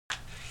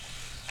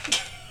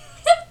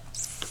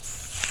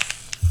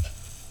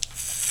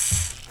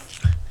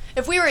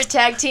If we were a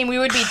tag team, we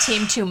would be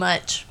Team Too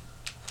Much.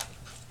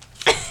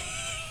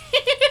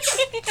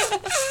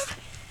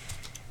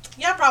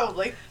 Yeah,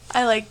 probably.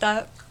 I like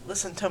that.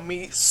 Listen to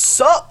me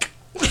suck.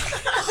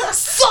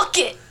 Suck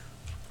it!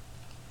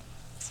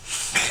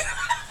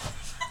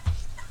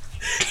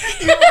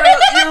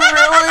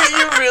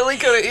 You really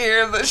couldn't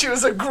hear that she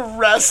was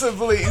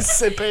aggressively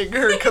sipping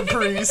her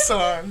Capri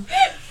Sun.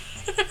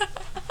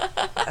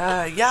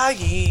 Yeah,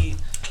 yeet.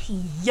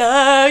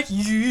 Yeah,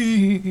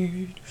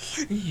 yeet.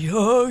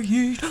 Yeah,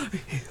 yeet.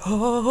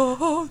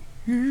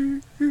 Yeah,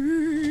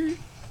 yeet.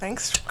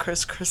 Thanks,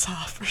 Chris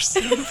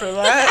Christopherson, for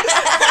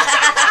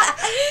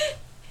that.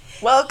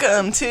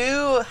 Welcome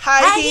to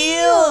High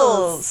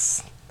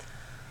Heels.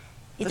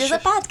 It is a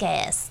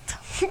podcast.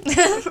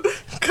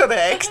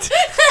 Correct.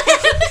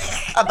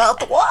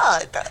 About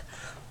what?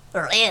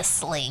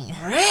 Wrestling.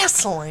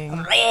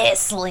 Wrestling.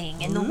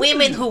 And the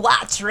women who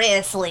watch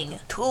wrestling.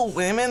 Two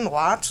women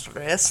watch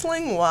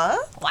wrestling?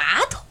 What?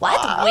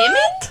 What?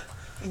 Women?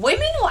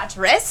 Women watch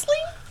wrestling?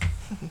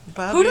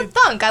 Bobby, Who'd have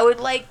thunk? I would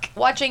like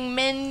watching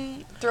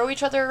men throw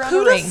each other around a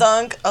who'd ring. have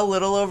thunk a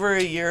little over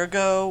a year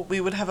ago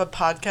we would have a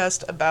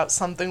podcast about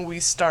something we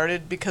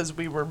started because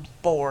we were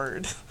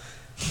bored?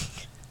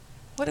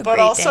 What a But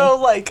great also,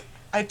 day. like,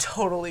 I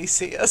totally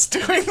see us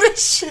doing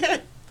this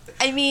shit.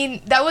 I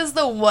mean, that was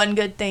the one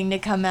good thing to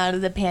come out of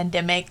the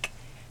pandemic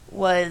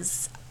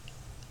was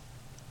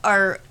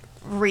our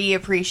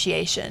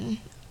reappreciation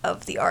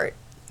of the art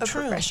of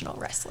True. professional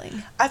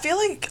wrestling. I feel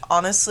like,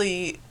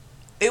 honestly,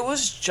 it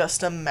was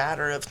just a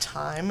matter of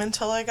time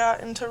until I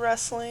got into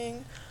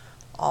wrestling.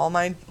 A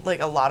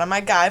lot of my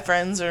guy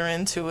friends are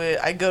into it.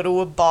 I go to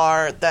a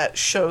bar that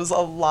shows a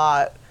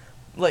lot,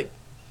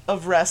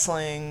 of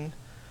wrestling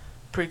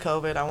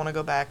pre-COVID. I want to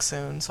go back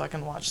soon so I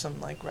can watch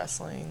some,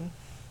 wrestling.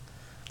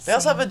 They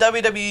also have a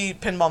WWE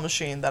pinball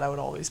machine that I would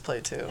always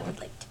play, too. I would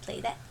like to play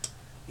that.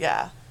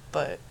 Yeah,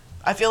 but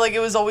I feel like it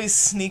was always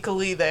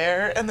sneakily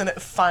there, and then it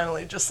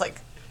finally just,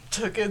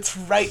 took its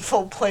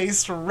rightful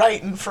place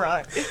right in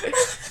front.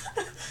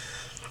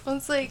 Well,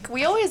 it's like,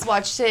 we always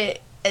watched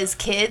it as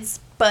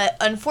kids, but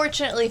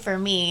unfortunately for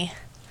me,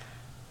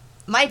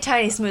 my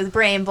tiny smooth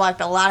brain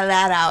blocked a lot of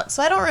that out.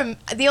 So I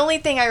don't the only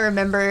thing I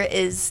remember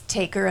is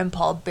Taker and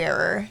Paul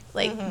Bearer.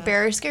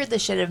 Bearer scared the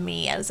shit of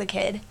me as a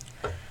kid.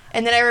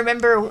 And then I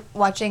remember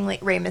watching,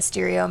 Rey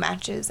Mysterio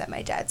matches at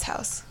my dad's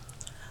house.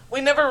 We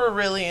never were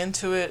really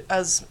into it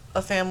as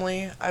a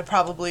family. I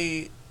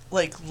probably,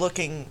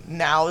 looking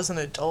now as an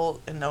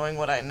adult and knowing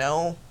what I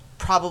know,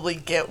 probably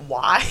get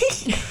why.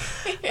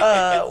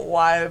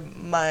 Why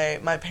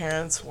my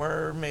parents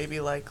were maybe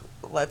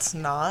let's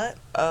not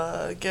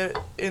get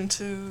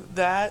into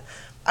that.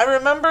 I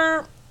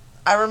remember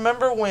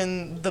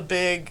when the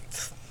big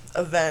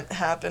event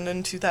happened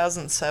in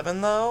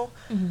 2007 though.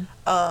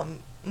 Mm-hmm.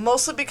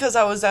 Mostly because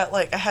I was at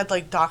I had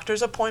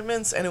doctor's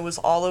appointments and it was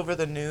all over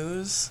the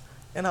news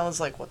and I was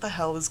like, what the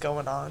hell is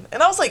going on?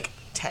 And I was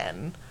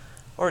 10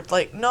 or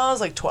no, I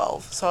was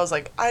 12. So I was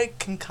I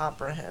can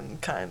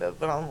comprehend kind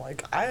of, but I'm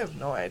I have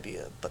no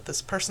idea, but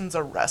this person's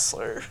a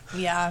wrestler.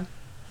 Yeah.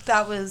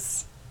 That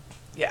was...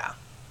 Yeah.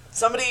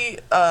 Somebody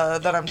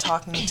that I'm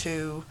talking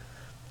to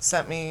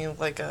sent me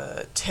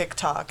a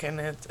TikTok and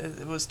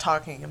it was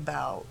talking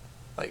about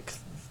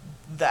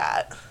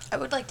that. I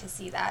would like to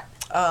see that.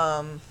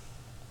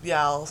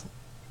 Yeah,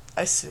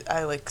 I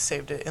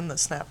saved it in the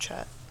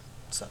Snapchat,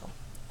 so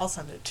I'll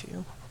send it to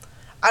you.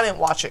 I didn't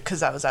watch it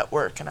because I was at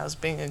work and I was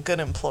being a good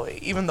employee,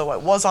 even though I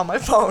was on my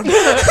phone.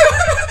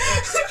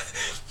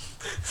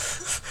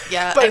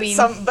 Yeah, but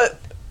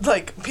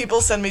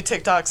people send me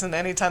TikToks, and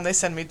anytime they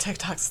send me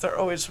TikToks, they're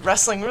always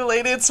wrestling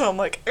related, so I'm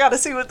I gotta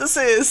see what this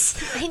is.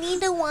 I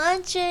need to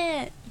watch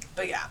it.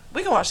 But yeah,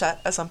 we can watch that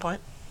at some point.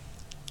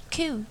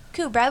 Cool,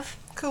 bruv.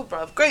 Cool,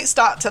 bruv. Great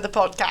start to the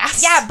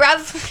podcast. Yeah,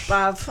 bruv.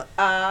 Bruv.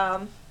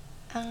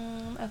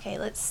 Okay,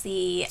 let's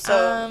see.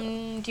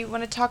 So- do we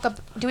want to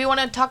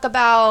talk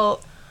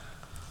about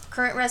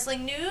current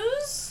wrestling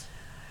news?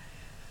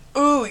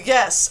 Ooh,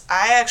 yes.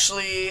 I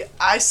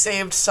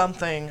saved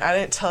something. I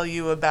didn't tell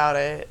you about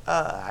it.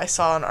 I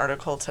saw an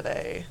article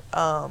today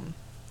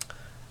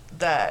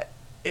that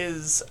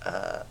is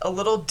a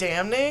little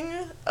damning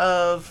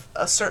of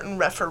a certain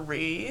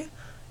referee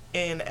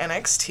in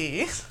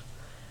NXT.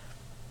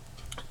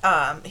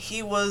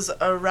 He was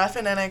a ref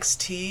in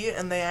NXT,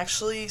 and they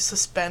actually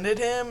suspended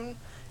him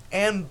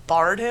and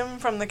barred him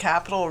from the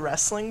Capitol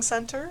Wrestling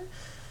Center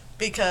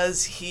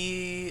because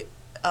he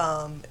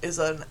is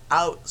an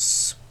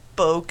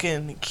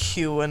outspoken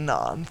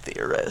QAnon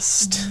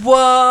theorist.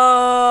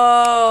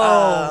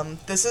 Whoa!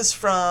 This is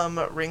from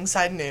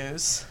Ringside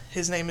News.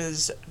 His name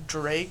is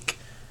Drake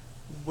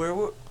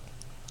Wirtz.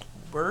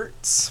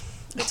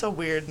 It's a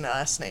weird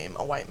last name,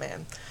 a white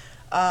man.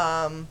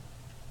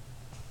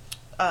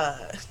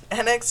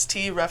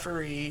 NXT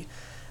referee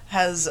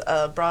has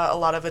brought a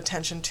lot of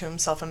attention to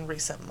himself in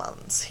recent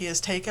months. He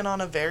has taken on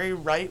a very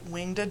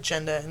right-winged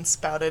agenda and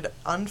spouted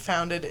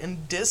unfounded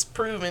and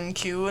disproven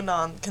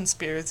QAnon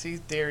conspiracy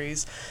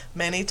theories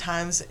many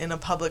times in a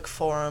public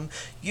forum,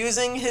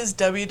 using his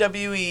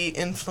WWE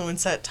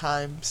influence at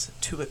times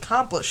to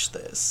accomplish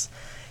this.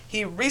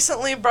 He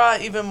recently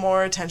brought even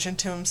more attention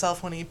to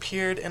himself when he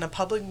appeared in a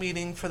public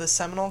meeting for the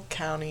Seminole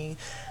County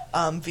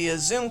via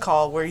Zoom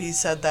call, where he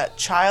said that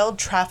child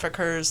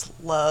traffickers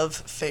love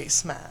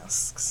face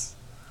masks.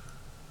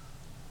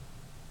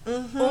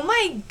 Mm-hmm. Oh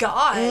my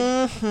god.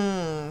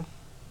 Mm-hmm.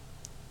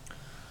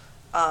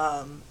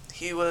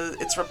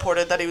 It's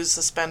reported that he was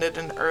suspended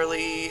in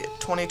early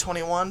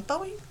 2021,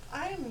 but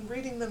I am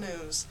reading the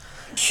news.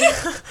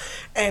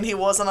 And he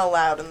wasn't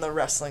allowed in the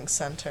wrestling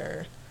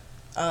center.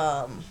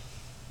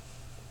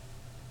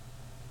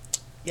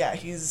 Yeah,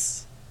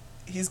 he's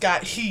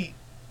got heat.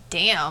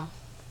 Damn.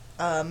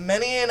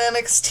 Many in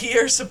NXT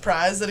are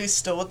surprised that he's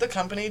still with the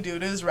company due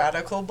to his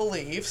radical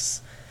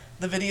beliefs.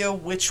 The video,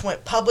 which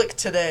went public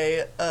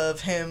today,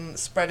 of him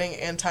spreading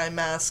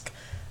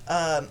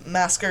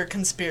masker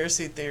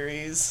conspiracy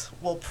theories,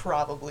 will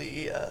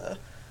probably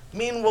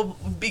mean we'll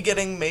be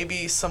getting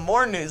maybe some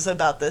more news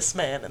about this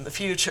man in the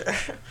future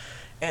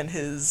and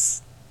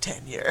his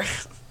tenure.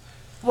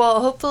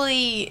 Well,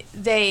 hopefully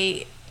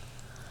they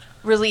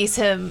release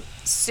him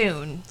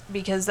soon,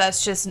 because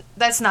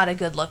that's not a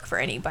good look for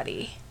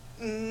anybody.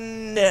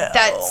 No.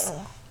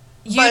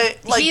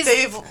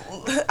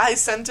 I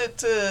sent it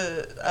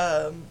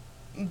to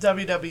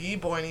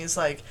WWE boy, and he's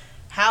like,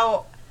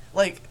 how,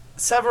 like,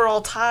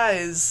 several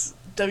ties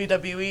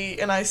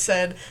WWE, and I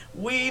said,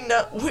 we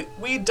know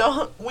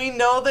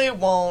they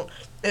won't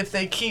if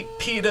they keep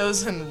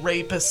pedos and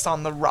rapists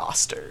on the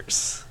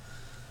rosters.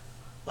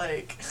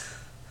 Like,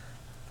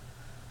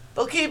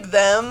 they'll keep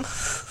them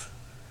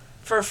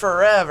for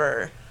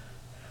forever.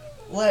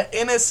 Let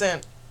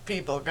innocent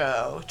people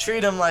go. Treat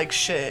them like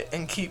shit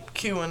and keep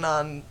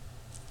QAnon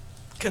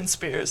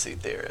conspiracy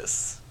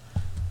theorists.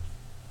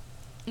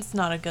 It's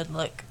not a good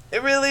look.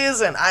 It really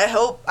isn't. I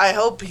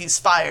hope he's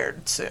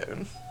fired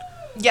soon.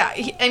 Yeah,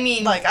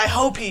 I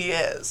hope he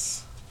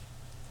is.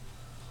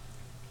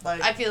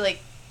 Like, I feel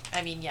like,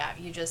 yeah,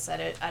 you just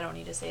said it. I don't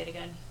need to say it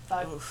again.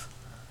 Fuck. Oof.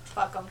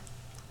 Fuck him.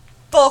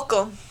 Fuck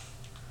him.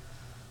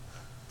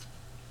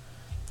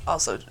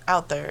 Also,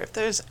 out there, if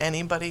there's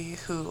anybody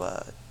who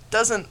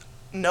doesn't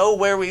know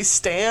where we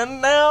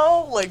stand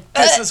now, like,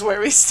 this is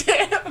where we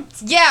stand.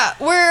 Yeah,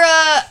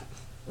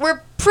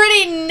 we're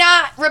pretty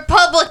not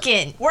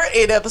Republican. We're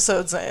 8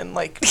 episodes in,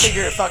 like,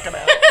 figure it fucking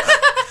out.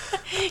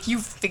 You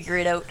figure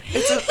it out.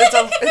 It's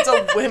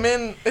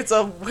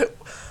a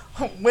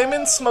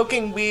women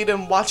smoking weed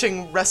and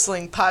watching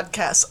wrestling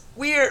podcasts.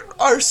 We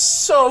are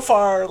so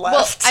far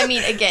left.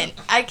 Well, again,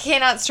 I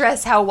cannot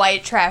stress how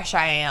white trash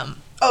I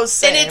am. Oh,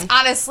 same. And it's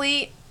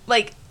honestly,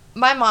 like,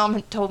 my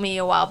mom told me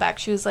a while back,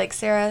 she was like,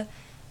 Sarah,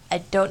 I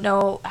don't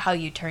know how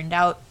you turned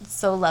out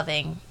so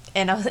loving.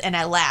 And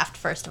I laughed,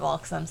 first of all,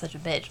 because I'm such a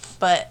bitch.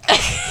 But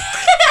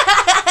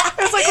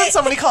it's like when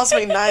somebody calls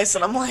me nice,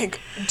 and I'm like,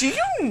 do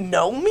you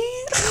know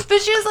me?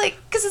 But she was like,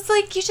 because it's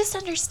like, you just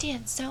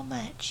understand so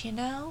much, you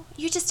know?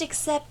 You just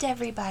accept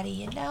everybody,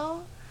 you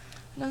know?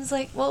 And I was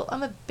like, well,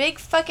 I'm a big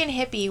fucking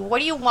hippie. What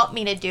do you want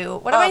me to do?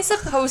 What am I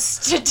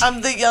supposed to do? I'm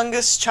the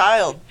youngest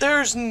child.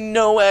 There's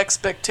no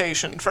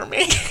expectation for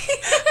me.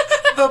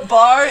 The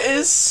bar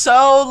is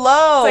so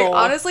low. Like,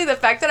 honestly, the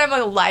fact that I'm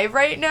alive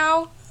right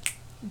now,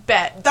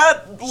 bet.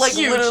 That, like,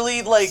 huge.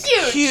 literally, like,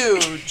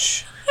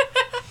 huge.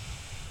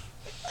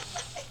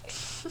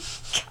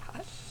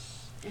 God.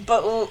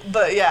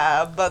 But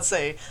yeah, let's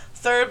say,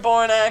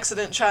 third-born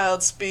accident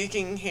child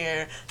speaking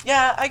here.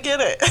 Yeah, I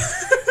get it.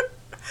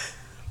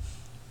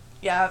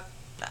 Yeah,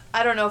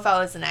 I don't know if I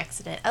was an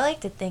accident. I like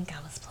to think I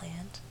was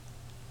planned.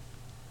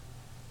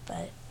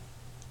 But,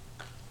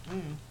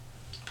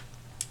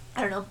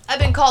 I don't know. I've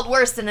been called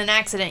worse than an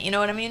accident, you know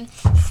what I mean?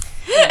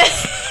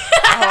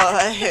 Oh,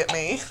 that hit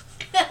me.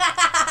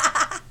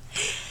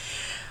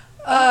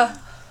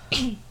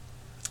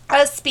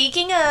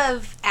 Speaking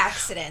of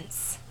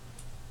accidents,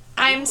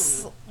 I'm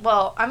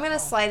going to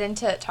slide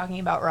into talking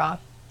about Raw.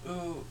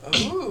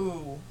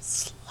 Ooh.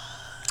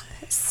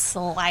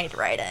 Slide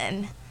right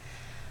in.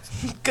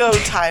 Go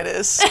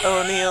Titus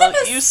O'Neil.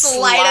 You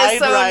slide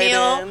right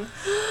in.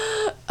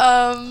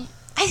 I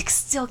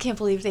still can't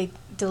believe they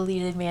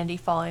deleted Mandy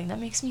falling. That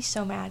makes me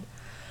so mad.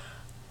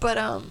 But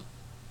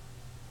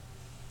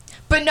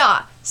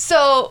nah.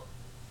 So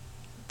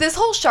this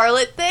whole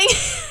Charlotte thing.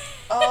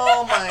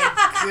 Oh my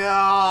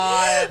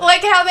god.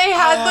 Like how they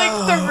had like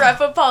the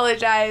ref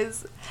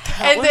apologize,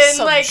 That and was then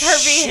some like her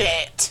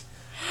shit.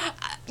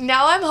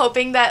 Now I'm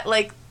hoping that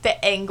like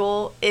the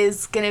angle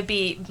is gonna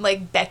be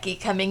like Becky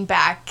coming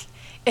back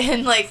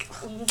and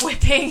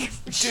whipping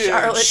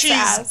Charlotte's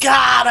ass. She's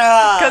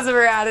gotta Because of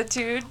her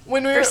attitude.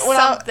 When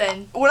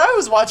I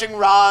was watching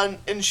Raw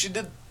and she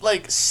did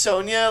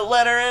Sonya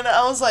let her in,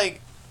 I was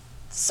like,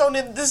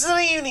 Sonya, this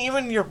isn't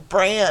even your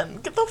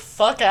brand. Get the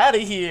fuck out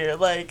of here.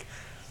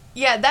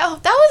 Yeah,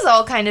 that was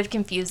all kind of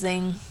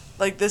confusing.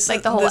 Like, this Like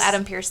is... the whole this,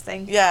 Adam Pearce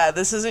thing. Yeah,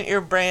 this isn't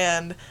your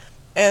brand.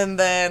 And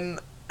then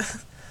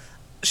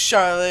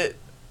Charlotte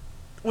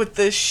with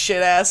this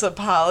shit-ass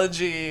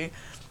apology.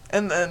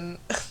 And then...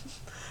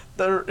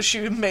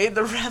 she made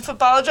the ref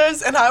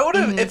apologize, and I would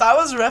have, if I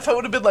was ref, I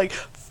would have been like,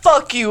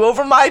 "Fuck you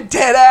over my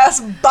dead ass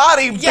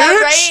body, bitch." Yeah,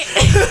 right.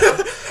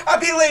 I'd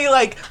be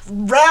like,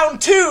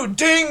 round 2,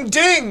 ding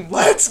ding,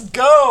 let's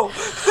go.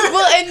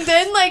 Well, and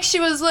then like she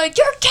was like,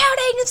 "You're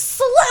counting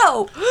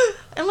slow."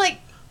 I'm like,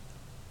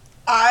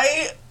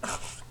 I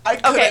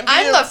couldn't okay, be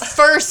I'm the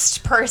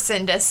first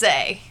person to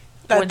say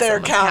that when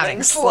they're someone's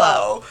counting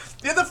slow.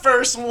 You're the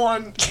first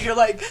one. You're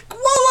like, "What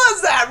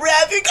was that,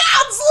 ref? You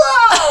count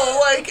slow."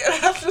 Like, and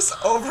I'm just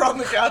over on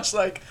the couch,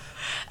 like.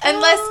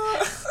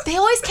 Unless they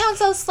always count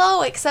so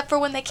slow, except for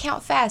when they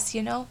count fast,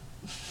 you know.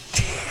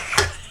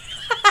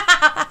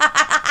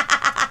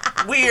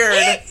 Weird.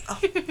 That's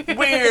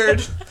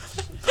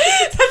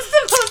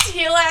the most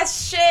heel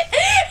ass shit.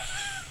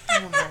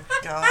 Oh my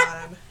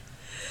god.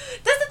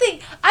 That's the thing.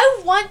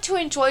 I want to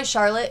enjoy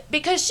Charlotte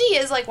because she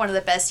is like one of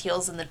the best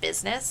heels in the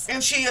business.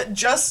 And she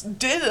just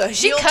did a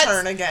heel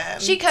turn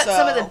again. She cut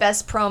some of the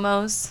best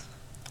promos.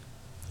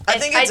 I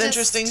think it's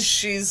interesting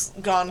she's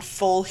gone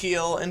full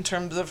heel in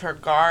terms of her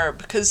garb,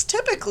 because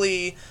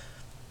typically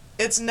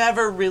it's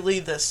never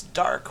really this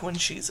dark when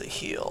she's a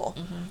heel.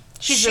 Mm-hmm.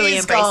 She's really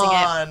embracing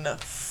gone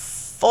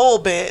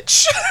full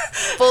bitch.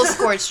 Full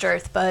scorched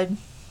earth, bud.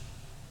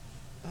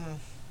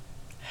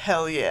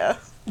 Hell yeah.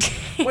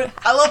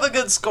 I love a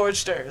good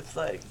scorched earth.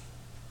 Like,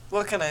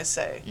 what can I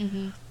say?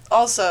 Mm-hmm.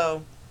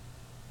 Also,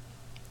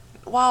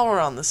 while we're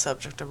on the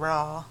subject of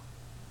Raw,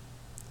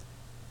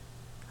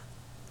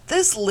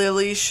 this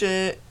Lily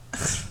shit.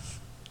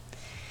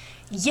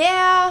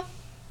 Yeah.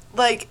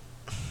 Like,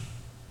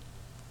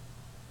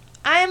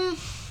 I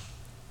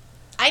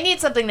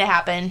need something to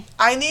happen.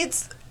 And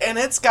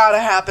it's gotta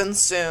happen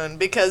soon,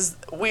 because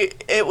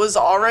it was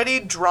already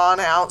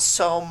drawn out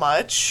so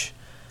much.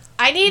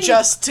 I need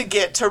just to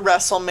get to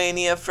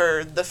WrestleMania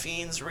for The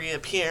Fiend's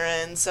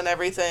reappearance and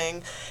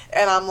everything.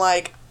 And I'm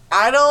like,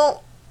 I don't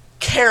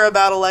care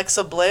about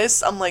Alexa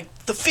Bliss. I'm like,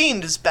 The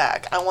Fiend is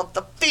back. I want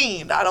The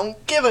Fiend. I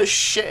don't give a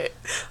shit.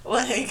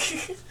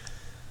 Like,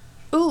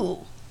 ooh.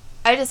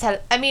 I feel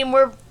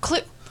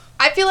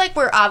like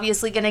we're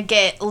obviously going to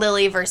get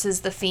Lily versus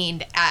The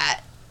Fiend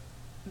at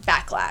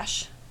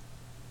Backlash.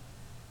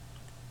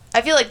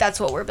 I feel like that's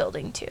what we're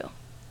building to.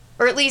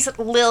 Or at least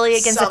Lily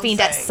against The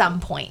Fiend at some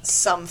point.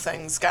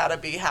 Something's gotta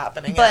be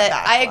happening but at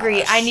Backlash. I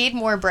agree. I need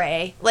more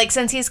Bray. Like,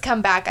 since he's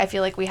come back, I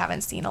feel like we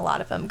haven't seen a lot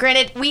of him.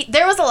 Granted,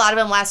 there was a lot of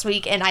him last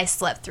week, and I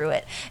slept through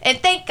it. And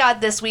thank God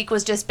this week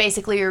was just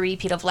basically a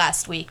repeat of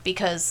last week,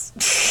 because...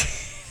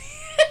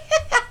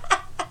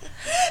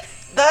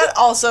 That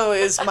also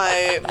is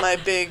my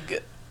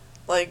big,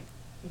 like,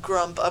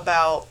 grump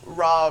about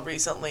Raw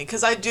recently.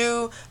 Because I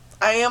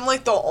am,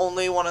 like, the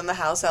only one in the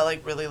house that,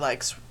 like, really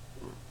likes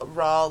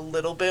Raw a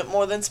little bit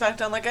more than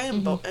SmackDown. Like, I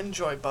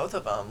enjoy both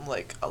of them,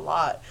 like, a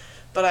lot.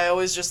 But I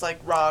always just like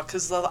Raw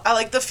because I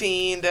like The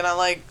Fiend and I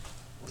like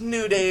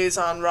New Day's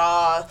on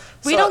Raw.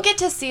 We don't get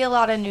to see a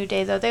lot of New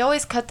Day, though. They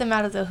always cut them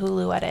out of the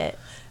Hulu edit.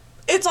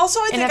 It's also,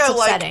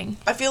 I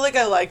I feel like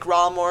I like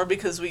Raw more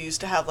because we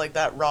used to have, like,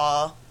 that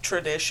Raw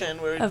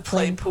tradition where we'd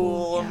play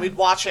pool and we'd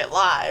watch it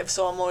live.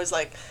 So I'm always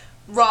like,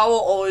 Raw will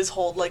always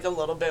hold, like, a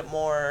little bit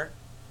more,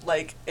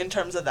 like, in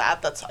terms of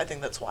that. I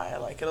think that's why I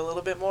like it a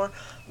little bit more.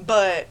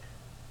 But,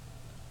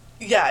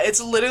 yeah,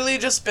 it's literally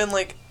just been,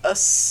 like,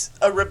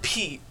 a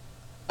repeat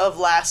of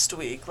last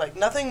week. Like,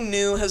 nothing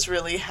new has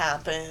really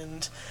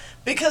happened.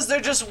 Because they're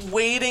just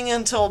waiting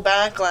until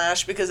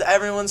Backlash because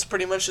everyone's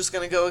pretty much just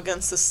going to go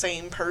against the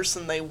same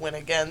person they went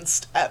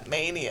against at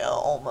Mania,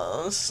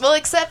 almost. Well,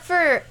 except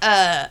for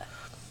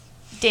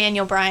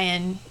Daniel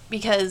Bryan,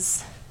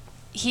 because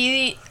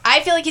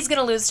I feel like he's going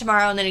to lose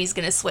tomorrow and then he's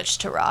going to switch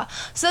to Raw.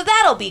 So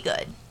that'll be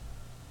good.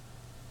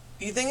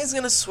 You think he's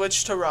going to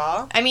switch to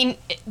Raw? I mean,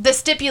 the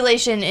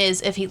stipulation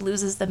is if he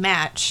loses the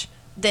match,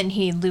 then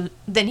he leaves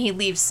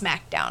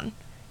SmackDown.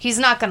 He's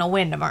not going to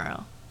win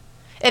tomorrow.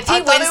 If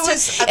he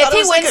wins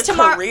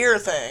tomorrow, career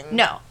thing.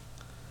 No,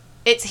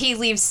 he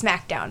leaves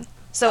SmackDown.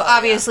 So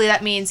obviously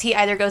that means he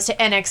either goes to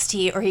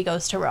NXT or he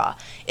goes to Raw.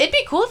 It'd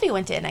be cool if he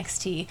went to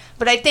NXT,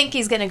 but I think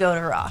he's gonna go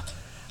to Raw.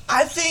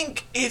 I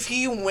think if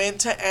he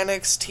went to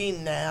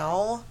NXT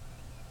now,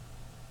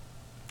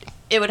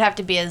 it would have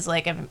to be as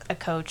like a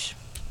coach.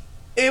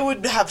 It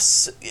would have.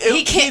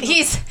 He can't.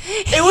 He's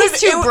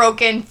too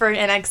broken for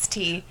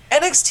NXT.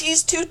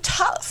 NXT's too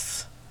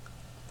tough.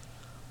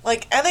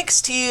 Like,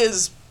 NXT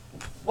is.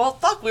 Well,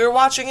 fuck, we were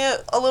watching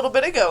it a little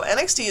bit ago.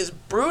 NXT is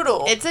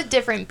brutal. It's a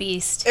different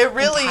beast. It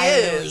really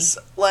is.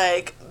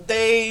 Like,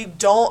 they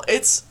don't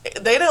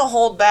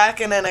hold back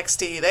in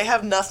NXT. They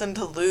have nothing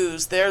to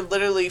lose. They're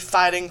literally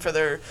fighting for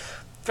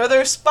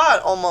their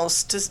spot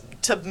almost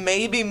to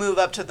maybe move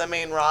up to the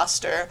main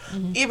roster.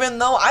 Mm-hmm. Even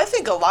though I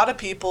think a lot of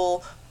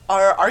people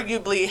are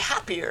arguably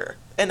happier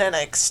in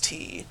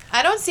NXT.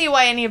 I don't see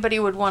why anybody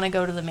would want to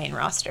go to the main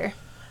roster.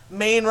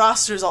 Main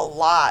roster's a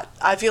lot.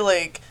 I feel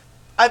like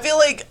I feel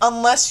like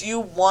unless you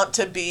want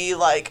to be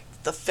like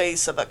the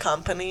face of a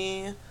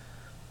company,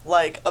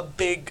 like a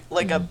big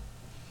a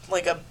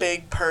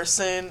big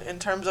person in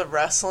terms of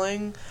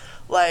wrestling,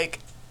 like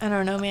I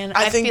don't know, man.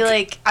 I feel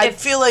like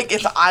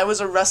if I was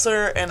a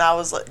wrestler and I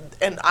was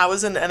in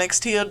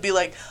NXT, I'd be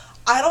like,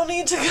 I don't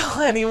need to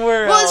go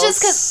anywhere else. Well, it's just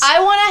because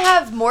I want to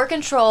have more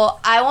control.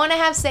 I want to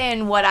have say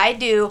in what I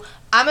do.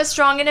 I'm a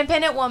strong,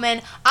 independent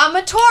woman. I'm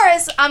a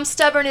Taurus. I'm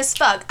stubborn as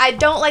fuck. I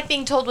don't like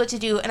being told what to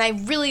do, and I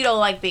really don't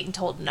like being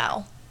told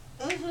no.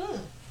 Mm-hmm.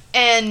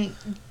 And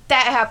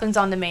that happens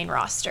on the main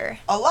roster.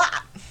 A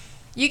lot.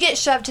 You get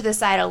shoved to the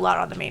side a lot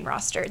on the main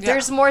roster. Yeah.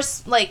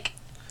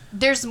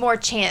 There's more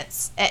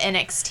chance at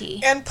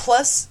NXT. And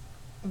plus,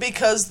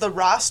 because the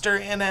roster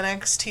in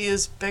NXT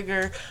is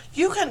bigger,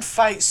 you can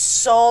fight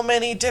so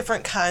many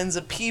different kinds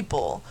of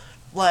people.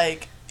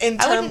 Like in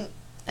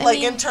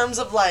terms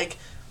of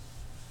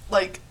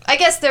I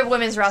guess their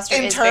women's roster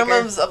is bigger. In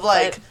terms of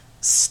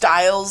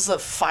styles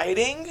of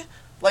fighting,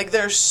 like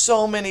there's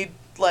so many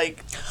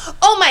like.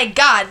 Oh my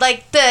god!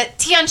 Like the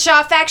Tian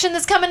Sha faction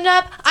that's coming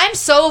up. I'm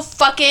so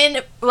fucking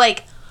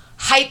like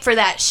hyped for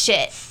that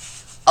shit.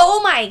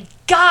 Oh my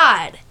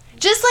god!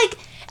 Just like.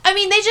 I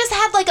mean, they just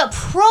had, like, a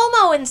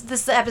promo in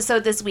this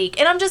episode this week,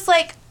 and I'm just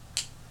like,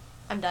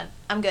 I'm done.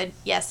 I'm good.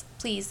 Yes,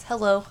 please.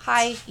 Hello.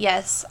 Hi.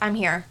 Yes, I'm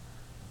here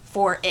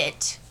for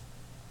it.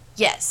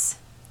 Yes.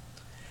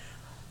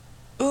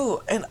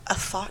 Ooh, and a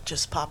thought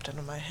just popped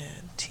into my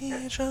head.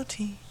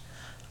 T-H-O-T.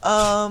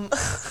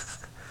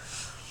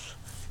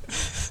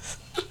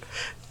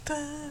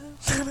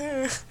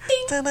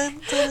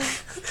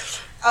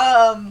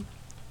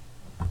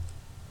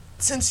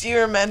 Since you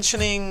were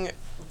mentioning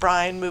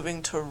Brian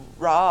moving to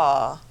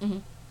Raw,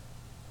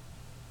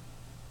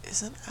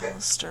 isn't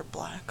Aleister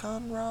Black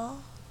on Raw?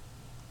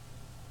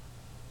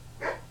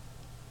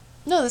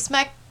 No, his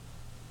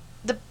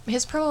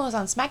promo was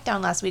on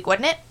SmackDown last week,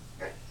 wasn't it?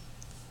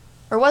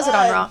 Or was it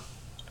on Raw?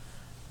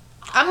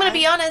 I'm gonna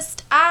be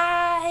honest,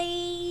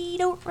 I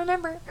don't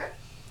remember.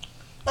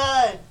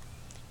 I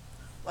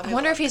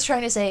wonder if he's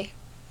trying to say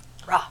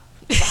Raw.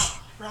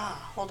 Raw.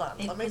 Hold on.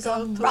 Let me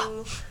go to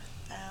Raw.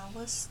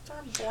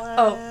 Aleister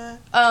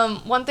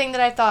Black. One thing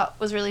that I thought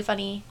was really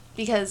funny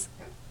because,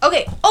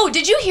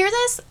 did you hear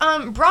this?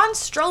 Braun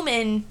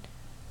Strowman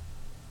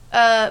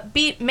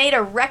made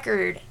a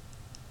record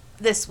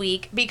this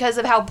week because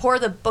of how poor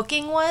the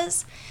booking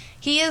was.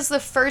 He is the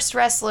first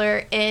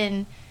wrestler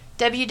in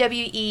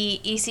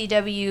WWE,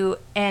 ECW,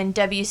 and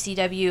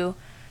WCW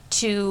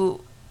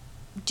to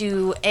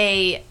do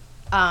a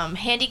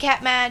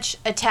handicap match,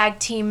 a tag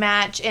team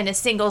match, and a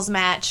singles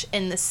match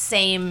in the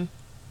same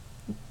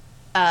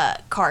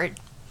card.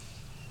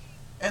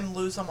 And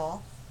lose them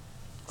all?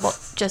 Well,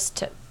 just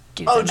to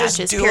do the matches,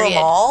 just do period.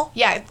 them all?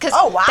 Yeah, because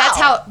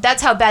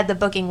that's how bad the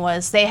booking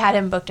was. They had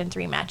him booked in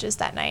 3 matches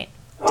that night.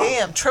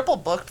 Damn, triple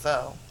booked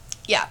though.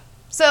 Yeah.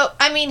 So,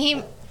 I mean,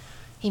 he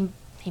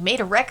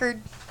made a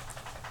record.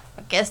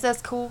 I guess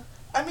that's cool.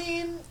 I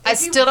mean, I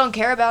still don't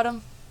care about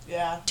him.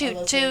 Yeah.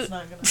 It's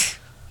not gonna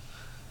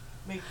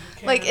make you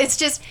care. Like, it's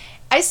just,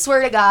 I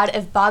swear to God,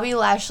 if Bobby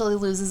Lashley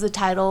loses the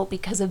title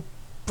because of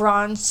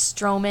Braun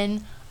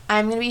Strowman,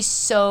 I'm gonna be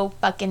so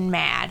fucking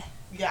mad.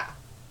 Yeah.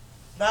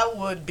 That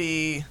would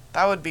be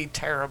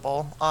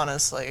terrible,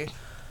 honestly.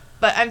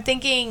 But I'm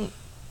thinking,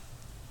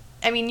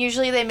 I mean,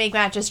 usually they make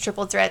matches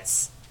triple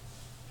threats.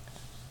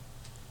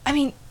 I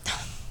mean,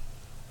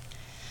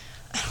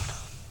 I don't know.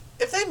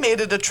 If they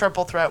made it a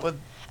triple threat with,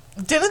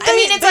 didn't they? I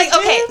mean, it's like,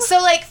 okay,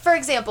 so like, for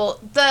example,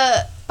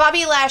 the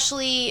Bobby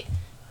Lashley,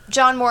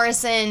 John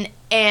Morrison,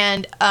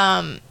 and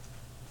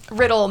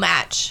Riddle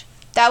match.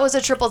 That was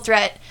a triple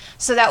threat,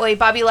 so that way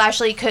Bobby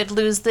Lashley could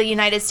lose the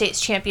United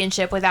States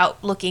Championship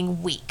without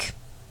looking weak.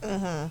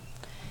 Mm-hmm.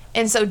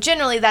 And so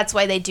generally that's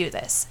why they do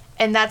this.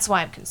 And that's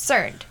why I'm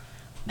concerned.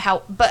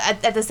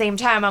 But at the same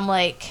time, I'm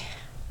like,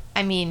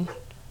 I mean,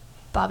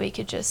 Bobby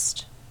could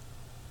just...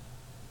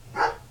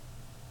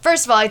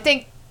 First of all, I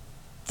think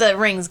the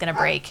ring's going to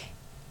break.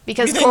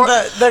 Because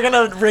they're going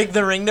to rig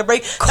the ring to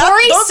break?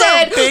 Those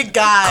are big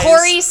guys.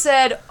 Corey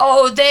said,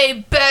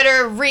 they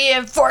better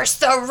reinforce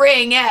the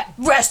ring at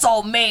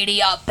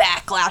WrestleMania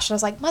Backlash. And I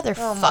was like, motherfucker.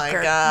 Oh my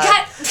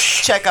God.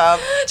 Check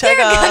off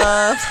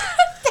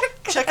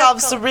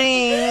the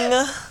ring.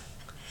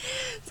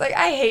 It's like,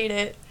 I hate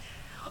it.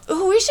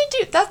 Ooh,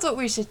 that's what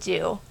we should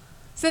do.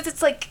 Since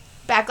it's like,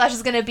 Backlash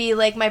is going to be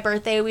like my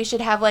birthday, we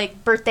should have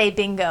like birthday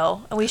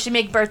bingo. And we should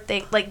make bingo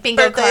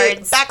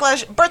cards.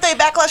 Birthday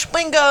backlash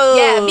bingo.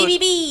 Yeah,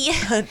 BBB.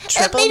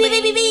 Triple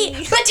BBB.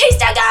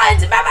 Batista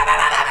guns.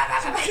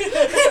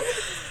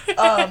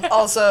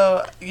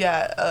 Also,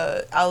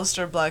 yeah,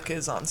 Aleister Black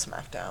is on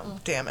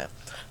SmackDown. Damn it.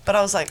 But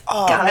I was like,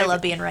 oh. God, I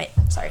love being right.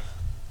 Sorry.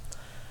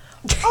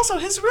 Also,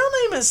 his real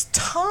name is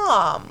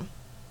Tom.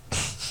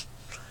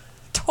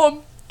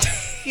 Tom.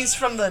 He's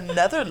from the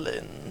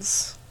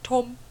Netherlands.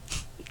 Tom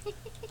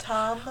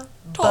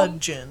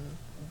Budgen.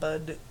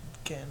 Budgen.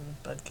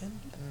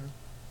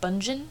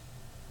 Budgen?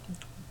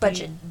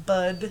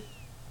 Bud.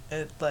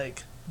 It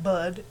like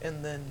Bud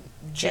and then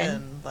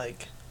Jen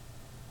like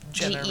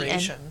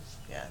generation.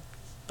 Yeah.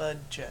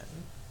 Budgen.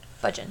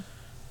 Budgen.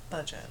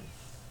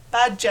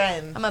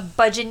 I'm a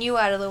budging you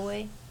out of the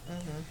way.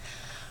 Mm-hmm.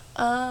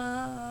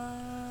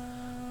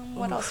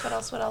 What else?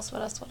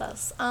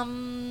 I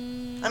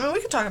mean,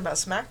 we could talk about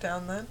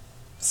SmackDown then.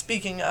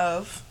 Speaking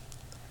of.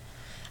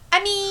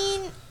 I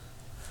mean,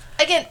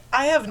 again,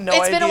 I have no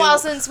idea. It's been a while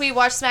since we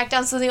watched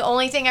SmackDown, so the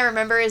only thing I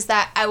remember is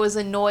that I was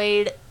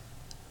annoyed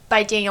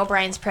by Daniel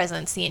Bryan's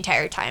presence the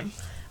entire time.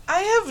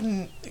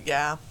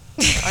 Yeah,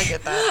 I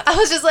get that. I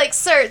was just like,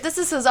 sir, this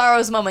is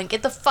Cesaro's moment.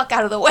 Get the fuck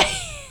out of the way.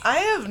 I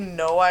have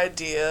no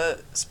idea,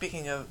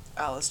 speaking of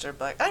Aleister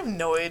Black, I have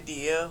no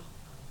idea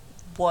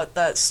what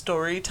that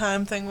story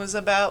time thing was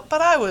about,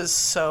 but I was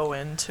so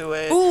into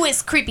it. Ooh,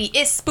 it's creepy.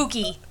 It's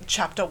spooky.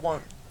 Chapter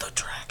 1, the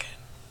dragon.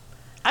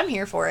 I'm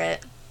here for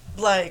it.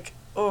 Like,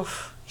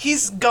 oof.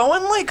 He's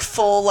going, like,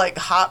 full, like,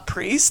 hot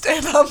priest,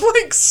 and I'm,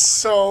 like,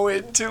 so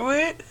into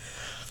it.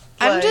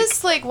 I'm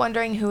just, like,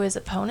 wondering who his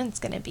opponent's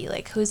gonna be.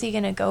 Like, who's he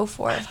gonna go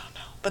for? I don't know.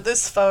 But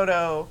this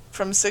photo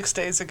from 6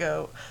 days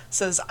ago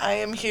says, I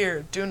am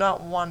here. Do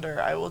not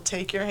wonder. I will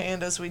take your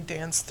hand as we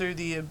dance through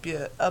the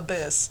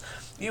abyss.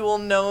 You will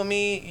know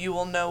me, you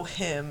will know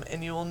him,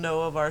 and you will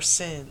know of our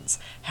sins.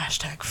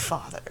 Hashtag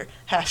father.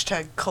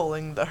 Hashtag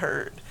culling the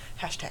herd.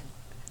 Hashtag,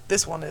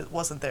 this one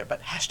wasn't there,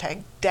 but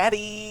hashtag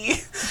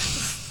daddy.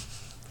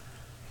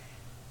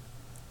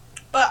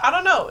 But I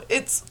don't know.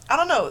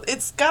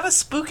 It's got a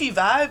spooky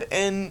vibe,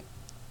 and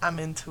I'm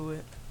into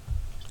it.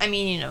 I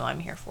mean, you know, I'm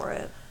here for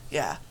it.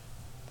 Yeah.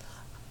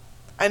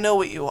 I know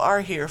what you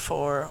are here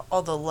for.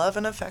 All the love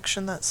and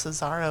affection that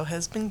Cesaro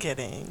has been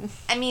getting.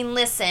 I mean,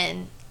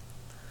 listen.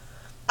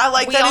 I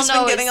like that he's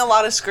been getting a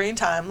lot of screen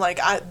time. Like,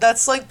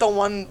 that's, like, the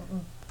one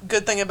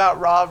good thing about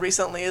Raw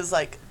recently is,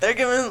 like, they're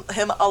giving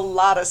him a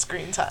lot of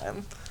screen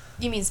time.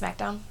 You mean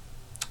SmackDown?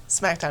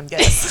 SmackDown,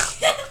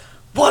 yes.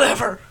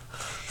 Whatever.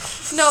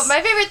 No, my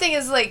favorite thing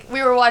is, like,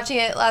 we were watching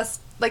it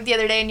the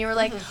other day, and you were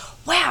like,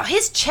 wow,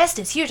 his chest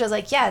is huge. I was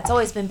like, yeah, it's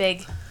always been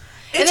big.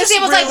 And then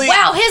Sam was like,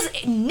 wow,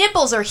 his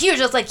nipples are huge.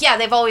 I was like, yeah,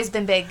 they've always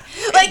been big.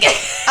 Like,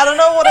 I don't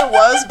know what it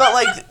was, but,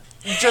 like,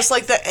 just,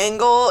 like, the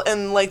angle,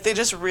 and, like, they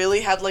just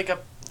really had, like, a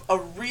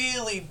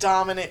really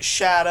dominant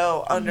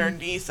shadow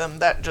underneath them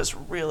that just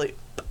really,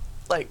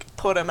 like,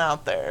 put him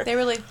out there. They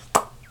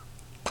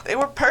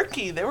were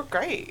perky. They were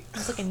great. It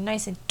was looking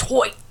nice and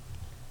toy.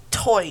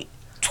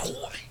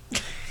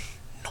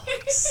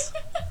 Nice.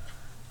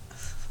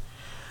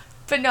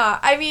 But no,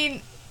 I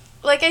mean,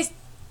 like I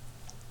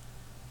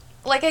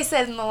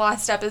said in the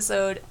last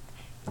episode,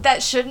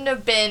 that shouldn't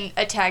have been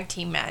a tag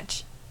team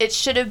match. It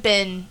should have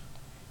been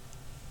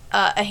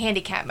a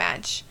handicap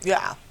match.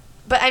 Yeah.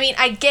 But I mean,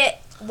 I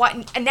get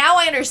why. Now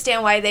I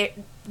understand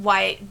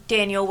why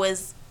Daniel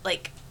was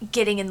like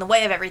getting in the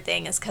way of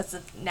everything is because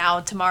of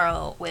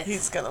tomorrow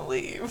he's gonna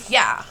leave.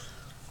 Yeah.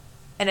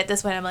 And at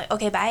this point, I'm like,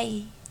 okay,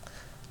 bye.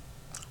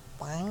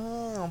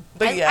 Wow.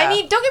 But yeah. I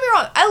mean, don't get me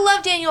wrong. I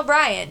love Daniel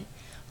Bryan.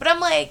 But I'm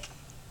like,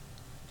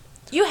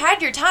 you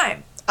had your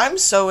time. I'm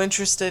so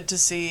interested to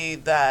see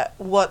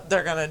what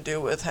they're going to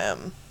do with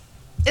him.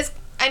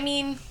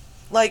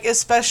 Like,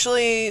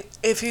 especially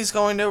if he's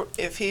going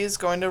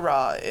to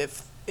Raw,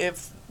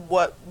 if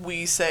what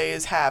we say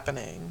is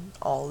happening,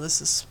 all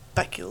this is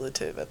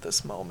speculative at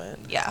this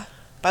moment. Yeah.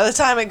 By the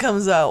time it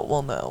comes out,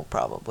 we'll know,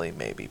 probably,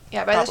 maybe.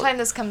 Yeah, the time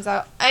this comes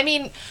out. I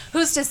mean,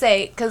 who's to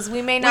say? Because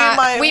we may not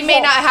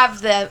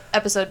have the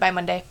episode by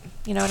Monday.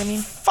 You know what I mean?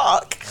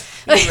 Fuck.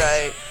 You're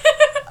right.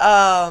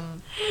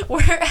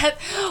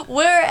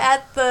 We're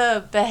at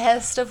the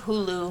behest of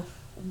Hulu.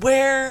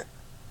 Where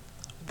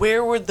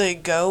would they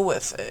go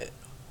with it?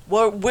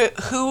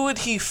 Who would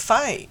he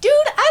fight? Dude,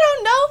 I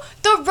don't know.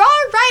 The Raw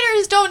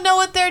writers don't know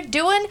what they're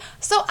doing,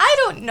 so I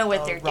don't know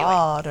what they're doing.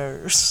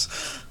 Writers.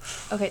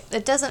 Okay,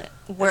 it doesn't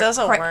work.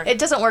 It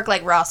doesn't work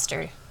like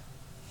roster.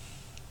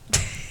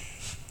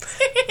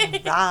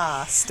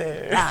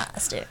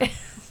 Roster.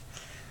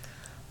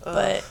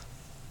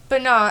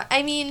 But no,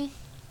 I mean,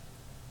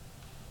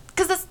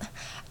 because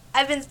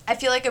I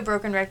feel like a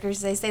broken record.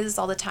 Because I say this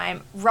all the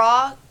time.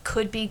 Raw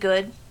could be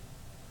good.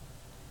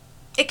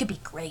 It could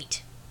be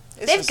great.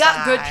 They've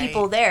got good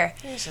people there.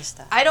 It's just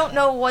that. I don't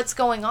know what's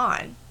going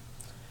on.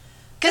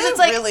 Because it's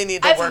like really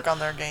need to work on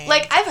their game.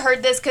 Like, I've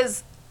heard this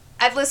because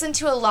I've listened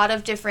to a lot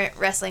of different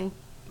wrestling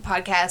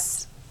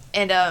podcasts,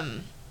 and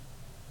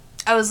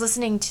I was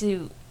listening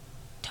to,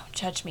 don't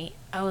judge me,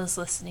 I was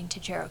listening to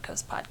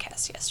Jericho's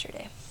podcast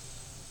yesterday.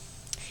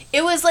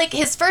 It was like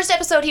his first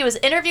episode, he was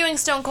interviewing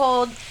Stone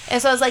Cold,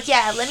 and so I was like,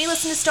 yeah, let me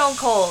listen to Stone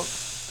Cold.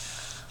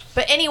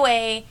 But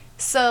anyway,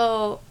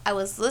 so I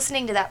was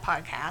listening to that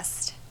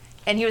podcast,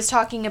 and he was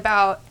talking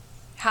about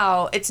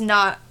how it's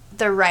not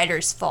the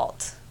writer's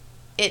fault.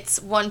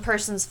 It's one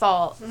person's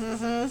fault.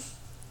 Mm-hmm.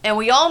 And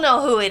we all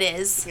know who it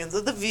is. Begins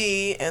with a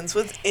V, ends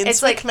with Vince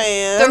it's like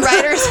McMahon.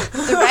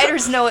 The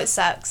writers know it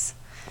sucks.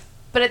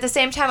 But at the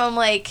same time, I'm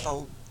like...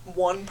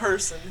 one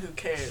person who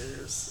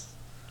cares.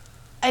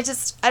 I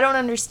don't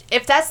understand.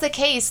 If that's the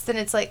case, then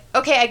it's like...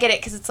 Okay, I get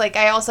it, because it's like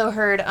I also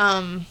heard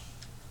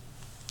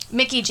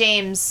Mickey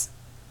James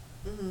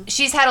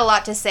she's had a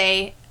lot to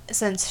say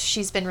since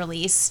she's been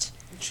released.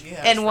 She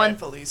has, and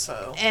rightfully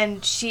so.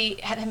 And she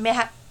had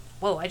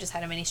whoa, I just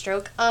had a mini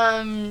stroke.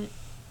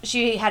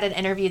 She had an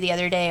interview the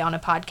other day on a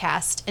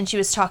podcast, and she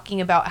was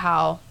talking about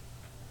how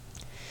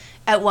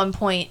at one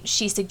point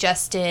she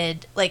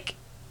suggested, like,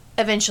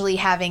 eventually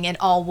having an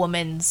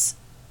all-women's,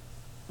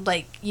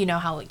 like, you know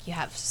how, like, you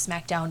have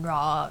SmackDown,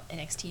 Raw,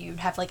 NXT,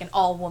 you'd have, like, an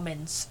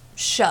all-women's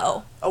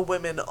show. A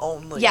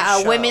women-only show.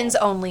 Yeah, a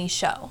women's-only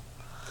show.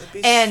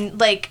 And,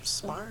 like,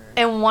 smart.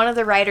 And one of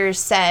the writers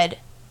said,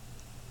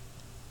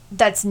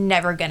 that's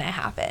never gonna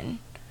happen.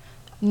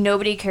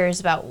 Nobody cares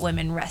about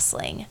women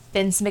wrestling.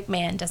 Vince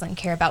McMahon doesn't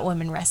care about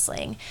women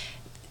wrestling.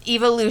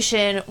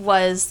 Evolution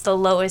was the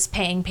lowest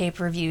paying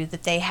pay-per-view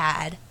that they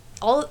had.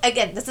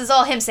 Again, this is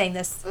all him saying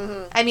this.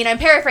 Mm-hmm. I mean, I'm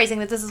paraphrasing,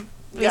 but this is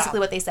basically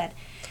what they said.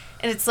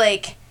 And it's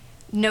like,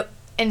 no,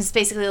 and it's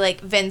basically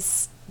like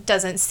Vince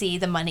doesn't see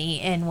the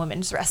money in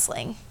women's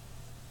wrestling.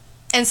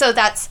 And so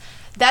that's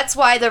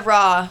why the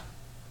Raw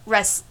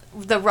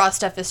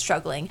stuff is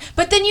struggling.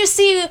 But then you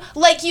see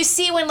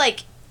when,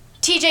 like,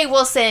 TJ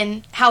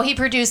Wilson, how he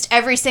produced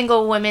every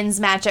single women's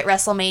match at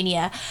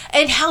WrestleMania,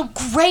 and how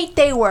great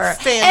they were.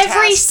 Fantastic.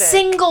 Every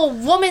single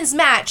women's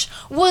match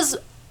was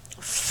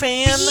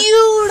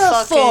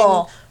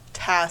beautiful.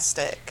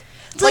 Fantastic.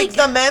 Like,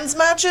 the men's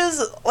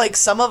matches, like,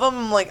 some of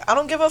them, like, I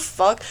don't give a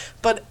fuck,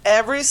 but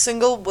every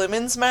single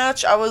women's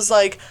match, I was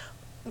like,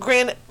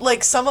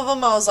 like, some of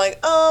them I was like,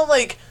 oh,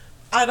 like,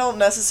 I don't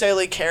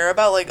necessarily care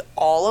about, like,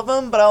 all of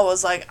them, but I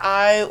was like,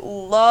 I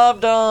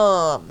loved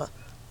them.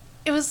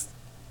 It was...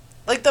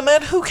 Like, the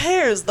men, who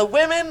cares? The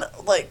women,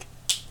 like...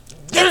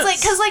 Yes. It's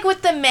like, because, like,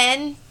 with the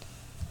men,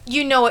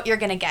 you know what you're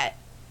going to get.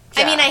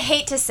 Yeah. I mean, I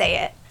hate to say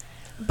it,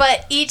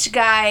 but each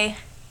guy...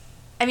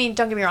 I mean,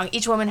 don't get me wrong,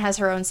 each woman has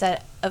her own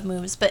set of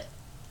moves, but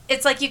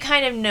it's like you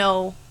kind of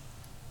know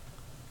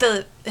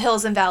the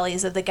hills and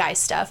valleys of the guy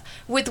stuff.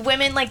 With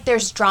women, like,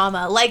 there's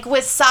drama. Like,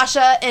 with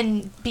Sasha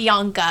and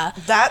Bianca.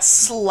 That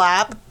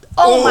slap.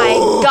 Oh my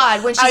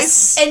God. When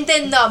and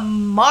then the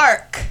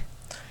mark.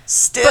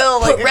 Still,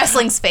 but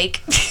wrestling's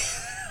fake.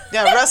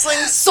 Yeah,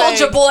 wrestling's fake.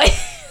 Soulja Boy.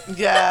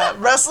 Yeah,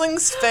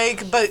 wrestling's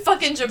fake, but...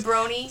 Fucking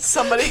jabroni.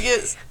 Somebody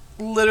gets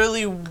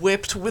literally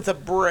whipped with a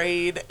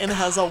braid and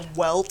has a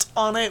welt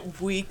on it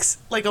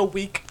a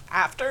week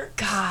after.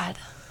 God.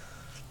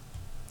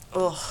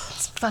 Ugh.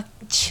 It's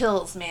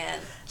chills, man.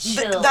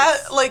 Chills.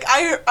 That, like,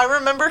 I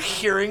remember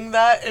hearing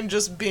that and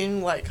just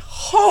being like,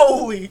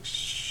 holy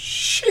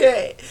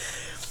shit.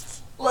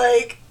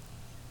 Like,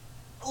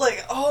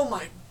 oh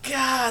my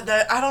God,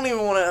 that I don't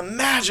even want to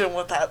imagine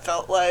what that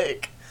felt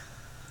like.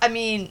 I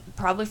mean,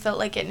 probably felt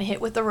like getting hit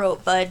with a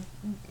rope, bud.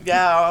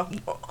 Yeah.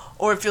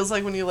 Or it feels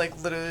like when you,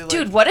 like, literally, like...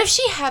 Dude, what if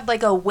she had,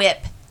 like, a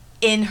whip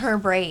in her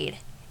braid,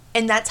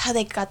 and that's how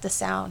they got the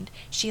sound?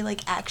 She,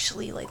 like,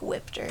 actually, like,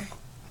 whipped her.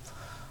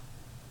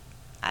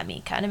 I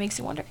mean, kind of makes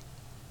you wonder.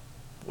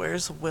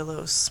 Where's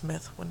Willow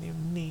Smith when you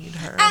need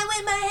her? I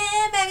whip my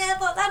hand back and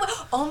forth.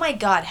 Oh my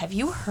God, have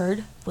you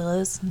heard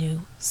Willow's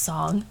new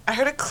song? I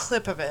heard a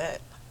clip of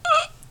it.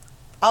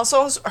 I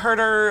also heard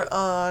her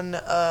on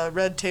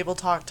Red Table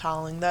Talk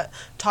talking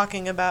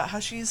about how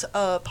she's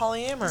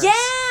polyamorous.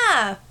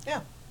 Yeah!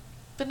 Yeah.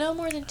 But no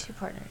more than 2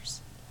 partners.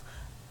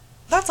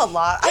 That's a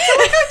lot. I feel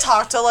like I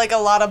talk to, like, a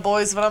lot of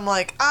boys, but I'm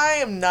like, I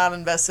am not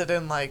invested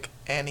in, like,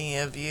 any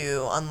of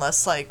you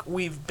unless, like,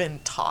 we've been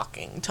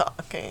talking.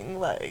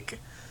 Like,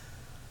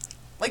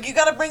 you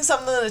gotta bring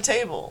something to the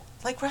table.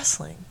 Like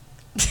wrestling.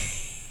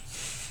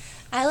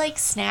 I like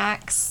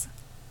snacks.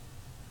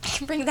 I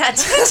can bring that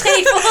to the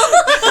table.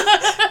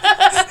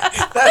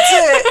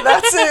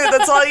 That's it.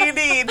 That's all you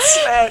need.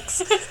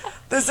 Snacks.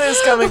 This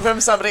is coming from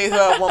somebody who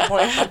at one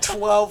point had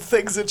 12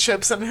 things of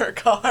chips in her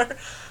car.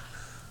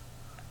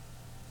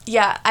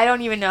 Yeah, I don't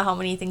even know how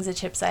many things of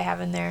chips I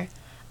have in there.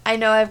 I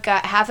know I've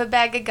got half a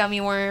bag of gummy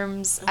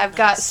worms. I've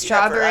got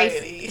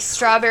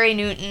strawberry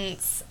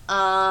Newtons.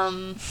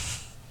 I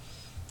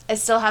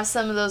still have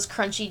some of those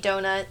crunchy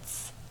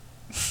donuts.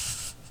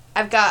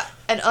 I've got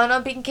an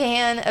unopened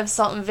can of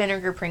salt and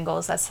vinegar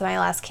Pringles. That's my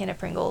last can of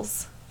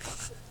Pringles.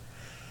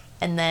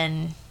 And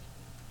then,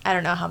 I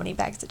don't know how many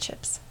bags of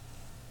chips.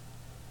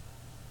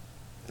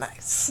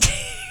 Nice.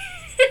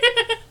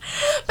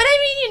 But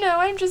I mean,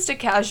 I'm just a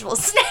casual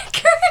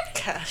snacker.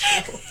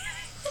 Casual.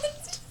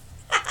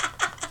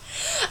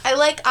 I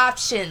like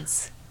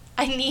options.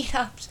 I need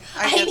options.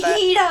 I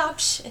need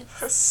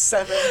options.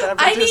 7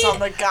 beverages on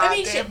the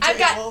goddamn table. I've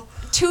got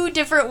 2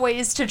 different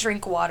ways to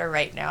drink water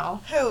right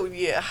now. Hell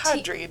yeah,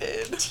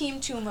 hydrated. Team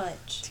too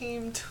much.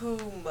 Team too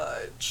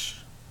much.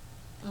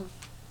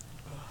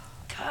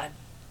 God.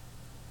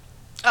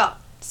 Oh,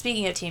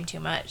 speaking of team too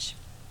much.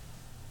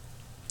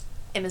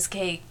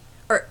 MSK,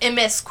 or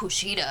MS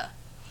Kushida.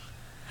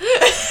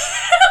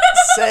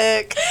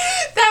 Sick.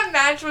 That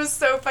match was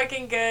so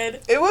fucking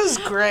good. It was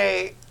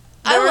great.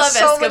 I love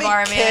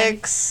Escobar, man.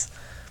 Kicks,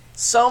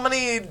 so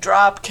many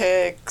drop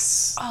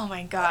kicks. Oh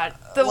my God.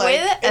 The way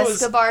that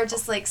Escobar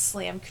just, like,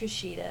 slammed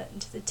Kushida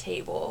into the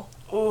table.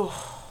 Ooh.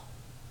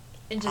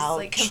 and just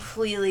like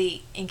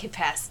completely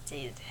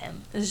incapacitated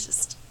him. It was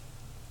just,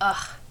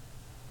 ugh.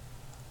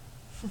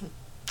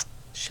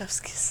 Chef's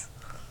kiss.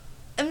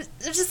 I'm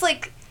just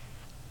like,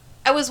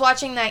 I was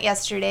watching that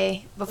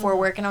yesterday before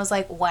work, and I was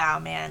like, wow,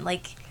 man,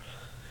 like,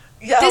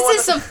 this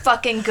is some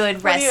fucking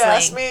good wrestling. When you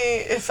asked me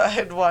if I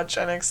had watched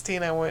NXT,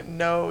 and I went,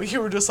 no, you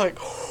were just like,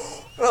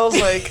 and I was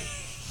like,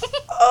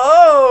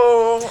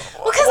 oh.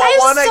 Well, because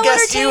I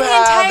guess so you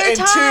have, the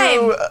entire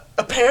and time. 2,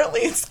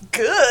 apparently it's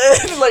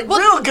good. Like,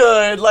 real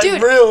good. Like,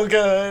 dude, real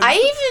good.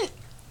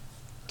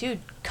 Dude,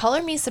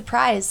 color me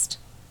surprised.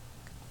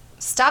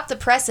 Stop the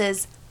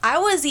presses. I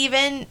was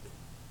even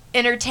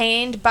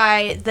entertained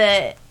by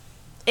the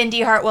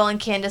Indy Hartwell and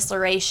Candice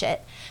LeRae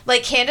shit.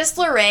 Like, Candice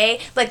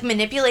LeRae, like,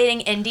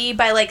 manipulating Indy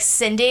by, like,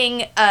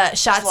 sending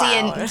Shotzi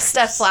and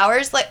Steph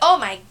flowers. Like, oh,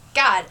 my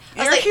God.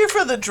 You're here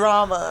for the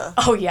drama.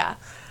 Oh, yeah.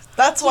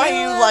 That's why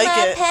you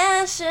like it.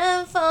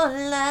 Passion for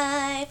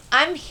life.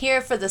 I'm here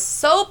for the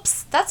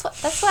soaps. That's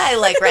why I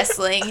like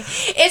wrestling.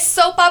 It's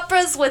soap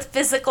operas with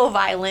physical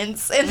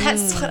violence, and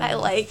that's what I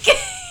like.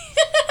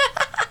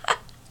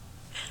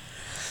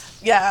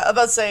 Yeah, I'm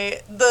about to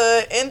say,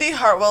 the Indy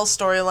Hartwell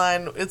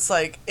storyline, it's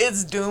like,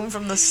 it's doomed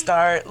from the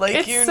start. Like,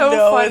 it's you so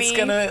know funny.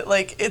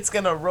 it's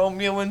gonna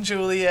Romeo and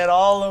Juliet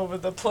all over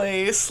the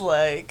place,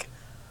 like.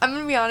 I'm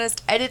gonna be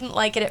honest, I didn't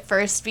like it at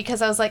first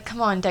because I was like,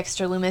 come on,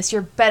 Dexter Lumis,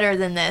 you're better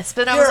than this.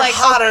 But I was like,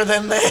 hotter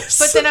than this.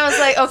 But then I was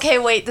like, okay,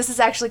 wait, this is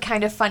actually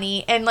kind of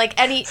funny. And like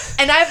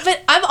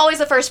I'm always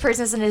the first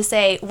person to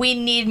say, we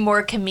need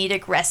more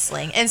comedic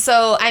wrestling. And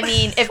so, I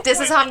mean, if this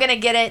is how I'm gonna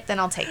get it, then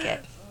I'll take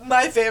it.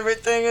 My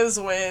favorite thing is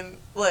when,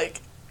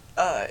 like,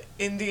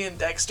 Indy and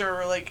Dexter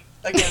were, like,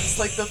 against,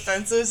 like, the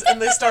fences, and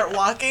they start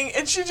walking,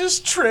 and she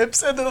just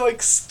trips, and then,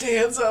 like,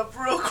 stands up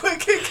real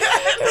quick again.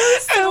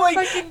 So and, like,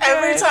 fucking good.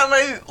 every time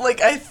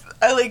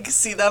I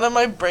see that in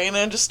my brain, and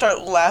I just start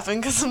laughing,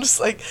 because I'm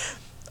just, like,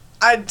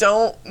 I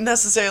don't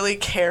necessarily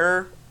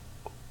care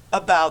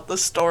about the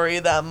story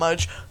that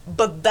much,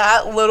 but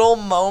that little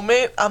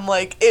moment, I'm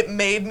like, it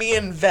made me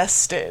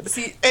invested.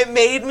 It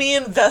made me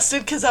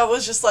invested, because I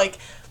was just, like,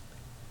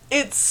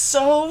 it's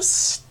so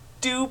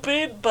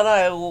stupid, but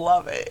I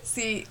love it.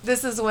 See,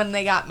 this is when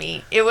they got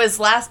me. It was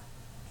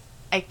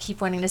I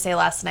keep wanting to say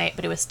last night,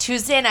 but it was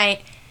Tuesday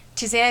night's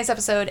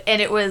episode, and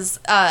it was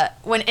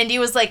when Indy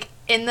was like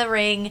in the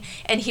ring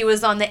and he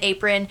was on the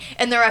apron,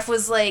 and the ref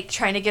was like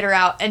trying to get her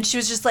out, and she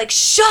was just like,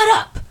 "Shut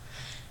up!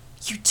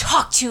 You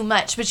talk too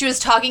much." But she was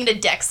talking to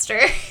Dexter.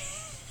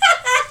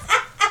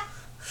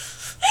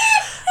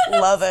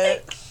 Love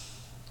it.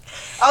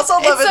 I also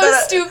love it's it so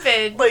that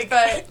stupid. Like,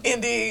 but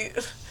Indy,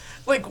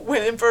 like,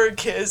 went in for a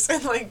kiss,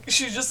 and like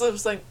she just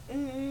was like,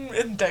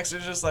 and Dexter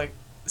just like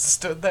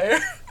stood there.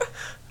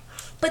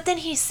 But then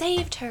he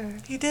saved her.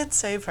 He did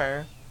save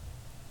her.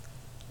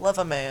 Love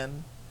a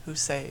man who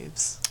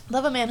saves.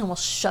 Love a man who will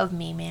shove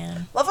me,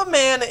 man. Love a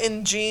man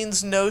in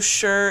jeans, no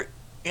shirt,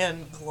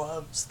 and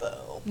gloves,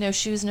 though. No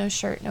shoes, no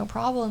shirt, no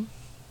problem.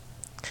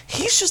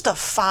 He's just a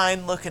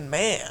fine-looking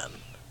man.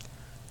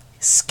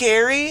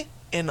 Scary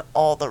in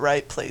all the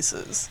right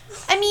places.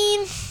 I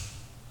mean,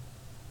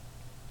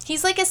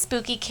 he's like a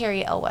spooky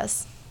Carrie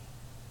Elwes.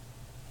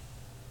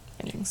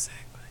 I mean, Exactly.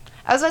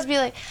 I was about to be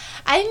like,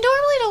 I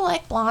normally don't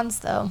like blondes,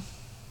 though.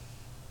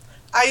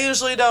 I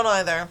usually don't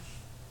either.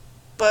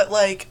 But,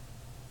 like,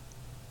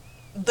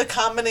 the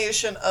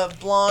combination of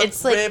blonde,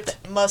 It's like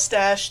ripped,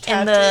 mustache, tattoos.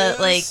 And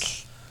the,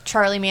 like,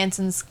 Charlie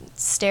Manson's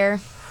stare.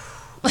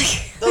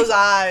 Like those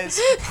eyes.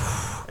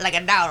 like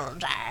a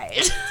dog's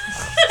eyes.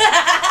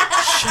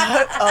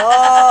 Shut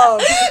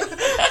up.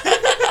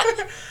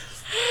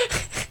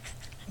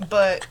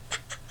 But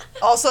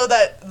also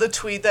the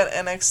tweet that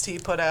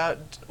NXT put out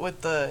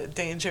with the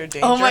danger,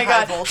 Oh my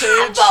high God.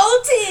 voltage.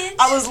 Voltage!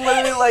 I was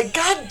literally like,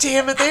 God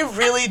damn it, they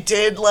really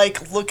did,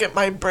 like, look at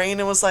my brain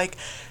and was like,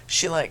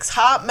 she likes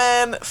hot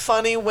men,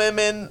 funny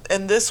women,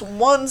 and this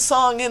one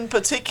song in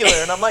particular.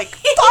 And I'm like,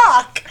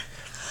 fuck!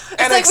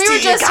 It's like we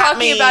were just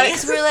talking about it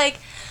because we were like,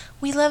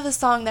 we love a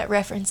song that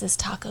references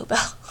Taco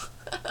Bell.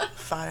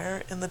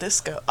 Fire in the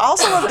Disco. I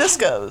also love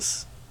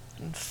discos.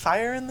 And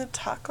Fire in the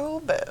Taco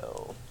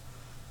Bell.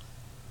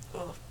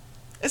 Ugh.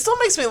 It still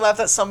makes me laugh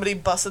that somebody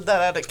busted that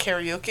out at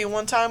karaoke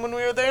one time when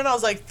we were there, and I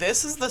was like,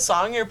 this is the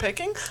song you're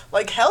picking?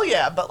 Like, hell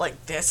yeah, but,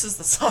 like, this is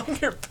the song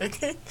you're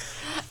picking?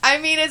 I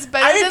mean, it's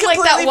better than,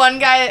 like, that one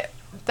guy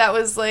that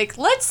was like,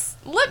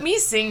 let me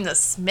sing the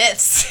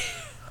Smiths.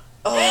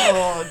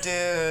 Oh,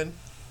 dude.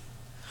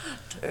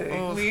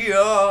 Take me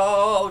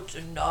out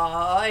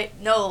tonight.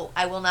 No,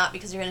 I will not,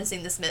 because you're going to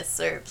sing the Smiths,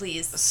 sir.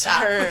 Please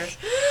stop. Sir,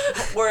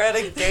 we're at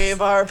a gay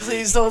bar.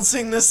 Please don't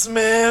sing the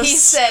Smiths. He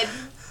said,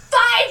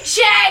 vibe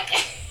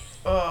check!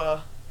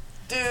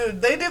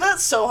 Dude, they do that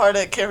so hard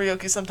at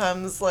karaoke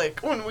sometimes. Like,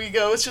 when we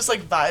go, it's just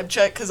like vibe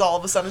check, because all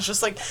of a sudden it's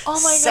just like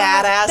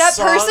sad ass that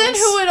songs. person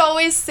who would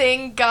always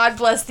sing God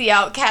Bless the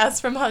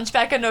Outcast from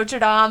Hunchback of Notre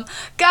Dame,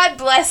 God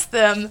bless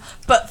them,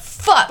 but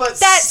fuck,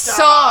 that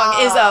stop.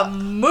 song is a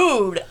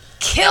mood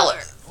killer.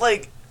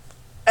 Like,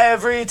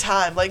 every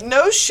time. Like,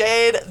 no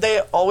shade,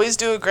 they always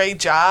do a great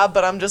job,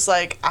 but I'm just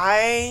like,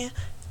 I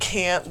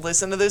can't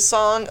listen to this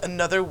song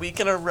another week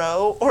in a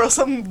row, or else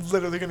I'm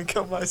literally gonna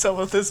kill myself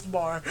with this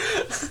bar.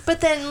 But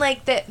then,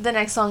 like, the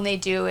next song they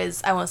do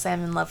is I Won't Say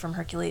I'm in Love from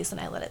Hercules,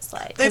 and I Let It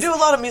Slide. They do a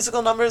lot of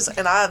musical numbers,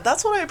 and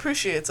that's what I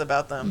appreciate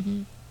about them.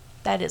 Mm-hmm.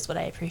 That is what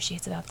I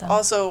appreciate about them.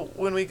 Also,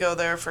 when we go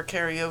there for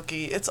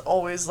karaoke, it's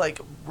always, like,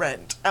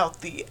 rent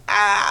out the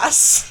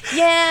ass.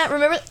 Yeah,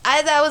 remember,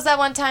 that was that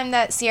one time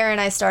that Sierra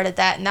and I started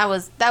that, and that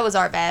was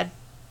our bad.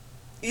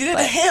 You did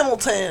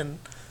Hamilton.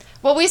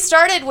 Well, we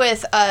started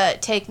with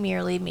Take Me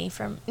or Leave Me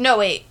from... No,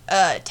 wait.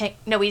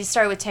 We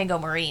started with Tango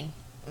Marine.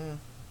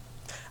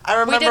 I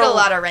remember... We did a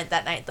lot of Rent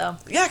that night, though.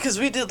 Yeah, because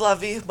we did La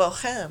Vie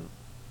Bohème.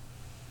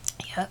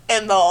 Yep.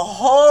 And the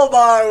whole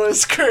bar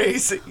was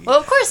crazy. Well,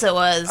 of course it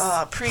was.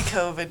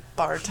 Pre-COVID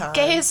bar times.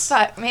 Gay as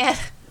fuck, man.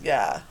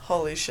 Yeah,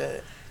 holy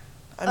shit.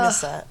 I miss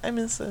that. I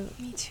miss it.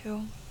 Me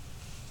too.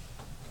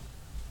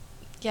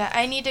 Yeah,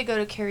 I need to go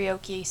to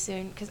karaoke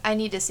soon, because I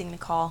need to sing The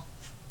Call.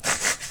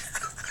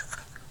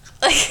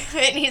 Like,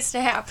 it needs to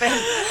happen.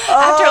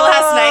 After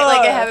last night,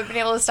 like, I haven't been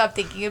able to stop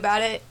thinking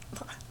about it.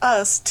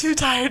 Us, too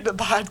tired to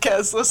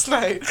podcast last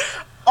night.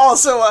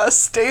 Also us,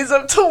 stays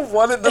up till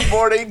 1 in the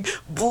morning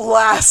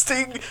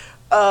blasting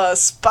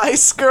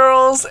Spice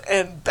Girls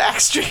and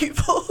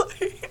Backstreet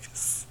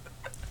Boys.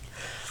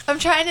 I'm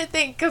trying to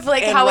think of,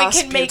 like, And how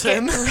Rasputin. we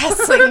can make it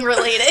wrestling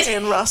related.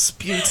 And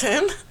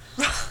Rasputin.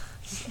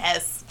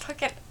 Yes.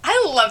 Fucking,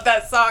 I love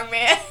that song,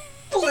 man.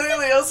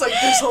 Literally, I was like,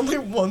 there's only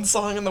one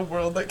song in the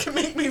world that can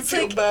make me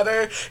feel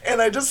better.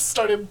 And I just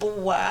started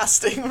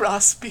blasting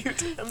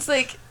Rasputin. It's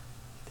like,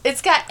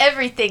 it's got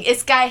everything.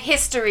 It's got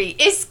history.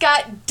 It's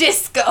got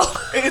disco.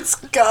 It's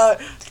got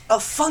a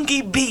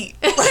funky beat.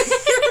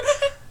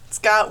 It's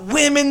got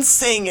women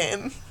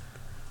singing.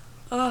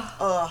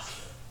 Ugh.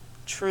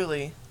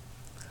 Truly.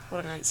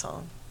 What a great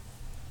song.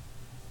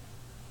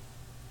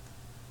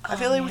 I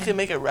feel like we could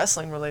make it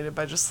wrestling related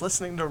by just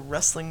listening to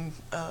wrestling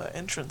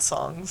entrance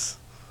songs.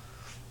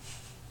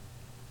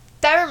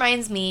 That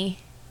reminds me,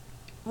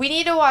 we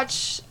need to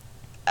watch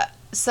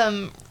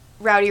some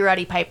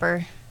Rowdy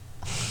Piper.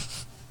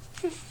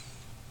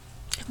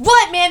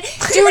 What, man?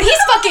 Dude,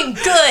 he's fucking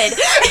good.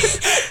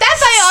 That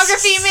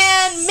biography,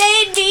 man,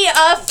 made me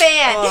a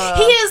fan.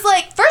 He is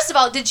like, first of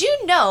all, did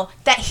you know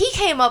that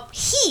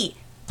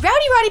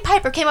Rowdy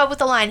Piper came up with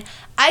the line,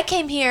 I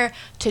came here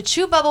to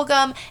chew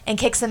bubblegum and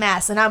kick some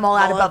ass, and I'm all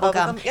out of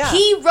bubblegum. Yeah.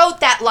 He wrote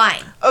that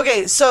line.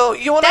 Okay, so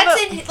you want to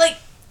That's in, like...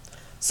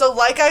 So,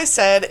 like I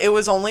said, it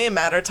was only a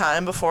matter of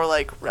time before,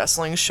 like,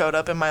 wrestling showed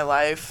up in my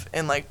life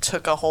and, like,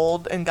 took a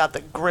hold and got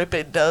the grip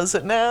it does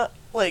it now,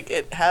 like,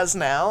 it has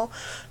now.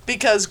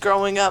 Because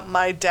growing up,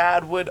 my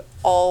dad would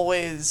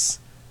always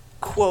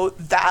quote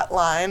that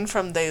line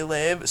from They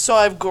Live. So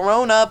I've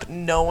grown up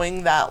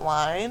knowing that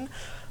line.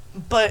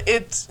 But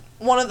it's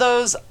one of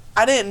those,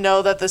 I didn't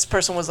know that this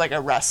person was, like,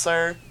 a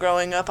wrestler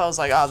growing up. I was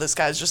like, oh, this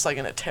guy's just, like,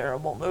 in a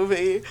terrible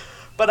movie.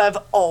 But I've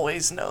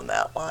always known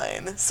that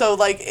line. So,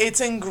 like,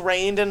 it's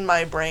ingrained in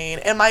my brain.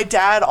 And my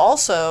dad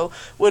also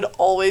would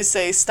always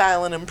say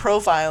styling and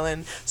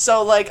profiling.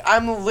 So, like,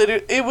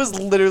 it was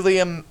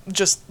literally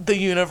just the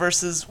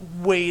universe is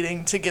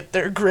waiting to get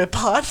their grip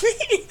on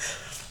me.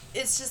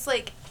 It's just,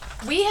 like,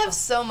 we have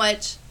so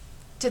much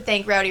to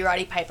thank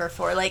Rowdy Piper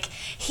for. Like,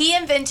 he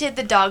invented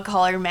the dog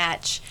collar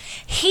match.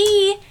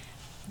 He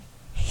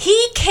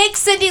kicked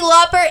Cyndi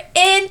Lauper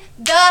in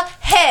the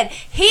head.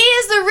 He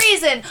is the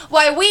reason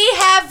why we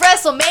have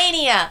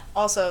WrestleMania.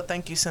 Also,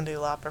 thank you, Cyndi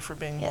Lauper, for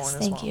being born as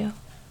well. Yes, thank you.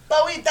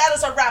 Bowie, that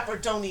is a rapper.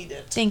 Don't eat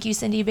it. Thank you,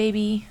 Cindy,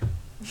 baby.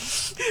 You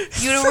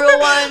the real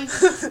one.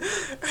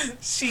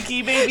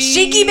 Sheiky baby.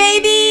 Sheiky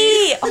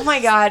baby. Oh my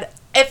God.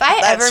 If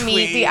I That's ever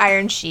meet sweet. the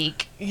Iron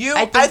Sheik,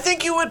 I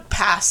think you would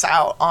pass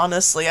out,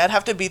 honestly. I'd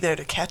have to be there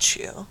to catch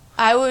you.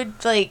 I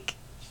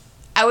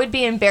would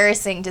be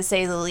embarrassing to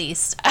say the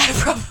least.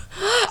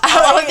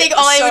 I think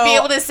all I would be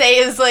able to say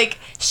is like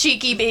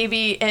Sheiky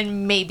baby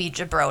and maybe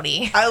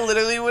Jabroni. I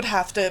literally would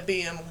have to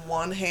be in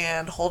one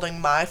hand holding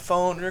my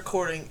phone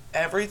recording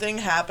everything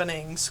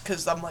happening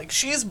because I'm like,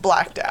 she's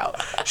blacked out.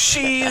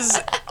 She's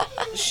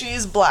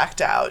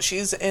blacked out.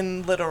 She's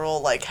in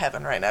literal like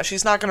heaven right now.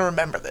 She's not gonna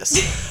remember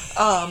this.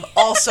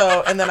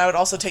 Also, and then I would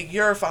also take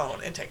your phone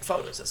and take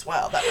photos as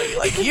well. That way,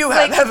 like you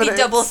have evidence. Be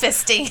double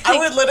fisting. I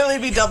would literally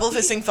be double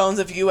fisting phones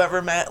if you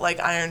ever met like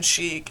Iron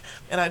Sheik,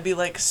 and I'd be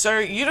like,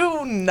 sir, you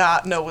do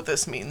not know what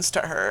this means to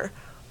her.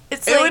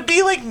 It would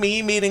be like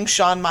me meeting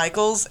Shawn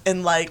Michaels,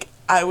 and like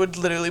I would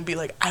literally be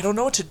like, I don't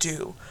know what to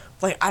do.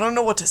 Like, I don't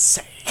know what to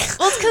say.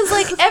 Well, it's because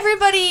like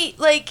everybody,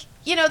 like,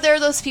 you know, there are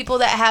those people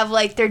that have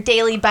like their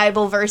daily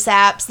Bible verse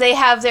apps. They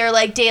have their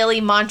like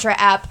daily mantra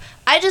app.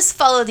 I just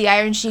follow the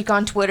Iron Sheik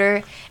on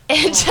Twitter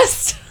and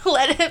just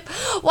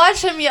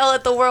watch him yell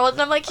at the world,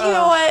 and I'm like, you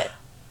know what?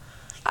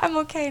 I'm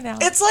okay now.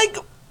 It's like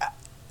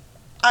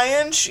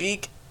Iron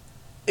Sheik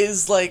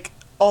is like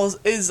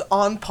is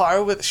on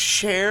par with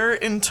Cher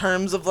in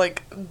terms of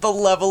like the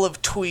level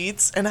of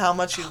tweets and how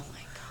much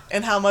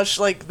and how much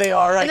like they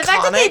are and iconic. The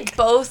fact that they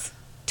both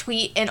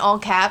tweet in all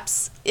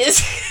caps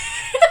is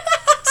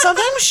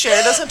Sometimes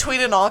Cher doesn't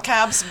tweet in all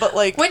caps, but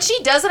like when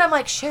she does it, I'm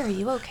like, Cher, are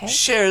you okay?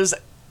 Cher's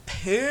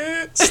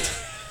pissed.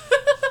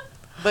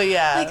 But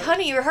yeah. Like,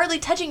 honey, you're hardly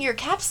touching your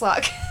caps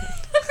lock.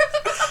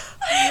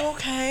 Are you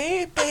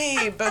okay,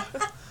 babe?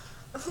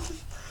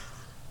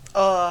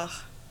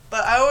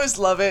 But I always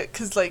love it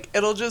because, like,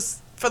 it'll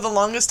just, for the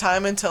longest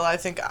time until I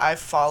think I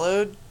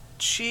followed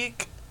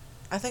Chic.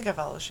 I think I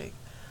followed Chic.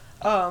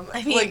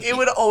 I mean, like, it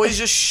would always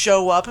just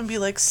show up and be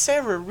like,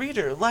 Sarah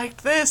Reader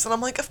liked this. And I'm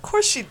like, of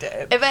course she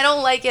did. If I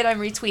don't like it, I'm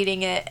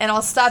retweeting it. And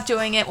I'll stop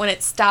doing it when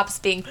it stops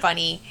being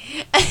funny.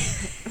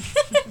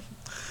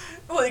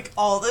 Like,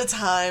 all the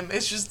time.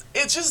 It's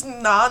just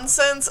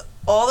nonsense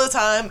all the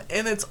time.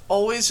 And it's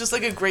always just,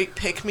 like, a great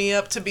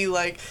pick-me-up to be,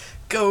 like,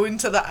 go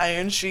into the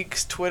Iron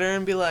Sheik's Twitter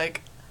and be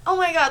like... Oh,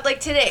 my God.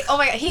 Like, today. Oh,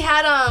 my God. He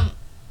had,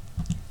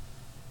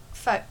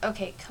 Fuck.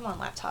 Okay, come on,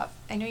 laptop.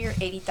 I know you're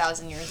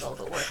 80,000 years old,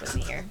 but work with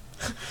me here.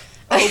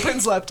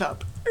 Opens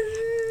laptop.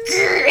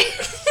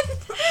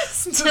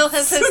 Still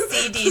has a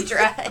CD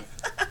drive.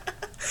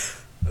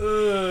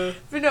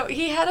 But no,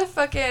 he had a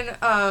fucking,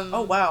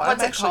 oh, wow. what's I'm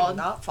it actually called?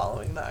 not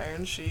following the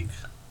Iron Sheik.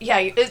 Yeah,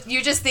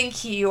 you just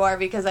think you are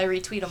because I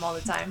retweet him all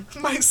the time.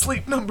 My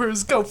sleep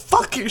numbers go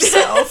fuck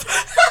yourself.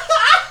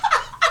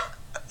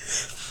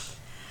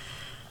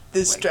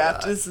 This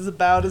draft is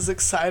about as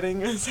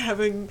exciting as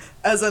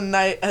a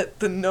night at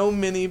the No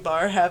Mini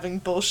Bar having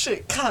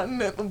bullshit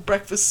continental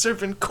breakfast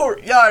serving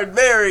Courtyard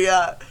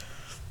Marriott.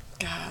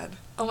 God.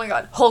 Oh my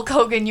God. Hulk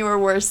Hogan, you were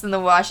worse than the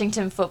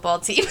Washington football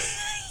team.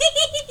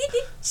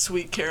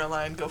 Sweet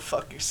Caroline, go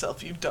fuck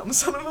yourself, you dumb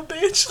son of a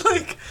bitch.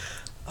 Like,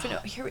 but no,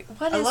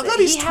 what is I love it? that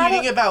he's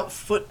tweeting about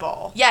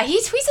football. Yeah, he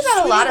tweets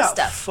about a lot of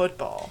stuff.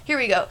 Football. Here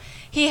we go.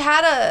 He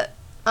had a,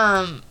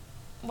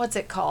 what's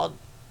it called?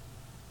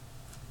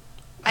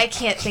 I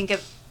can't think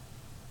of,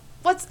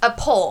 what's a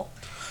poll.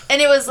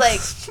 And it was like,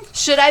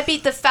 should I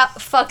beat the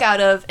fuck out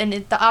of, and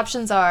the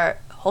options are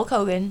Hulk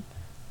Hogan,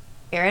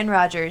 Aaron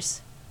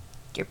Rodgers,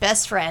 your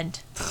best friend,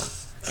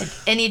 and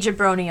any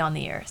jabroni on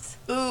the earth.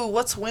 Ooh,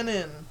 what's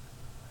winning?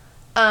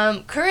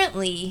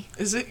 Currently...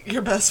 Is it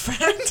your best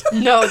friend?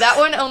 No, that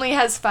one only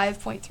has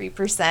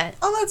 5.3%.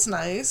 Oh, that's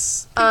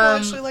nice. People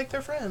actually like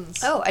their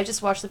friends. Oh, I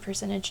just watched the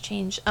percentage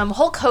change.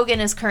 Hulk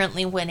Hogan is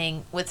currently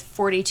winning with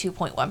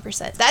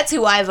 42.1%. That's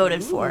who I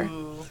voted for.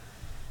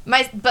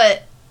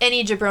 But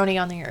any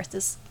jabroni on the earth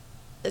is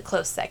a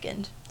close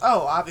second.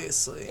 Oh,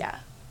 obviously. Yeah.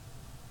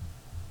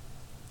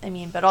 I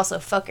mean, but also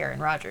fuck Aaron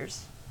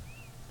Rodgers.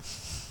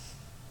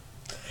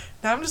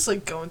 Now I'm just,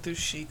 like, going through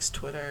Sheik's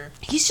Twitter.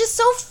 He's just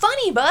so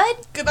funny,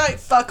 bud. Good night,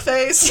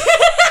 fuckface.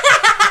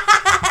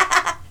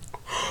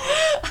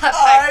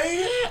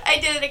 I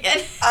did it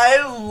again.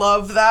 I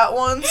love that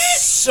one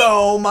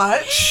so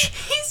much.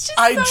 He's just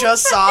I so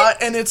just funny. saw it,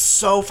 and it's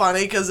so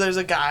funny because there's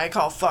a guy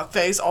called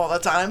Fuckface all the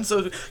time.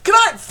 So, good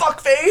night,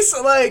 Fuckface.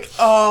 Like,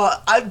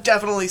 I've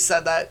definitely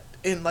said that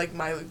in, like,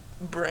 my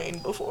brain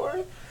before.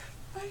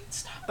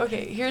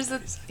 Okay, here's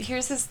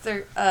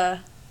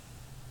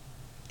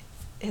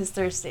his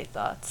Thursday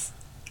thoughts.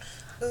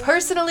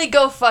 Personally,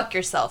 go fuck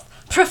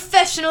yourself.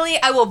 Professionally,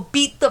 I will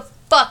beat the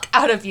fuck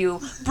out of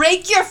you.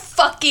 Break your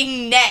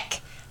fucking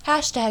neck. #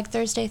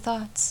 Thursday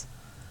thoughts.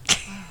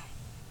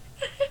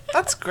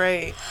 That's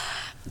great.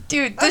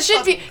 Dude, That's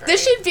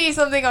this should be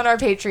something on our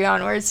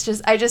Patreon where it's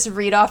just I just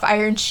read off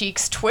Iron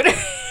Sheik's Twitter.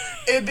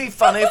 It'd be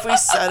funny if we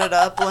set it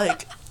up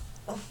like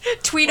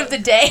tweet of the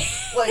day.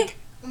 Like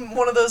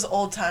one of those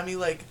old-timey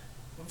like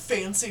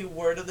fancy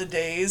word of the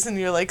days, and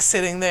you're like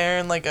sitting there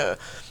in like a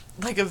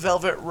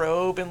velvet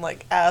robe and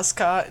like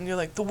ascot, and you're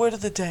like the word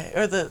of the day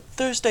or the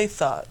Thursday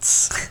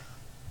thoughts.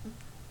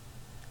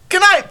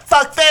 Good night,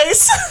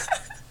 fuckface.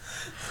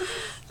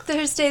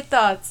 Thursday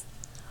thoughts.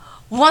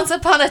 Once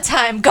upon a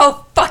time,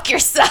 go fuck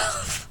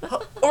yourself.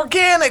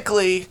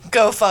 Organically,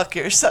 go fuck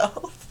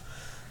yourself.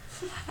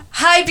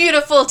 Hi,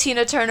 beautiful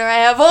Tina Turner. I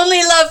have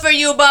only love for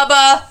you,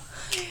 Bubba.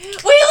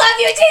 We love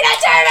you, Tina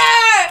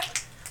Turner.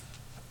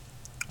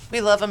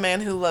 We love a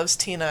man who loves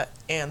Tina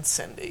and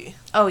Cindy.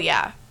 Oh,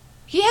 yeah.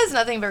 He has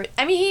nothing but...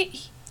 I mean,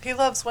 he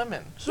loves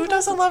women. Who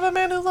doesn't love a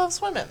man who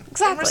loves women?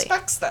 Exactly. And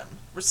respects them.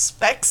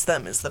 Respects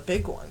them is the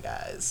big one,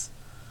 guys.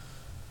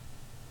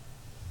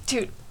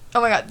 Dude,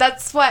 oh my God.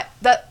 That's what...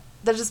 That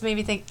just made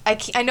me think...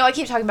 I know I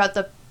keep talking about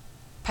the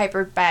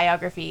Piper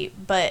biography,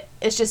 but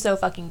it's just so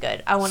fucking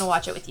good. I want to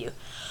watch it with you.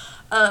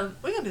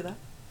 We can do that.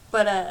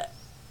 But,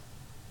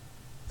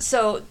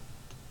 so...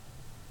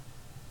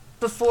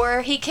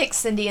 Before he kicked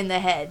Cindy in the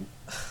head,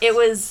 it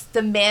was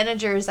the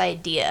manager's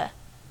idea.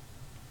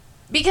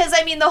 Because,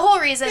 I mean, the whole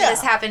reason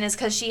this happened is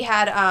because she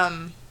had,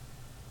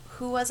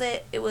 who was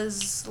it? It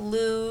was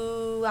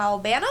Lou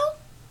Albano?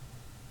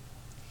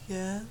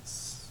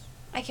 Yes.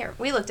 I can't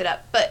remember. We looked it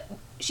up. But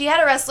she had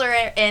a wrestler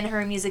in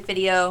her music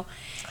video.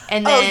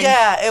 And then, oh,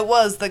 yeah. It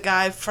was the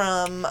guy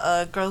from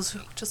Girls Who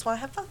Just Want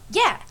to Have Fun.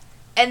 Yeah.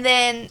 And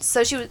then,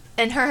 so she was,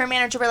 and her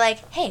manager were like,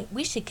 hey,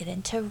 we should get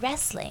into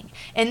wrestling.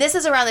 And this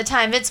is around the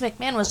time Vince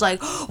McMahon was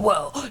like,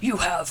 well,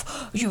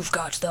 you've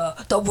got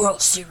the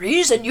World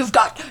Series and you've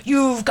got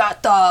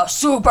the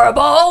Super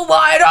Bowl.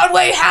 Why don't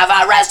we have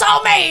a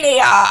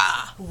WrestleMania?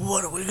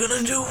 What are we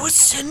gonna do with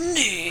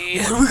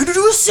Cindy? What are we gonna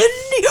do with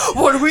Cindy?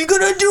 What are we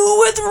gonna do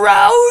with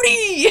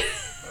Rowdy?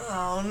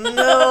 Oh,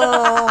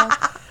 no.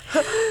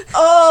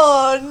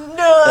 Oh,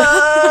 no.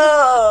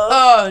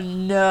 Oh,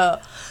 no.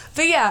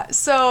 But yeah,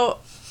 so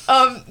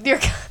they're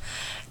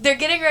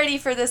getting ready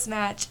for this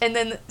match, and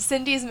then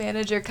Cindy's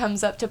manager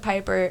comes up to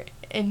Piper,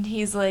 and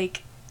he's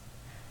like,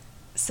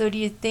 so do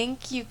you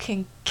think you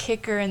can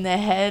kick her in the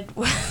head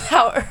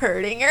without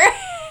hurting her?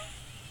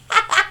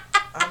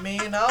 I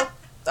mean,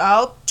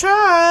 I'll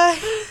try.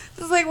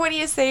 It's like, what do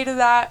you say to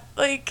that?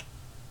 Like,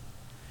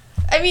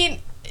 I mean,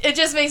 it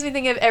just makes me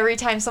think of every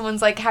time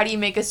someone's like, how do you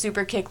make a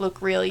super kick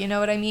look real? You know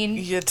what I mean?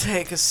 You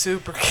take a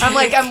super kick. I'm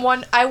like, I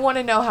want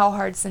to know how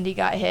hard Cindy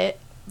got hit,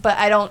 but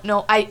I don't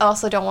know. I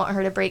also don't want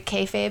her to break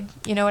kayfabe.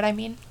 You know what I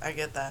mean? I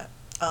get that.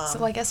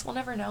 So I guess we'll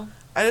never know.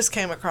 I just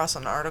came across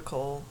an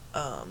article,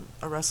 a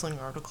wrestling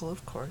article,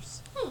 of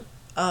course,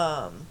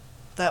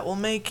 that will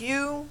make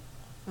you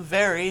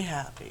very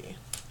happy.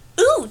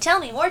 Ooh, tell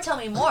me more.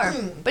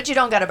 But you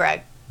don't gotta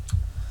brag.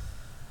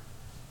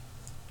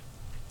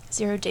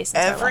 Zero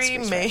Jason's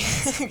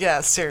Yeah,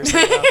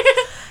 seriously. Though.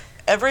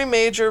 Every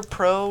major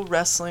pro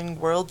wrestling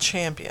world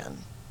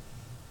champion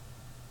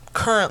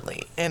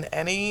currently in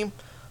any,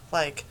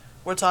 like,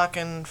 we're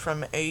talking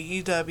from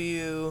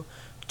AEW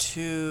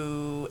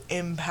to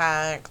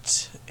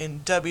Impact in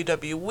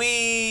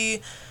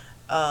WWE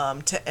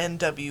to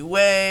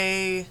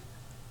NWA,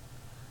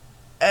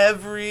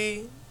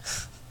 every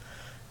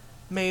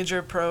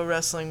major pro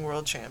wrestling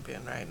world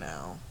champion right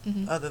now,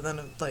 other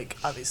than, like,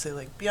 obviously,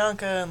 like,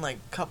 Bianca and, like,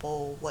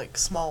 couple, like,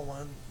 small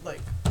one,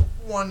 like,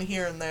 one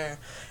here and there.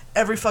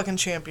 Every fucking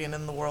champion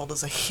in the world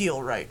is a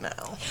heel right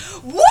now.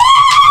 Woo!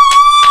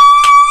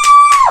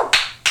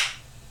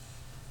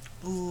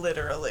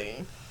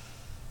 Literally.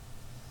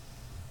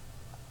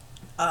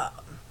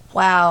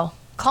 Wow.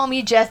 Call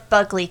me Jeff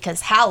Buckley, 'cause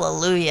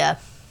hallelujah.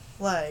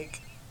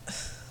 Like,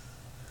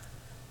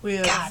 we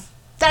have...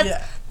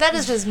 God, that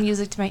is just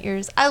music to my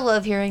ears. I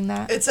love hearing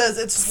that. It says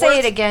it's Say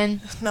it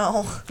again.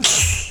 No.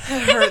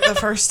 It hurt the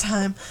first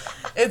time.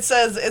 It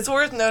says it's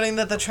worth noting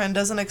that the trend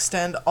doesn't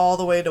extend all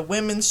the way to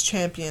women's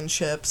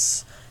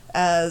championships,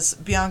 as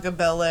Bianca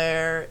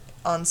Belair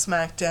on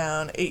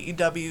SmackDown,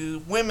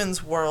 AEW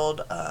Women's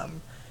World,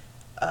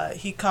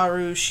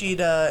 Hikaru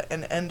Shida,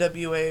 and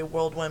NWA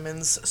World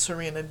Women's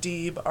Serena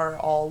Deeb are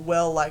all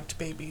well-liked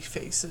baby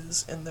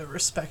faces in their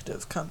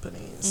respective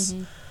companies.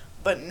 Mm-hmm.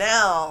 But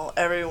now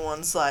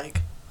everyone's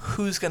like,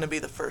 who's going to be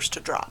the first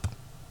to drop?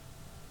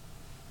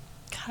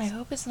 God, I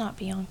hope it's not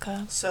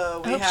Bianca.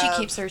 So I hope she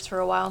keeps hers for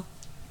a while.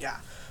 Yeah.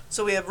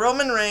 So we have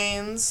Roman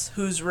Reigns,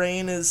 whose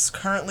reign is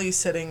currently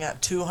sitting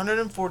at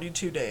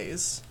 242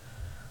 days.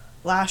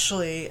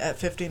 Lashley at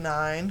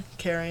 59.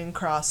 Karrion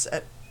Kross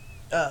at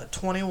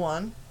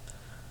 21.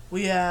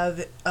 We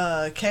have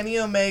Kenny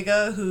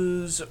Omega,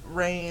 whose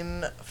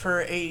reign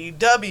for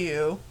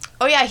AEW.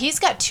 Oh, yeah, he's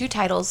got 2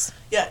 titles.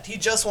 Yeah, he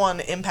just won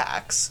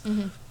Impacts.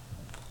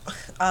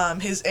 Mm-hmm.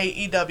 His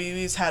AEW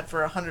he's had for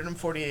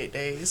 148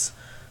 days.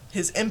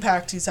 His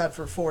Impact he's had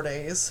for 4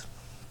 days.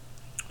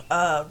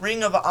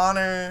 Ring of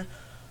Honor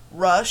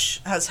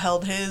Rush has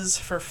held his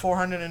for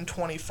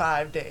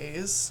 425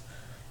 days.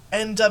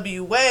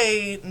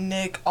 NWA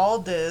Nick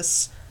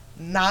Aldis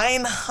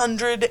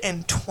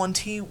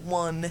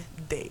 921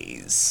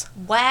 days.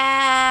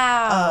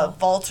 Wow.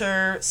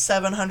 Walter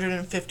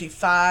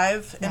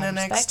 755 in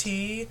Respect.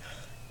 NXT.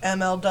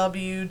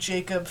 MLW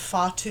Jacob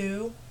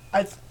Fatu.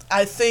 I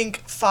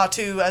think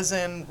Fatu as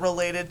in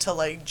related to,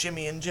 like,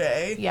 Jimmy and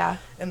Jay. Yeah.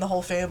 And the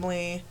whole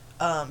family.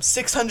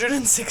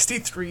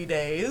 663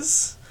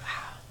 days.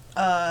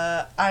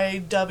 Wow.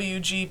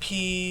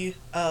 IWGP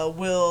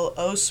Will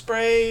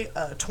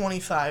Ospreay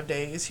 25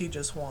 days. He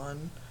just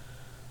won.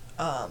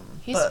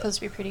 He's supposed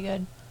to be pretty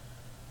good.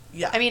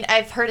 Yeah. I mean,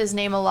 I've heard his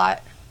name a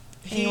lot.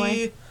 Anyway.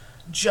 He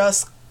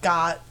just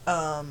got,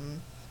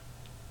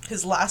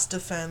 his last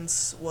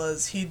defense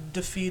was he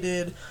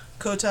defeated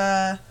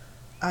Kota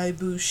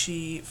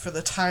Ibushi for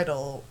the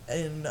title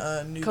in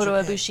New Kota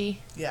Japan. Ibushi.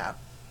 Yeah.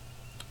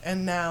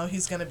 And now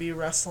he's going to be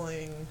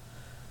wrestling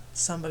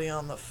somebody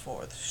on the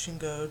 4th,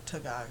 Shingo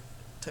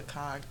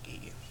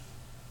Takagi.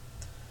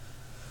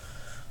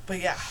 But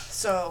yeah,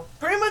 so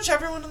pretty much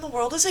everyone in the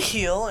world is a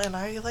heel, and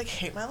I, like,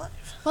 hate my life.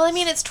 Well, I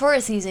mean, it's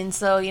Taurus season,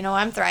 so, you know,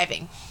 I'm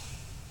thriving.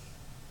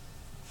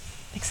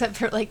 Except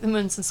for, like, the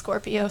moon's in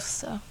Scorpio,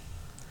 so.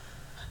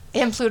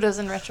 And Pluto's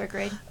in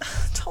retrograde.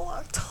 Till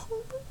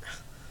October.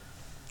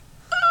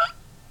 I'm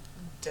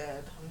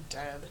dead.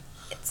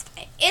 It's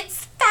fine.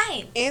 It's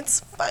fine.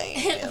 It's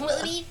fine.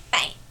 We'll be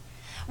fine.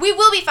 We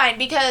will be fine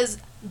because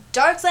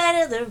Dark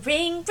Side of the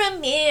Ring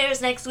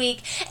premieres next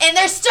week, and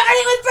they're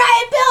starting with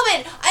Brian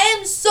Pillman. I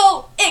am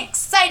so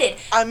excited.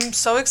 I'm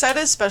so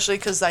excited, especially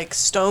because, like,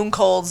 Stone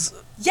Cold's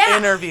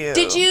interview.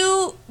 Did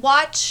you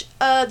watch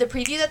the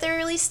preview that they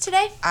released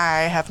today?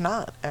 I have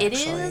not, actually. It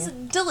is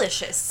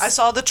delicious. I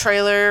saw the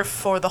trailer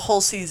for the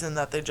whole season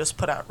that they just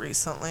put out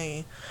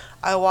recently.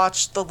 I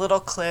watched the little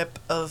clip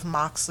of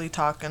Moxley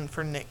talking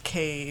for Nick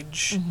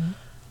Cage.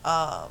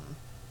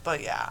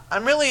 But yeah,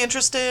 I'm really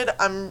interested.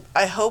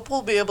 I hope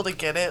we'll be able to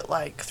get it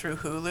like through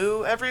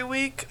Hulu every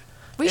week.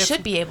 We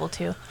should be able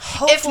to.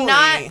 Hopefully.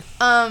 If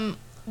not,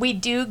 we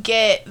do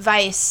get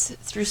Vice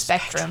through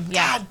Spectrum.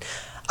 Yeah. God,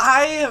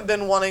 I have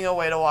been wanting a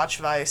way to watch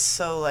Vice,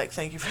 so like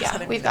thank you for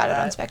letting me we've do got that.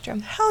 it on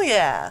Spectrum. Hell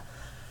yeah.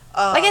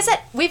 Like I said,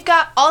 we've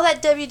got all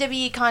that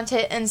WWE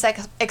content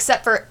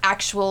except for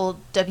actual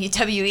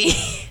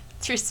WWE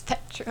through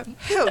Spectrum.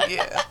 Hell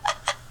yeah.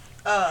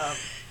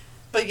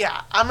 But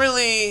yeah,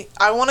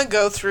 I want to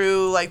go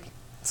through like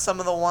some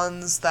of the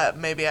ones that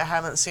maybe I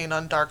haven't seen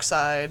on Dark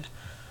Side.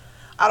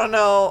 I don't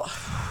know.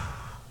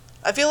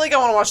 I feel like I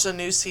want to watch the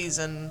new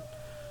season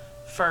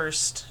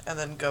first and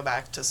then go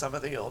back to some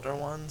of the older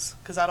ones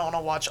because I don't want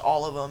to watch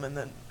all of them and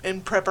then in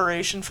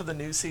preparation for the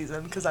new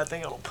season because I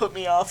think it'll put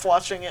me off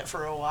watching it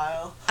for a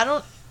while.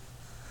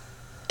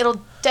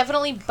 It'll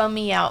definitely bum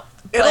me out.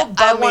 It'll But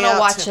bum I me want to out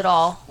watch too. it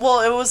all. Well,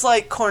 it was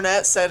like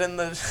Cornette said in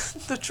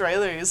the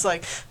trailer. He's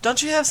like,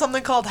 "Don't you have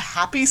something called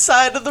Happy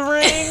Side of the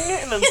Ring?"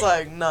 And it's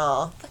like,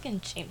 nah.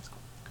 Fucking James.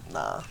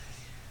 Nah.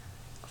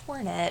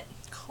 Cornette.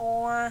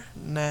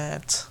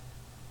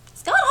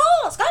 Scott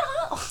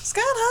Hall.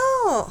 Scott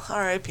Hall.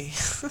 R.I.P.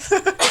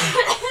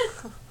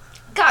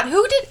 God,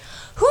 who did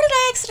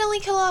I accidentally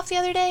kill off the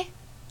other day?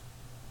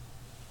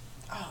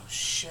 Oh,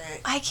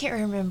 shit. I can't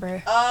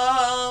remember.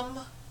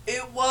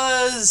 It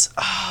was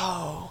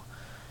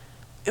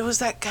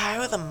that guy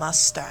with a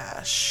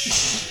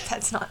mustache.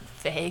 That's not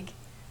vague.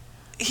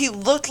 He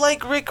looked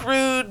like Rick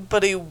Rude,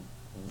 but he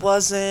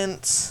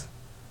wasn't.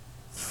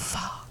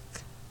 Fuck.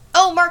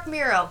 Oh, Mark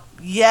Miro.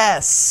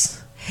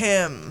 Yes,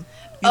 him.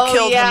 You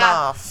killed him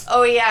off.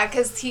 Oh, yeah,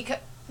 because he...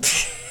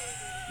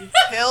 You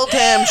killed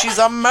him. She's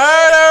a murderer.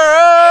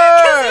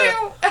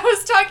 I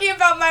was talking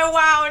about my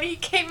WoW and he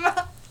came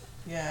up.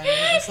 Yeah,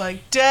 he was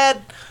like,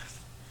 dead.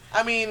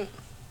 I mean,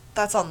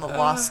 that's on the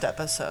Lost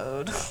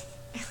episode.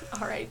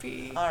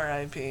 R.I.P.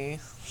 R.I.P.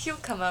 He'll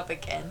come up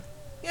again.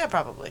 Yeah,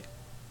 probably.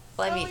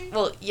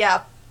 Well,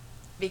 yeah,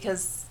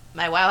 because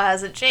my WoW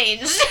hasn't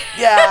changed.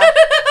 Yeah.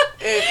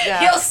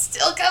 He'll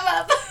still come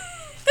up.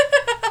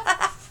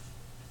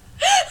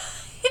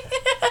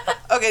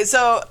 Okay,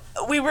 so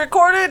we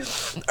recorded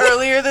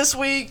earlier this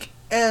week,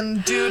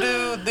 and due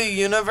to the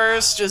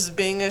universe just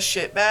being a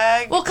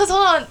shitbag... Well, because,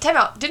 hold on, time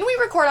out. Didn't we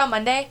record on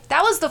Monday?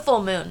 That was the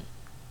full moon.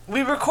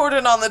 We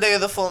recorded on the day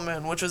of the full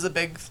moon, which was a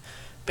big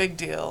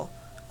deal.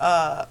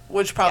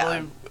 Which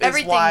probably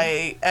is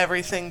why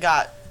everything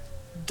got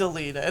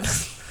deleted.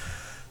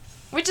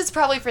 Which is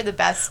probably for the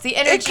best. The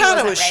energy it kind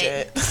of was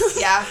right. shit.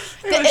 Yeah.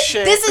 It was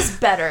shit. This is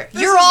better.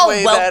 This You're is all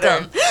way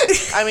welcome.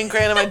 better. I mean,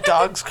 granted, my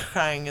dog's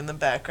crying in the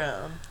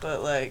background,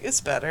 but, like,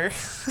 it's better.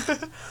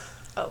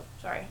 Oh,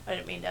 sorry. I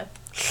didn't mean to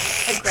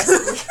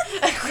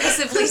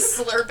aggressively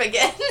slurp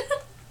again.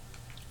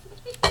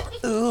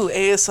 Ooh,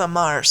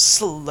 ASMR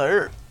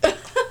slurp.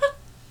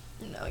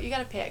 No, you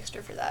gotta pay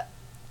extra for that.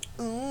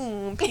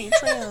 Ooh,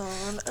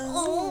 Patreon.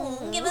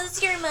 Oh, give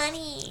us your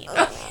money.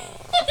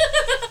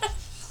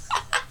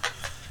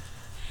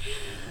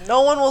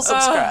 No one will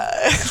subscribe.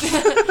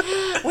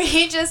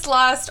 We just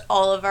lost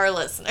all of our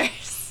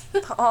listeners.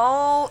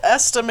 All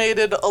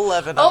estimated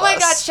 11 of Oh my us.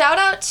 god, shout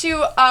out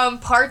to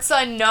Parts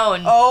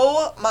Unknown.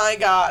 Oh my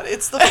god,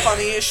 it's the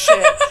funniest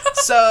shit.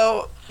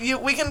 So,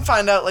 we can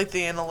find out, like,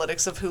 the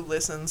analytics of who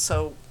listens,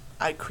 so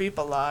I creep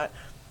a lot.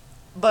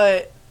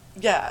 But,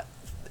 yeah,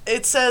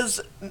 it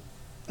says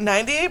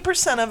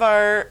 98% of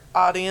our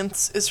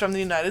audience is from the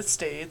United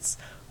States.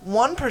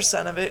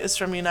 1% of it is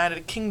from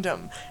United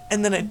Kingdom,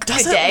 and then it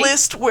doesn't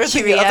list where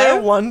the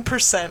other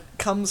 1%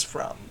 comes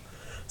from.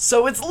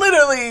 So it's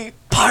literally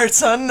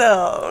Parts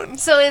Unknown.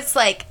 So it's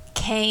like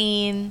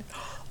Kane,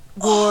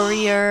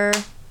 Warrior.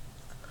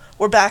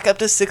 We're back up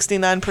to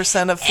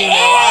 69% of female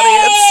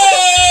audience.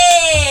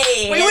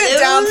 We went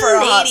down for a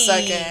hot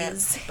second,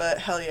 but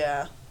hell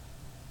yeah.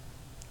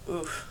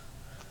 Oof.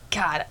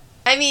 God,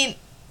 I mean,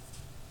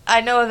 I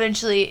know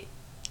eventually.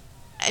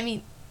 I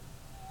mean,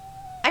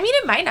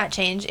 it might not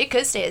change. It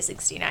could stay at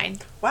 69.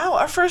 Wow,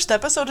 our first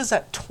episode is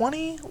at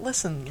 20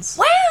 listens.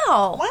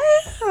 Wow!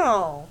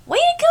 Wow! Way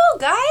to go,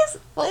 guys!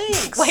 Well,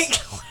 Thanks.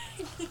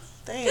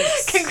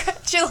 Thanks.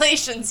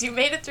 Congratulations, you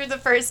made it through the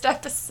first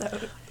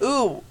episode.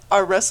 Ooh,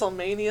 our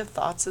WrestleMania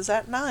thoughts is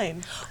at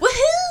 9.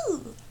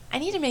 Woohoo! I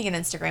need to make an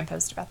Instagram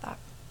post about that.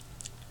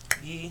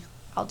 Yee.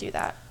 I'll do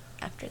that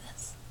after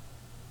this.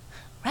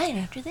 Right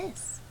after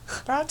this.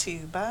 Brought to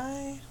you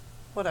by...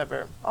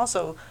 whatever.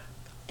 Also,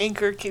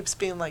 Anchor keeps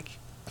being like,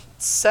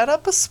 set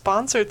up a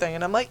sponsor thing,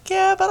 and I'm like,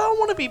 yeah, but I don't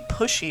want to be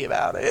pushy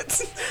about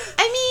it.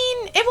 I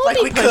mean, it won't Like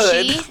be we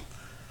pushy. could.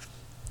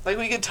 Like,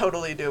 we could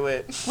totally do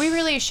it. We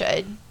really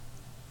should.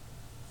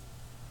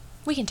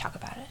 We can talk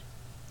about it.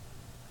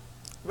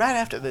 Right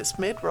after this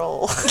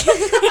mid-roll.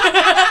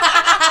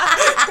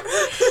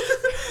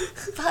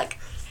 Fuck.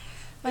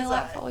 My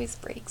laugh always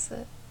breaks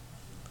it.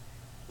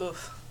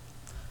 Oof.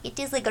 It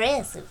is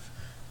aggressive.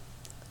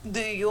 Do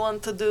you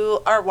want to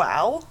do our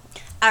wow?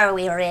 Are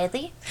we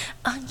ready?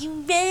 Are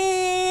you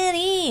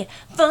ready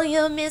for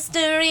your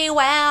mystery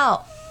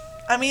wow?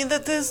 I mean,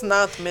 that is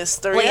not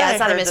mystery. Well, yeah, I it's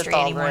not a heard mystery it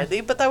anymore.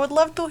 already, but I would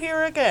love to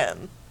hear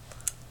again.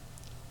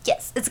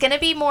 Yes, it's gonna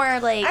be more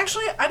like...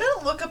 Actually, I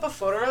didn't look up a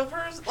photo of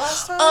hers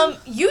last time.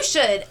 You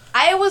should.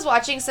 I was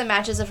watching some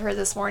matches of her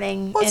this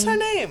morning. What's her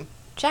name?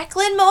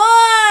 Jacqueline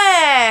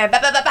Moore!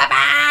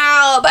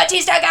 Ba-ba-ba-ba-bow!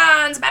 Batista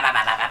Guns!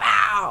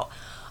 Ba-ba-ba-ba-bow!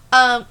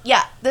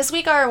 Yeah, this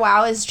week our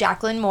wow is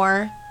Jacqueline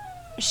Moore.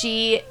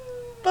 She's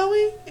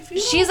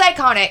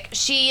iconic.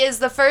 She is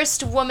the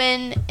first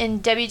woman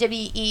in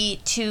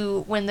WWE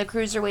to win the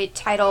Cruiserweight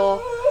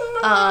title.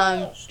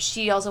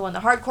 She also won the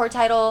Hardcore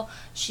title.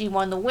 She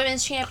won the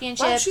Women's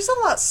Championship. Wow, she's a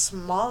lot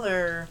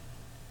smaller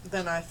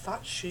than I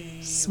thought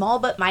she... Small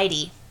but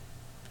mighty.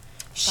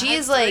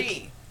 She's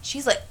like...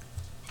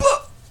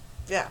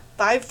 Yeah,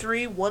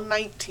 5'3",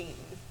 119.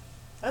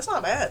 That's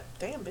not bad.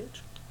 Damn,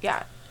 bitch.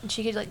 Yeah, and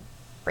she could, like,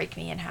 break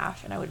me in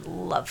half, and I would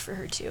love for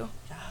her to.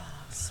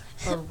 Yes.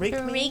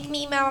 Break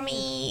me,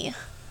 mommy.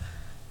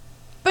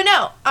 But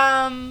no,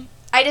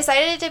 I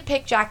decided to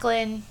pick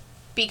Jacqueline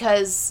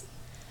because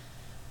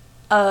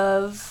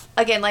of,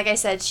 again, like I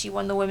said, she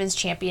won the Women's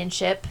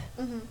Championship,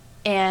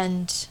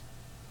 and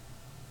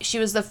she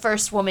was the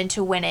first woman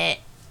to win it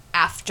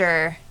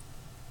after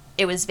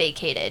it was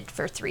vacated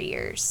for 3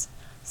 years.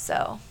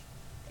 So,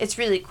 it's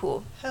really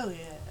cool. Hell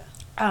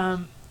yeah.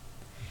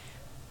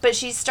 But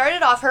she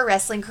started off her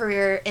wrestling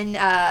career in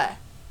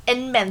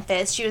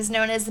Memphis. She was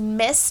known as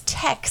Miss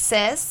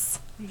Texas.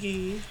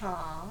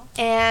 Yeehaw.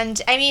 And,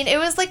 I mean, it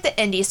was like the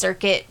indie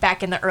circuit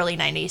back in the early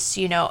 90s.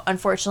 You know,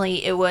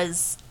 unfortunately, it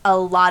was a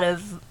lot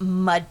of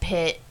mud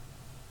pit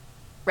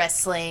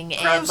wrestling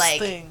and,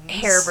 like,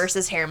 hair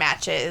versus hair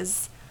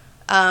matches.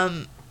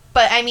 But,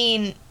 I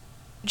mean,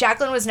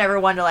 Jacqueline was never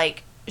one to,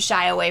 like,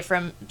 shy away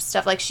from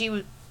stuff. Like,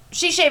 she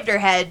shaved her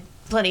head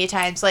plenty of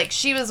times. Like,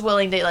 she was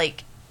willing to,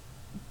 like,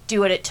 do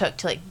what it took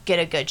to, like, get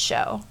a good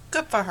show.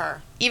 Good for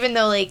her. Even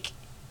though, like...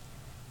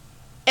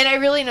 And I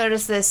really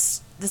noticed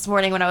this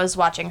morning when I was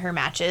watching her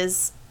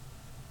matches.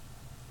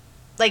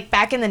 Like,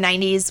 back in the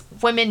 90s,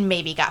 women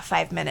maybe got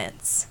 5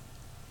 minutes.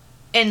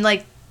 And,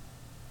 like,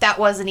 that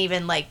wasn't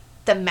even, like,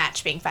 the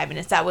match being 5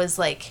 minutes. That was,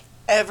 like...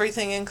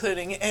 Everything,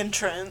 including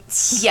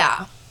entrance.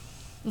 Yeah.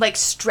 Like,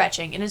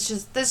 stretching. And this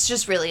is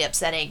just really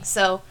upsetting.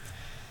 So,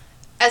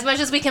 as much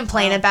as we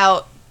complain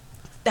about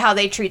how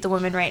they treat the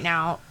women right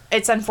now,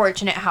 it's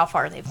unfortunate how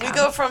far they've come. We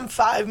go from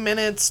 5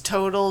 minutes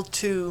total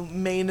to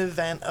main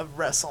event of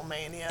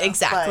WrestleMania.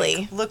 Exactly.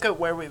 Like, look at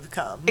where we've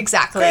come.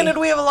 Exactly. Granted,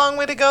 we have a long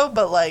way to go,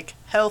 but, like,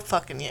 hell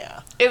fucking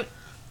yeah.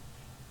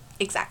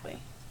 Exactly.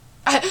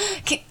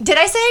 Did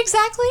I say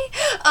exactly?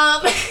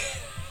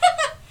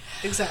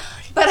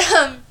 Exactly. But,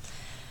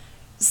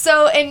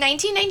 so in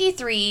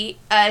 1993,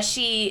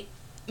 she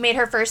made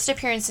her first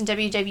appearance in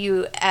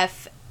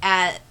WWF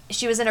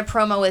she was in a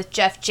promo with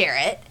Jeff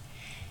Jarrett.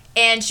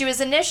 And she was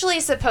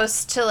initially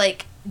supposed to,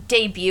 like,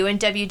 debut in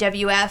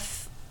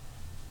WWF,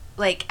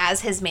 like,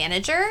 as his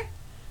manager.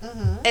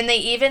 Mm-hmm. And they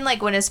even,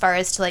 like, went as far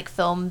as to, like,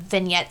 film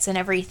vignettes and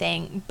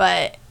everything.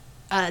 But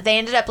they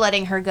ended up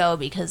letting her go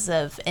because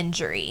of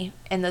injury.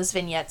 And those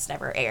vignettes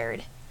never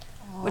aired.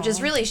 Aww. Which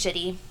is really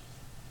shitty.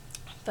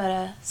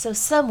 But, so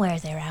somewhere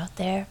they're out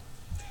there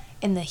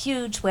in the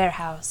huge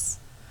warehouse.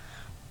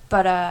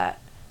 But,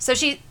 so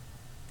she...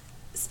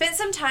 spent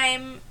some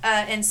time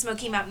in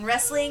Smoky Mountain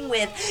Wrestling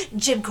with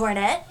Jim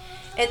Cornette.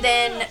 And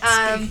then...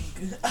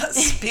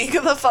 Speak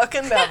of the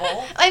fucking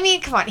devil. I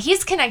mean, come on.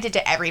 He's connected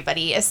to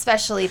everybody,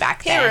 especially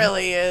back then. He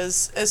really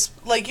is. It's,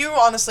 like, you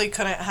honestly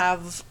couldn't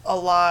have a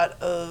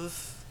lot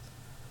of,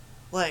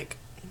 like,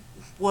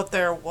 what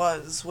there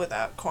was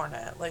without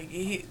Cornette. Like,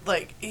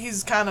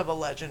 he's kind of a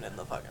legend in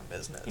the fucking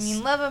business. I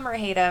mean, love him or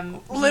hate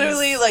him.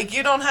 Literally, like,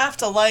 you don't have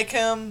to like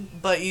him,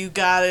 but you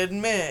gotta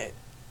admit...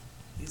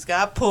 He's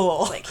got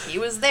pull. Like, he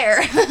was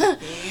there.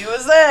 He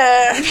was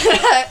there.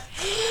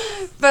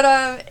 But,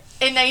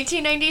 in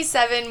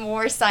 1997,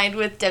 Moore signed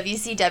with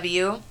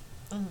WCW.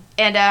 Mm-hmm.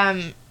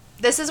 And,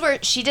 this is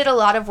where she did a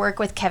lot of work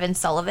with Kevin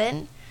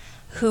Sullivan,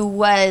 who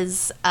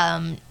was,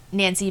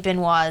 Nancy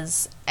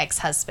Benoit's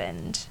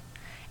ex-husband.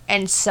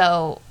 And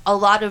so, a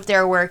lot of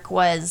their work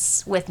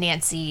was with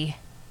Nancy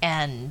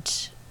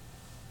and,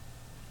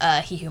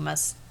 he who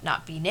must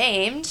not be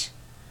named.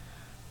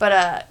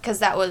 But, because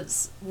that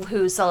was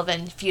who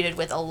Sullivan feuded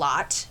with a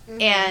lot.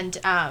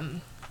 Mm-hmm.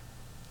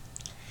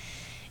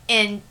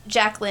 And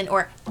Jacqueline,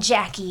 or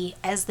Jackie,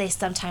 as they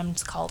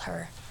sometimes called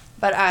her.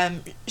 But,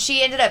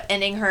 she ended up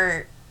ending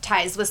her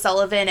ties with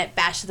Sullivan at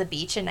Bash of the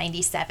Beach in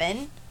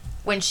 97,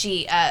 when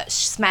she,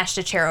 smashed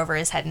a chair over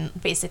his head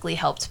and basically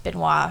helped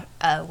Benoit,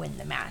 win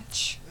the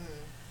match.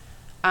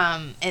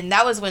 And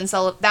that was when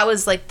that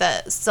was, like,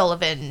 the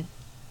Sullivan,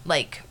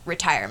 like,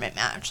 retirement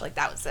match. Like,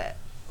 that was it.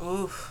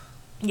 Oof.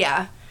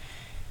 Yeah.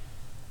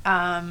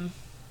 And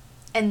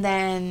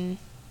then,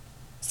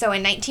 so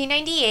in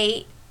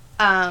 1998,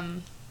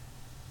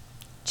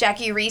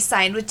 Jackie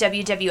re-signed with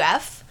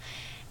WWF,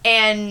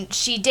 and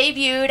she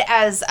debuted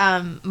as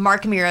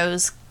Mark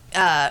Miro's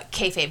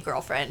kayfabe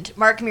girlfriend.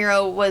 Mark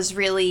Miro was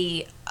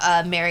really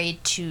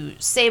married to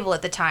Sable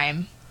at the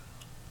time,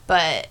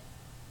 but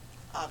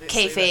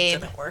Obviously, kayfabe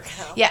that didn't work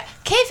out. Yeah,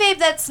 kayfabe.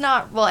 That's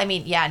not. Well, I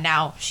mean, yeah.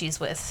 Now she's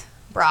with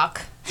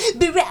Brock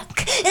Lesnar.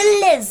 Brock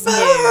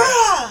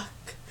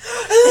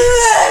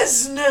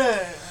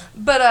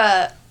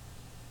Lesnar.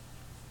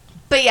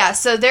 But yeah.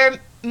 So their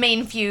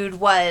main feud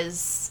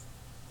was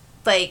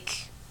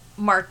like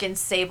Mark and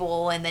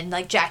Sable, and then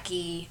like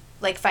Jackie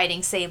like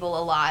fighting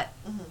Sable a lot.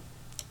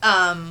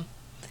 Mm-hmm.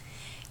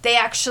 They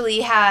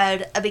actually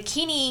had a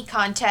bikini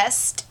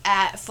contest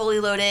at Fully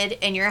Loaded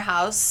in Your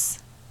House,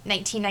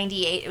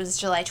 1998. It was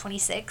July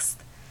 26th.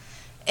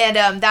 And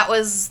that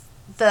was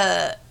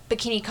the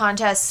bikini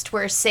contest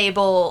where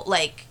Sable,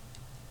 like,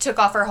 took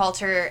off her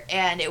halter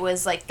and it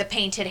was, like, the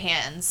painted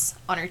hands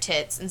on her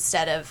tits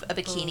instead of a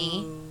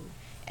bikini. Ooh.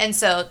 And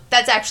so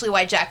that's actually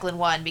why Jacqueline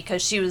won,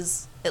 because she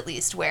was at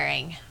least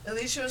wearing... At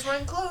least she was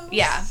wearing clothes.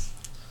 Yeah.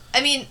 I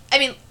mean,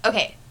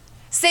 okay.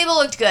 Sable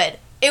looked good.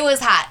 It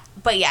was hot,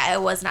 but yeah,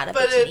 it was not a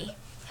bikini.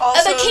 A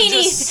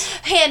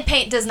bikini hand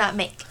paint does not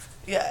make.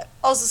 Yeah.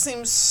 Also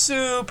seems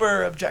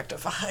super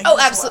objectifying. Oh,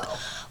 absolutely.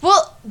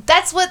 Well,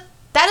 that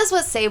is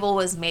what Sable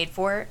was made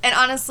for. And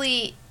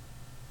honestly,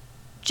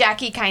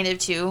 Jackie kind of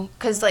too,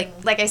 because like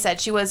I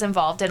said, she was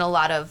involved in a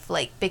lot of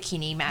like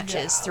bikini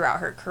matches throughout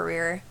her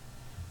career.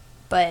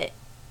 But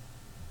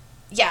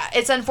yeah,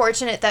 it's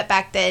unfortunate that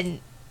back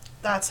then.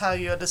 That's how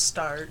you had to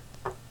start.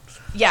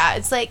 Yeah,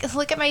 it's like,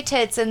 look at my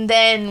tits and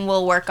then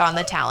we'll work on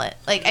the talent.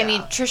 Like, I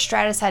mean, Trish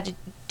Stratus had to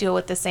deal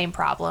with the same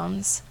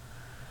problems.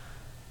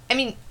 I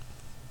mean,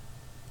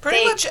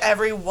 pretty much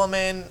every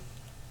woman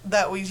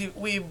that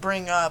we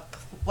bring up,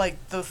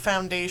 like the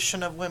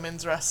foundation of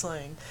women's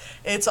wrestling,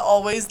 it's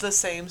always the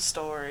same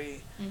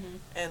story. Mm-hmm.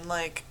 And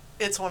like,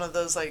 it's one of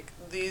those like,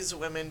 these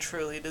women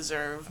truly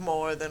deserve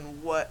more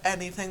than what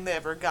anything they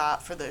ever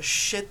got for the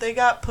shit they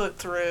got put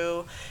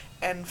through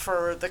and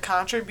for the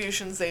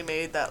contributions they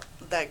made that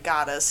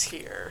got us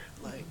here.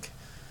 Like,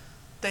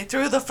 they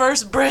threw the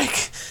first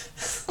brick.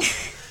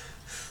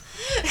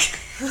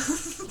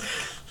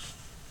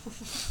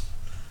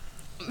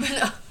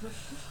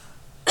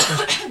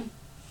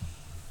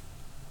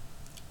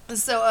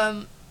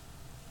 So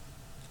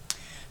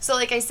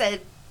like I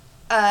said,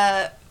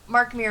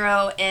 Mark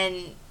Miro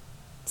and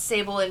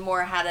Sable and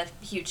Moore had a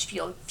huge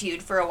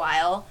feud for a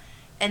while,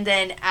 and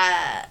then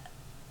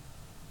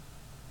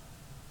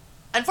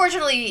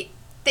unfortunately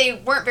they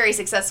weren't very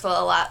successful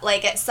a lot.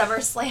 Like at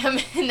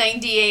SummerSlam in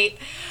 '98,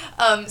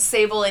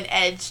 Sable and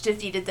Edge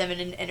defeated them in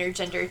an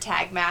intergender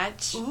tag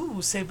match.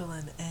 Ooh, Sable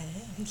and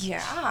Edge.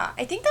 Yeah,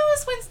 I think that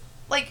was when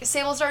like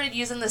Sable started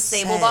using the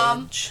Sable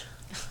Bomb.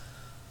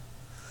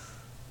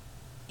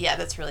 Yeah,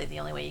 that's really the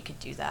only way you could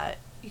do that.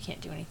 You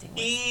can't do anything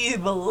with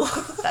evil.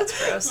 That's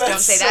gross. Don't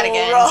say that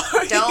again. Wrong.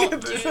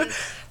 Don't do.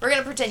 We're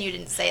gonna pretend you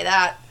didn't say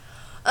that.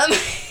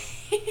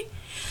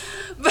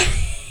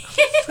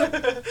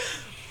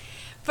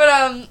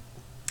 But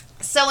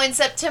so in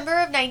September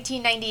of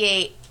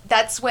 1998,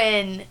 that's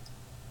when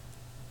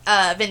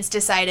Vince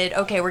decided,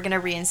 okay, we're gonna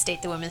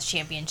reinstate the women's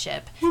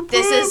championship.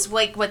 This is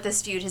like what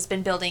this feud has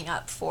been building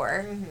up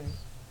for. Mm-hmm.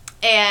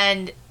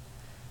 And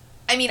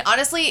I mean,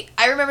 honestly,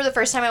 I remember the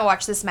first time I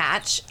watched this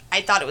match, I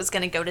thought it was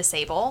gonna go to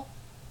Sable.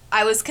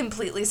 I was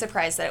completely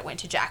surprised that it went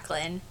to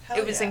Jacqueline.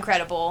 It was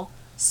incredible.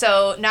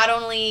 So not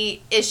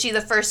only is she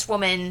the first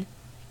woman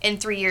in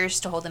 3 years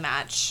to hold a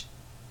match,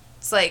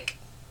 it's like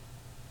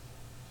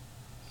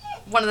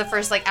one of the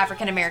first like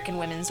African American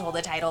women to hold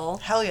a title.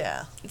 Hell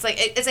yeah. It's like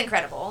it's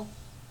incredible.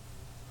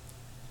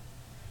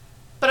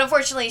 But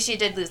unfortunately, she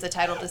did lose the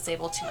title to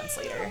Sable 2 months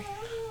later.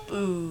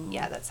 Ooh.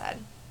 Yeah, that's sad.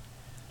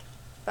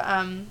 But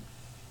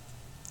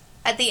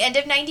at the end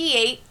of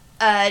 '98,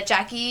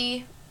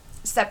 Jackie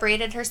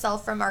separated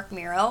herself from Mark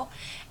Miro,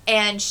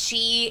 and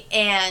she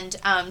and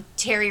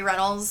Terry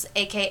Reynolds,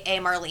 aka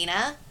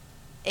Marlena,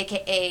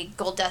 aka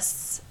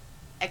Goldust's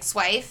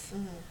ex-wife,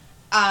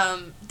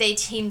 they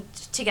teamed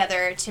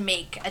together to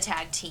make a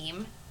tag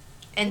team,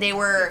 and they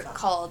were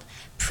called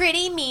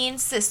Pretty Mean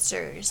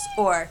Sisters,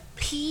 or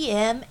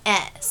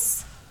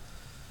PMS.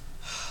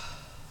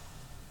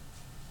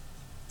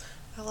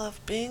 I love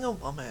being a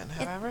woman.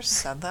 Have I ever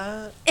said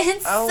that?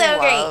 It's I so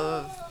great. I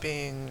love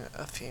being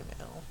a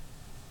female.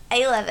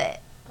 I love it.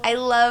 I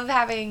love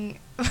having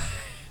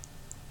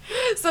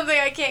something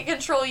I can't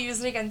control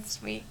used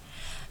against me.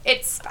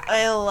 It's fine.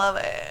 I love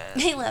it.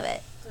 I love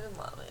it. I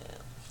love it.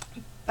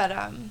 But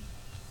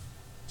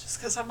just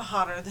because I'm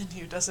hotter than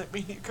you doesn't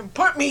mean you can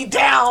put me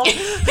down.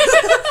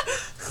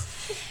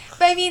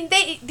 But I mean,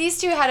 these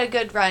two had a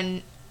good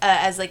run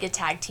as like a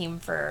tag team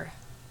for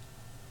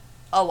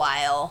a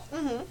while.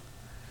 Mm-hmm.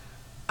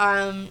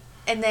 And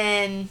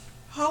then...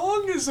 How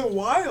long is a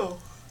while?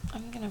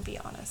 I'm gonna be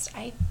honest.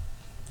 I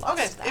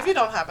lost that. If you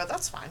don't have it,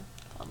 that's fine.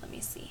 Hold on, let me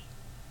see.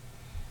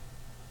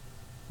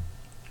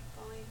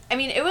 I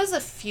mean, it was a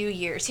few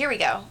years. Here we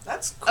go.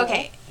 That's cool.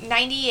 Okay,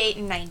 98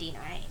 and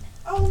 99.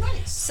 Oh,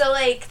 nice. So,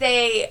 like,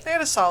 they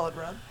had a solid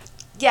run.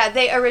 Yeah,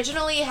 they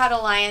originally had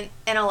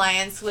an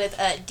alliance with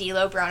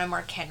D'Lo Brown and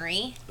Mark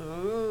Henry.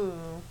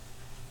 Ooh.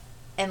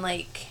 And,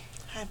 like,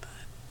 Hi, bud.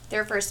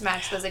 their first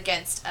match was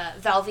against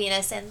Val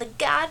Venus and The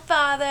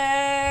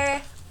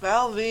Godfather.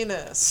 Val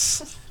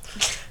Venus.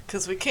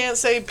 Because we can't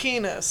say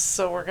penis,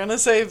 so we're going to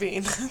say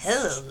Venus.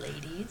 Hello,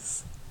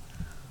 ladies.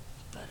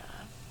 But,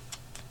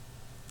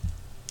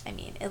 I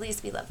mean, at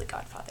least we love The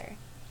Godfather.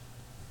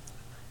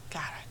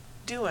 God,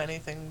 I'd do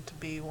anything to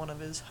be one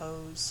of his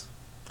hoes.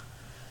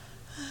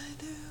 I'd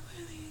do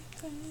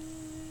anything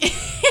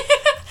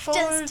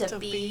Just to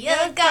be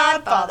a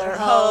Godfather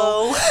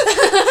hoe.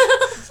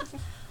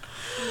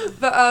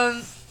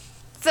 But,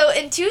 so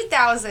in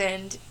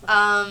 2000,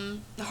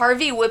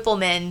 Harvey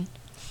Whippleman.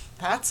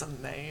 That's a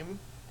name.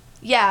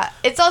 Yeah,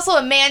 it's also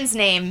a man's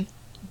name,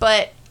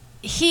 but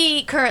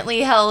he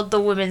currently held the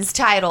women's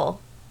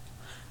title.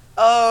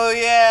 Oh,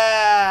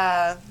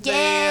 yeah.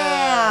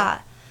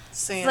 Yeah.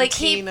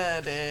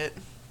 Santina did.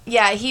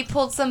 Yeah, he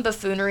pulled some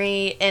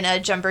buffoonery in a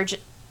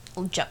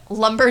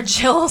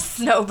Lumberjill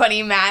Snow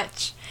Bunny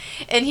match,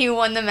 and he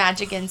won the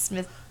match against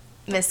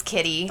Miss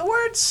Kitty. The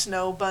word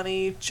Snow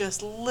Bunny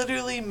just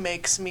literally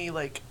makes me,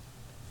 like,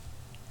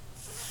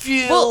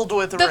 filled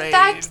with rage. The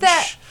fact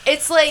that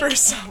it's like... For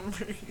some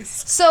reason.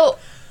 So,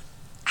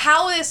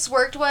 how this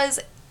worked was...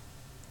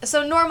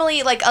 So,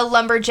 normally, like, a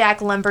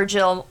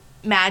Lumberjill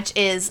match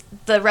is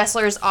the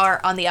wrestlers are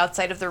on the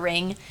outside of the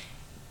ring.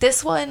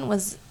 This one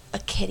was a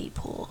kiddie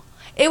pool.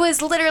 It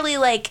was literally,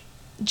 like,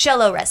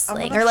 Jello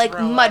wrestling or, like,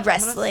 mud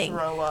wrestling.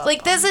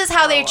 Like, this is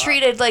how they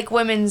treated, like,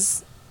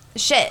 women's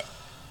shit.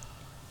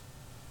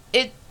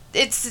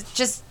 It's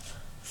just...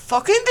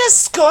 Fucking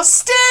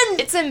disgusting!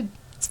 It's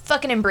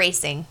fucking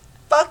embracing.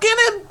 Fucking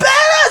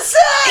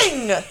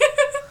embarrassing!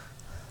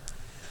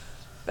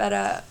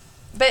 But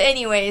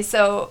anyway,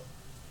 so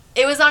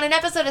it was on an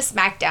episode of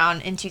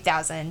SmackDown in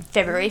 2000,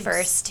 February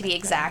 1st to be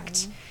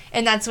exact.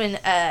 And that's when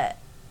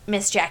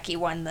Miss Jackie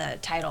won the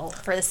title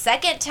for the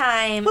second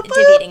time,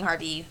 defeating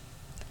Harvey,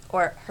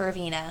 or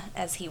Hervina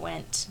as he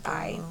went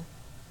by.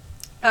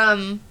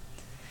 And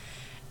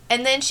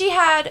then she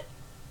had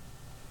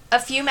a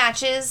few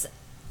matches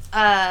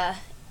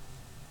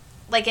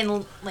like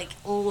in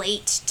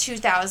late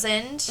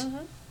 2000,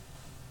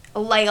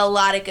 like a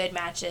lot of good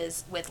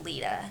matches with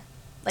Lita.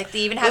 Like they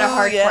even had a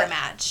hardcore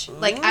match.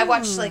 Like I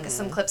watched like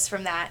some clips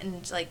from that,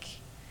 and like,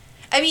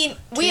 I mean,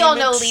 we all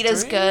know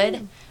Lita's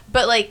good,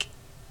 but like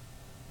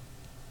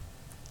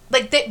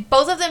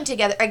both of them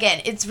together.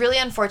 Again, it's really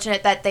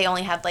unfortunate that they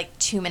only had like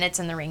 2 minutes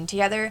in the ring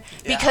together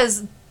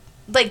because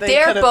like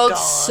they're both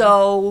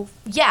so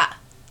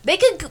they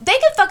could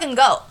fucking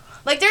go.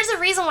 Like, there's a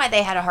reason why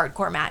they had a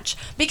hardcore match.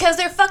 Because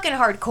they're fucking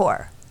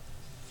hardcore.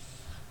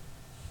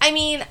 I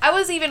mean, I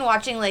was even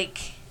watching,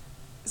 like,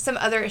 some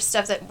other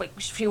stuff that like,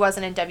 she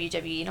wasn't in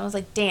WWE. And I was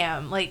like,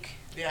 damn, like...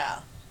 Yeah.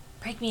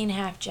 Break me in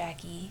half,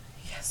 Jackie.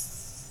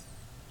 Yes.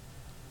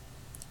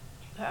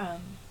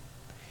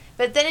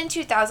 But then in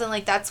 2000,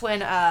 like, that's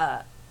when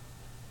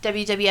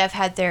WWF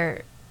had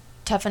their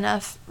Tough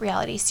Enough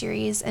reality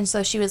series. And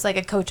so she was, like,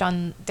 a coach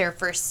on their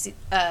first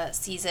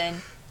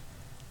season...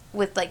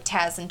 with, like,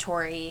 Taz and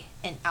Tori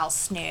and Al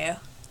Snow.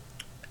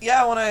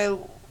 Yeah, when I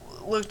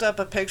looked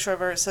up a picture of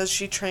her, it says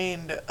she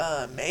trained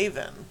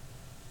Maven.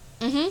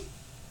 Mm-hmm.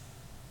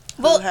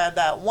 Who had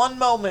that one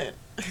moment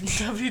in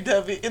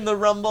WWE, in the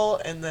Rumble,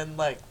 and then,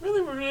 like,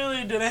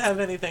 really didn't have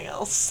anything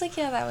else. It's like,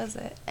 yeah, that was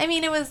it. I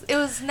mean, it was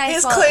nice.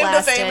 His while claim it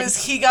to fame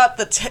is he got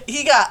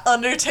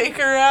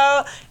Undertaker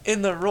out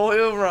in the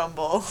Royal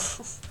Rumble.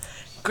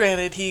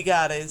 Granted, he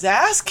got his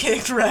ass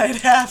kicked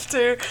right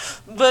after,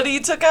 but he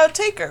took out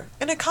Taker.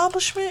 An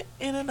accomplishment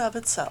in and of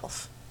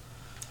itself.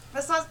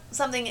 That's not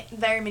something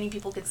very many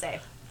people could say.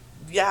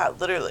 Yeah,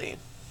 literally.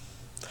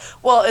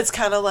 Well, it's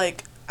kind of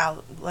like,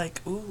 I'm going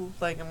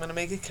to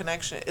make a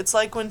connection. It's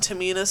like when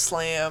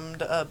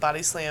Tamina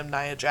body slammed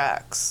Nia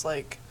Jax.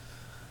 Like...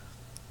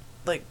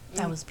 That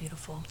was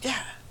beautiful.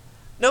 Yeah.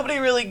 Nobody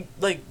really,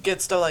 like,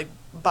 gets to, like,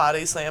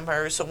 body slam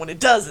her, so when it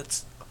does,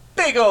 it's...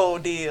 big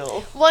old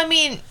deal. Well, I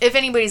mean, if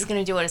anybody's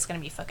gonna do it, it's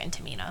gonna be fucking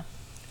Tamina.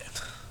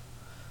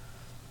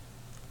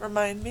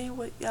 Remind me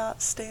what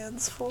yacht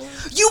stands for.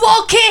 You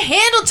all can't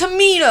handle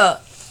Tamina!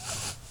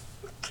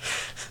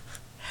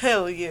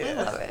 Hell yeah. I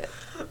love it.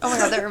 Oh my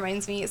god, that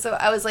reminds me. So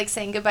I was like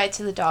saying goodbye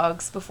to the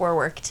dogs before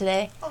work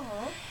today. Aww.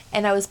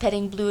 And I was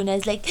petting Blue and I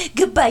was like,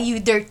 goodbye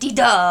you dirty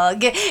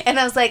dog. And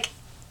I was like,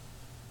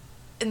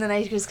 and then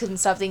I just couldn't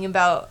stop thinking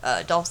about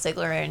Dolph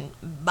Ziggler and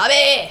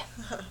Bobby.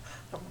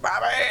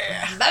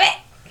 Bobby.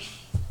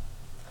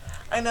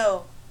 I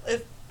know.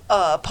 If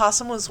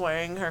Possum was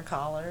wearing her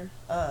collar,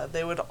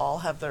 they would all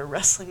have their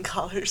wrestling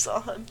collars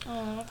on.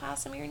 Oh,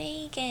 Possum, you're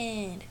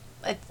naked.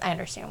 I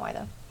understand why,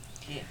 though.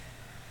 Yeah.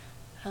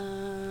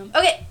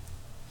 Okay.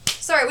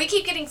 Sorry, we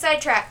keep getting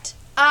sidetracked.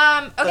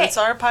 Okay. But it's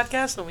our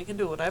podcast, and we can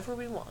do whatever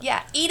we want.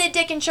 Yeah, eat a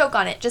dick and choke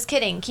on it. Just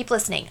kidding. Keep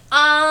listening.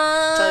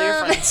 Tell your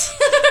friends.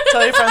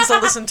 Tell your friends to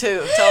listen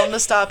too. Tell them to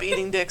stop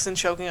eating dicks and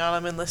choking on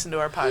them and listen to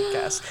our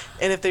podcast.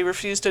 And if they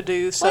refuse to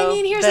do so, well, I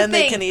mean, here's then the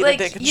thing. they can eat like,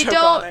 a dick and choke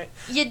on it.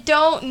 You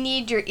don't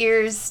need your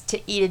ears to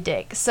eat a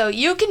dick. So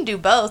you can do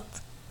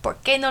both. ¿Por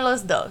qué no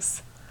los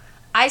dos?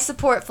 I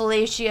support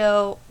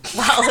fellatio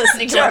while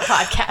listening to our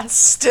podcast.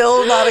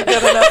 Still not a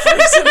good enough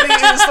reason to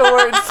use the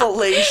word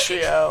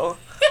fellatio.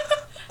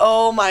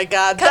 Oh my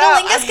god.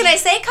 Cunnilingus? Can I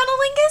say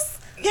cunnilingus?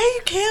 Yeah,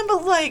 you can,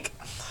 but like...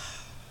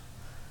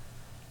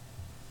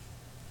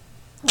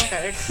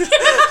 Okay.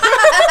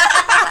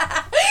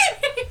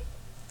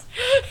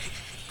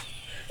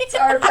 It's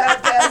our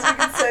podcast. We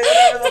can say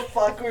whatever the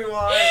fuck we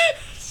want.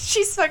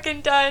 She's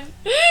fucking done.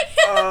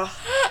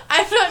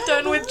 I'm not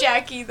done with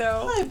Jackie,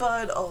 though. Hi,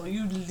 bud. Oh,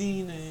 you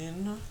lean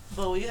in.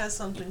 Bowie has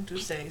something to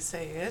say.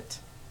 Say it.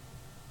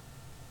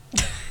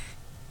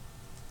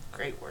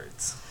 Great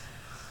words.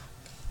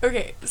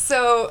 Okay,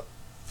 so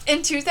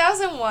in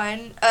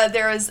 2001,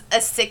 there was a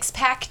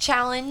six-pack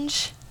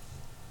challenge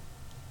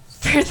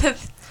for the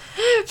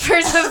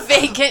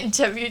vacant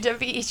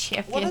WWE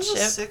Championship. What is a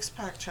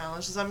six-pack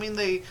challenge? Does that mean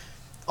they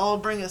all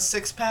bring a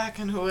six-pack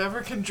and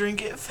whoever can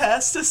drink it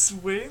fastest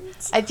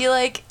wins? I feel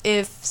like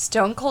if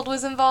Stone Cold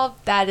was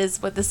involved, that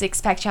is what the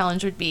six-pack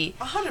challenge would be.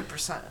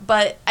 100%.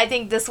 But I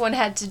think this one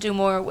had to do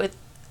more with,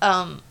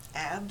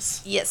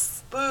 abs?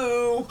 Yes.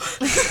 Boo!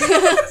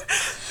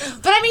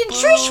 But I mean, Boo.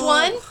 Trish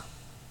won.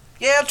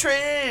 Yeah,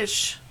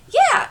 Trish!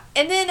 Yeah,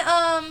 and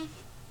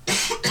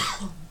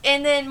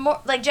then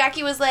more, like,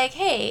 Jackie was like,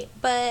 hey,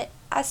 but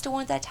I still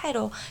want that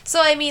title.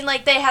 So, I mean,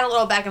 like, they had a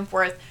little back and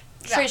forth.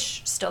 Yeah.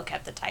 Trish still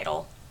kept the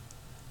title.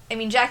 I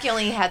mean, Jackie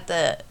only had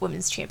the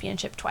women's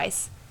championship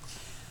twice.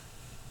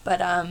 But,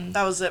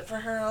 That was it for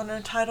her on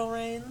her title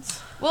reigns?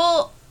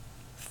 well,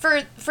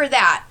 for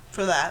that.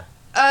 For that.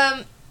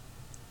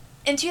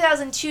 In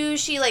 2002,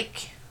 she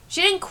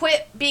didn't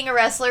quit being a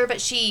wrestler,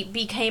 but she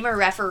became a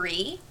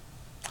referee.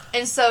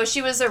 And so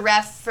she was a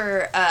ref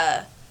for,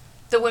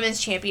 the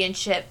women's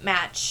championship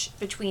match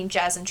between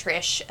Jazz and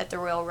Trish at the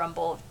Royal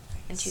Rumble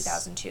in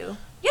 2002.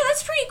 Yeah,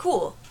 that's pretty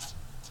cool.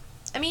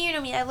 I mean, you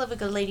know me, I love a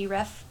good lady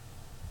ref.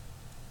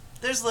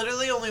 There's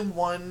literally only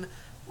one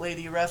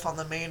lady ref on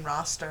the main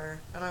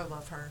roster, and I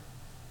love her.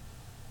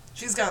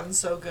 She's gotten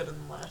so good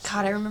in the last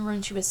God, I year. remember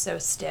when she was so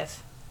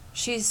stiff.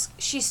 She's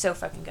so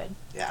fucking good.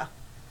 Yeah.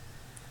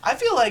 I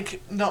feel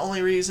like the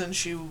only reason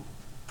she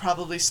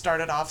probably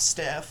started off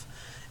stiff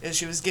is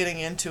she was getting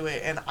into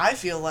it, and I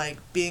feel like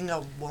being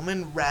a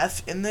woman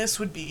ref in this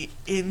would be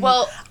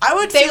I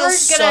would feel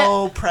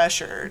so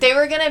pressured. They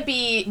were gonna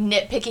be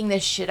nitpicking the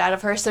shit out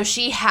of her, so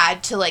she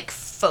had to, like,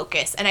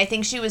 focus, and I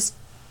think she was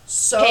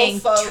so paying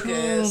focused.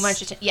 too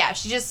much attention. Yeah,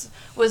 she just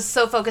was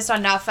so focused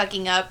on not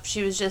fucking up,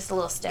 she was just a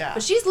little stiff. Yeah.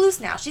 But she's loose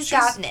now. She's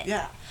gotten it.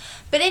 Yeah.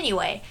 But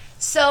anyway,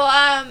 so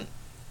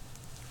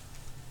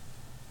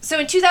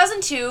in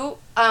 2002,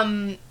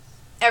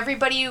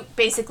 everybody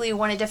basically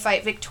wanted to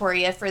fight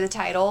Victoria for the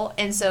title,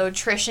 and so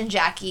Trish and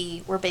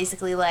Jackie were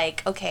basically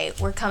like, okay,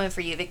 we're coming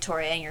for you,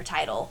 Victoria, and your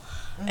title.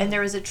 And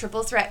there was a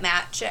triple threat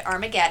match at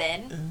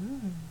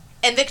Armageddon,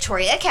 and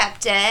Victoria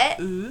kept it.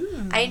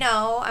 I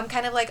know. I'm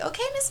kind of like,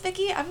 okay, Miss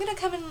Vicky, I'm gonna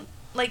come and,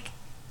 like,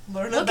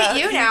 Learn look about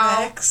at you now.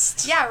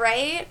 Next. Yeah,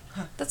 right?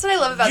 That's what I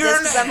love about You're this,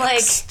 because I'm like,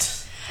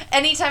 next.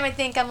 anytime I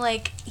think, I'm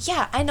like,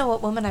 yeah, I know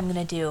what woman I'm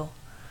gonna do.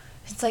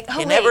 It's like, oh, You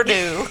wait. never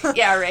do.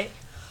 Yeah, right.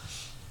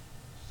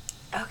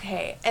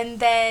 Okay, and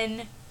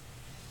then,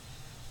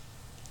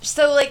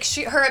 so, like,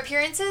 her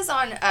appearances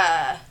on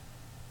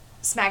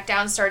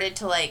SmackDown started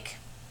to, like,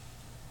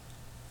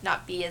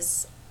 not be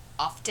as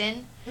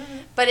often. Mm-hmm.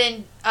 But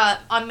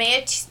on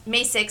May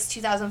 6,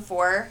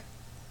 2004,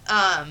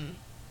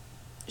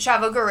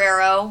 Chavo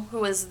Guerrero, who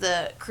was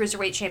the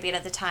Cruiserweight champion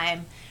at the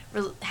time,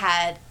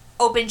 had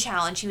open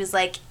challenge. He was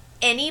like,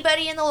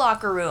 anybody in the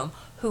locker room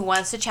who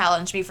wants to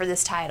challenge me for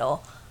this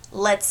title,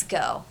 let's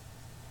go.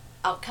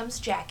 Out comes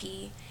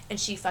Jackie, and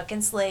she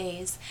fucking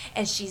slays,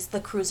 and she's the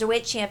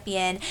Cruiserweight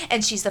champion,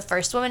 and she's the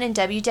first woman in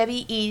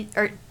WWE,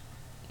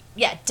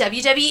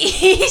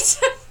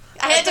 WWE.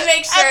 I had to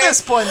make sure. At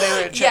this point, they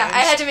were changed. Yeah, I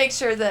had to make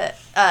sure that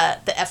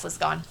the F was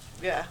gone.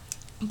 Yeah.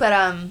 But,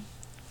 and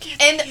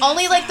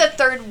only, like, the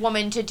third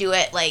woman to do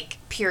it, like,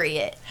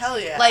 period. Hell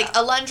yeah. Like,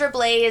 Alundra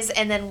Blaze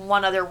and then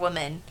one other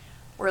woman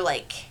were,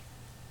 like,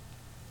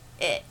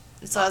 it.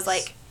 So I was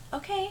like,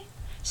 okay.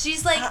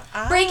 She's, like,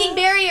 breaking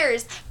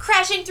barriers,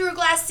 crashing through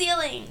glass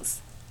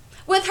ceilings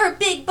with her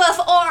big buff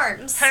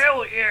arms.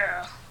 Hell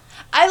yeah.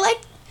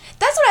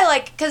 That's what I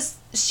like, because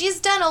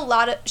she's done a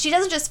lot of, she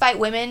doesn't just fight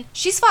women,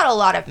 she's fought a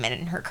lot of men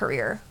in her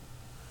career.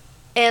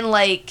 And,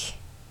 like,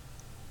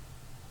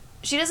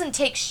 she doesn't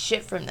take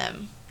shit from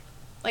them.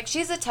 Like,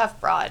 she's a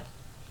tough broad.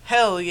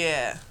 Hell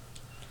yeah.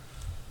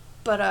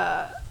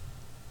 But,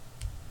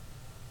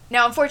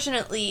 now,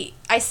 unfortunately,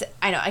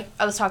 I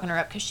was talking her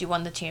up because she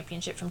won the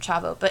championship from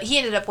Chavo, but he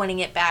ended up winning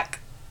it back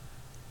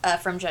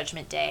from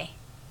Judgment Day.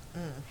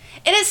 And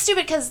it's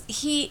stupid because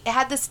he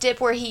had this dip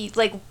where he,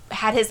 like,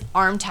 had his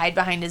arm tied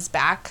behind his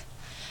back.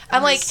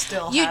 I'm like,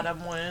 still had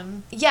him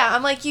win. Yeah,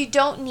 I'm like, you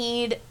don't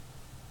need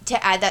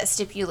to add that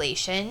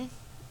stipulation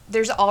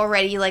there's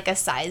already, like, a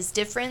size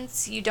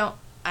difference,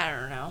 I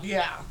don't know.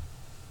 Yeah.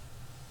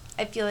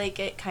 I feel like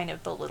it kind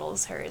of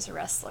belittles her as a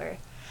wrestler.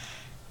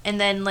 And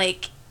then,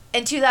 like,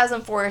 in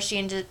 2004,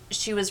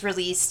 she was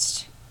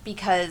released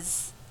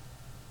because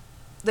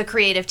the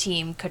creative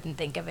team couldn't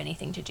think of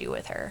anything to do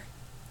with her.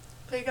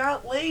 They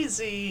got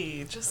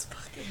lazy. Just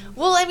fucking...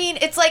 Well, I mean,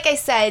 it's like I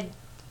said,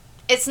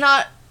 it's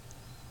not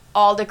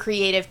all the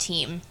creative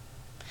team.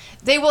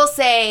 They will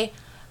say,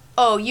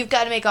 oh, you've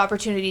got to make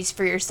opportunities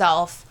for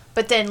yourself.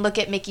 But then look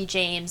at Mickie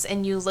James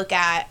and you look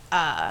at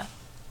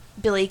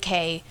Billie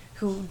Kay,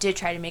 who did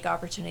try to make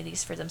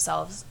opportunities for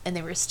themselves and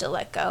they were still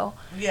let go.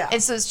 Yeah.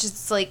 And so it's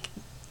just like,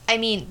 I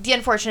mean, the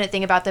unfortunate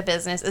thing about the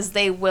business is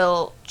they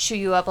will chew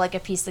you up like a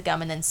piece of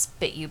gum and then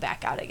spit you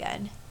back out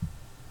again.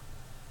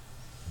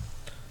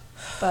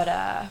 But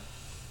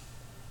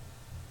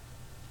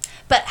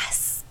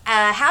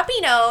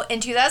happy note,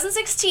 in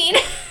 2016,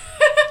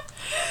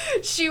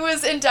 she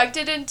was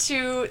inducted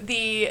into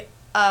the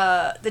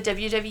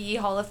WWE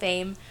Hall of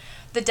Fame.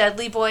 The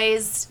Dudley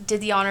Boys did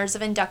the honors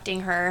of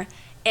inducting her,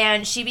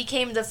 and she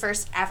became the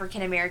first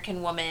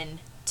African-American woman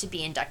to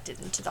be inducted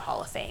into the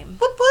Hall of Fame.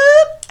 Whoop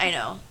whoop! I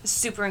know.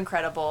 Super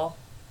incredible.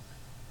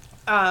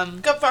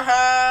 Good for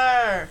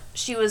her!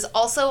 She was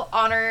also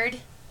honored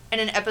in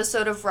an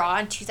episode of Raw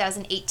in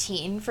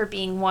 2018 for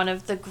being one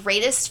of the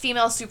greatest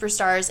female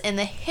superstars in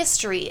the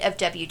history of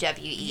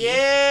WWE.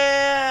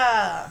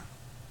 Yeah!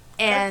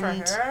 And,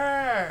 good for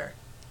her.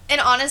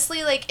 And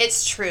honestly, like,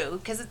 it's true,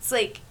 because it's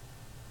like,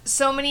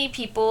 so many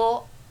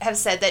people have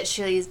said that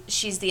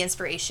she's the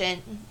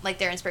inspiration, like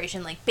their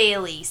inspiration, like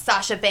Bayley,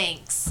 Sasha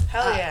Banks,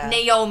 Hell yeah.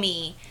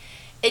 Naomi,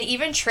 and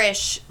even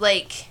Trish,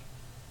 like,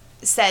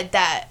 said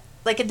that,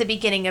 like, at the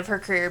beginning of her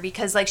career,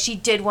 because, like, she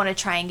did want to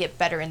try and get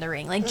better in the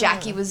ring. Like,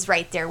 Jackie was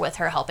right there with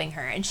her, helping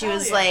her. And she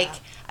was like,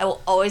 I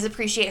will always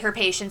appreciate her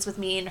patience with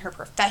me and her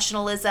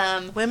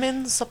professionalism.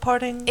 Women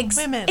supporting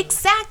women.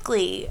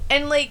 Exactly.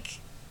 And,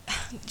 like,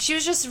 she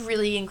was just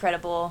really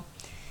incredible.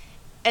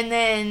 And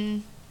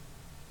then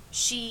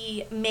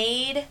she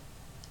made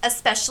a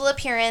special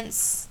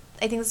appearance.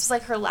 I think this was,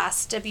 like, her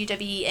last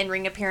WWE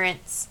in-ring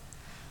appearance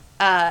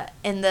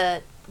in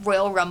the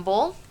Royal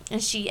Rumble.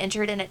 And she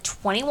entered in at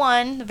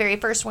 21, the very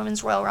first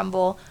Women's Royal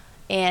Rumble,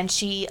 and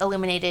she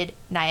eliminated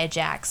Nia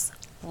Jax.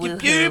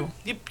 Woohoo.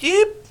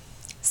 Yep.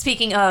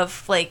 Speaking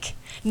of, like,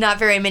 not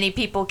very many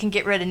people can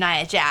get rid of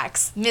Nia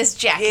Jax. Miss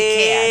Jackie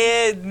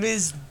can. Yeah,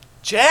 Miss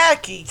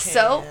Jackie can.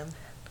 So,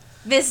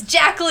 Miss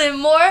Jacqueline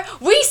Moore,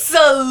 we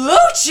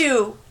salute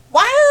you!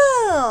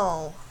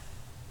 Wow!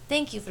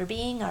 Thank you for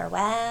being our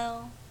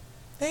wow.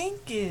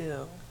 Thank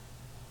you.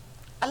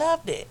 I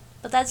loved it.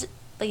 But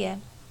yeah.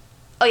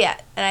 Oh,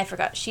 yeah, and I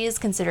forgot. She is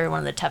considered one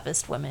of the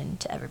toughest women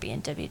to ever be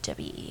in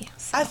WWE.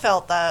 So. I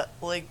felt that,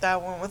 like,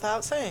 that went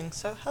without saying,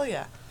 so hell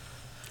yeah.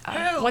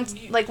 Once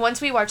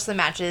we watch the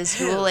matches,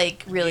 you will,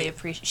 like, really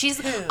appreciate...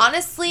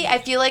 Honestly, I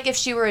feel like if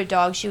she were a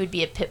dog, she would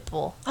be a pit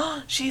bull.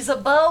 She's a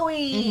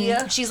Bowie!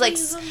 Mm-hmm. She's,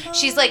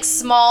 like,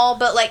 small,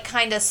 but, like,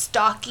 kind of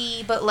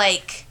stocky, but,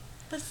 like...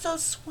 But so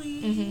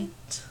sweet. Mm-hmm.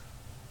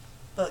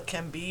 But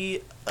can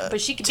be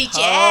But she could beat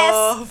your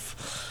ass.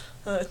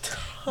 Beat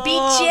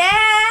your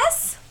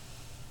ass!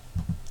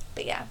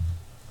 But yeah.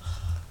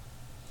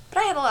 But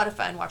I had a lot of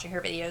fun watching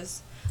her videos.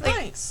 Like,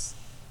 nice.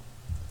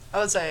 I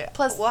would say,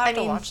 plus, we'll have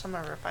to watch some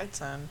of her fights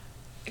then.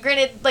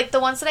 Granted, like, the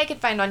ones that I could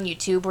find on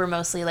YouTube were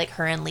mostly, like,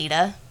 her and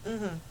Lita.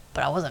 Mm-hmm.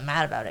 But I wasn't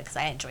mad about it, because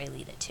I enjoy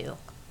Lita, too.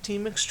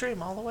 Team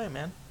Extreme all the way,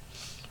 man.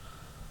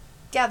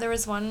 Yeah, there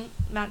was one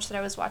match that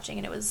I was watching,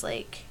 and it was,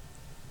 like,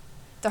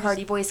 the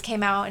Hardy Boys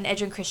came out, and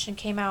Edge and Christian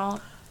came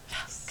out.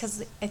 Yes.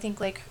 Because I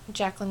think, like,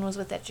 Jacqueline was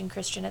with Edge and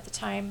Christian at the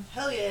time.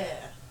 Hell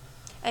yeah.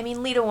 I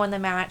mean, Lita won the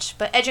match,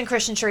 but Edge and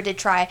Christian sure did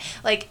try.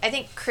 Like, I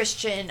think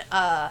Christian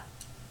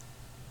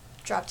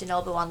dropped an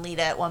elbow on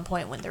Lita at one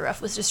point when the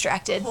ref was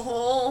distracted.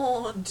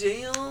 Oh,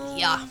 damn.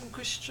 Yeah.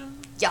 Christian.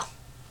 Yeah.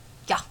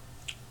 Yeah.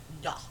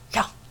 Yeah.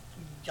 Yeah.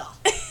 Yeah.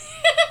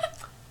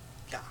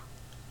 Yeah.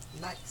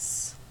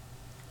 Nice.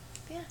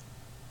 Yeah.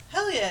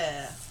 Hell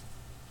yeah.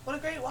 What a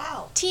great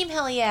wow. Team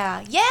hell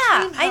yeah.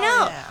 Yeah, Team I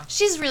know. yeah.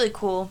 She's really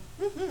cool.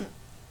 Mm-hmm.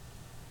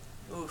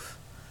 Oof.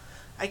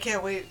 I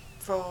can't wait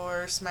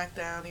for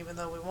SmackDown, even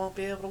though we won't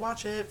be able to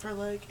watch it for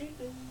like 8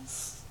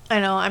 days. I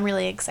know, I'm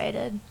really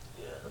excited.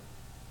 Yeah.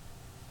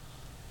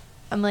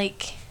 I'm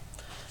like...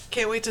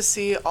 Can't wait to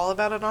see all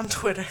about it on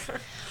Twitter.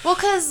 Well,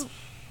 because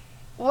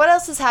what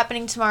else is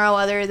happening tomorrow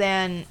other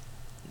than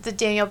the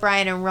Daniel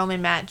Bryan and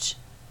Roman match?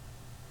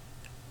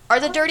 Are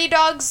the Dirty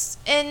Dogs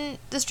and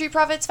the Street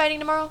Profits fighting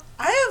tomorrow?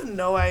 I have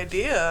no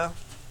idea.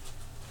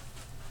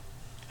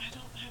 I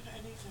don't have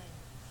anything.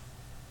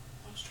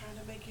 I was trying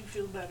to make you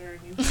feel better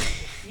and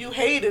you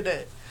hated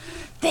it.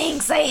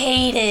 Thanks, I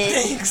hate it.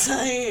 Thanks,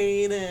 I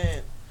hate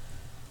it.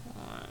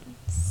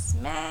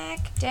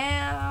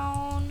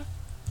 SmackDown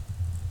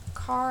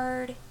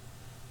card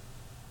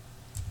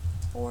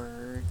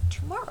for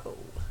tomorrow.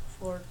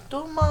 For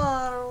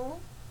tomorrow.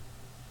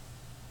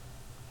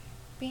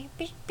 I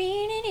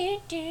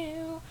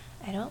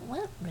don't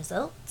want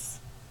results.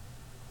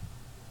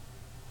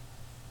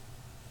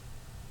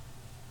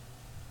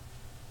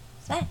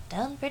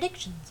 SmackDown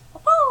predictions.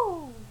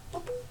 Woo-hoo!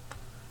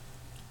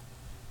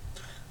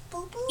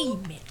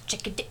 Email.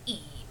 Check the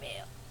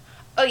email.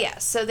 Oh yeah,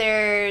 so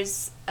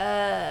there's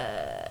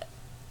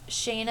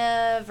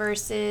Shayna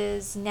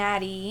versus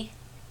Natty.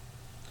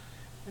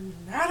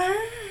 Natty.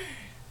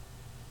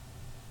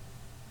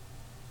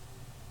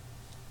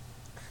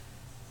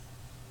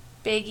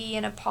 Biggie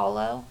and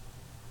Apollo.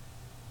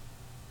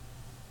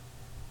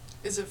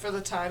 Is it for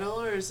the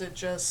title or is it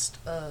just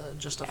a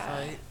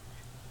fight?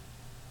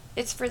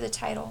 It's for the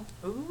title.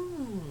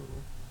 Ooh.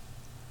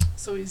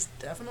 So he's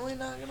definitely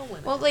not gonna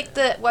win. Well, like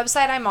the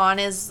website I'm on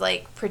is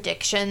like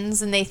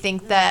predictions, and they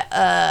think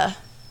that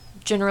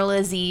General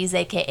Aziz,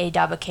 aka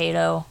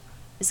Dabakato,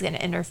 is gonna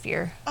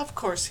interfere. Of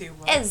course he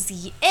will. As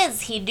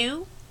he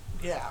do.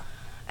 Yeah.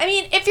 I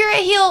mean, if you're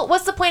a heel,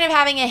 what's the point of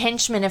having a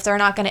henchman if they're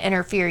not gonna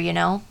interfere? You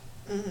know.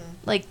 Mm-hmm.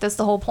 Like that's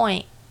the whole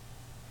point.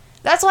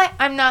 That's why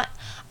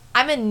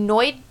I'm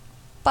annoyed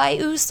by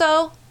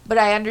Uso, but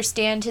I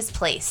understand his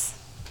place.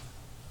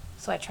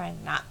 So I try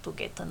not to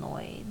get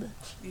annoyed.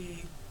 Yeah.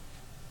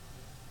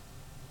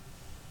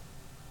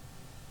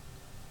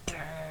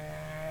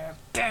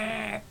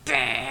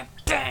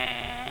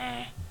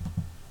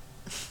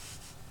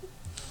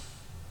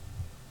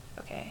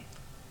 Okay.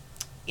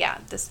 Yeah,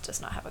 this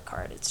does not have a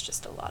card. It's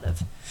just a lot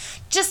of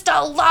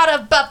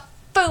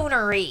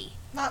buffoonery.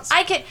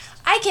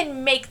 I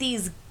can make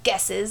these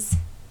guesses.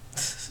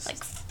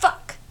 Like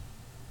fuck.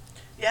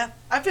 Yeah,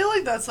 I feel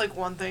like that's like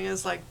one thing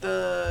is like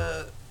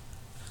the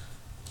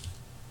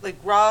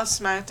Raw,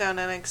 SmackDown,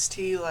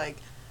 NXT, like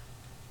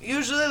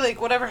usually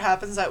like whatever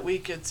happens that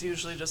week, it's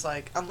usually just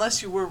like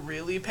unless you were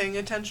really paying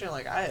attention, you're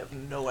like I have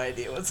no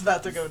idea what's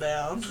about to go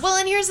down. Well,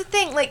 and here's the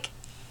thing, like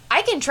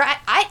I can try.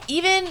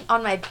 Even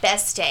on my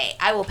best day,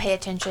 I will pay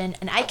attention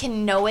and I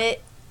can know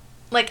it,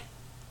 like,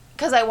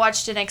 because I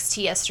watched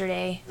NXT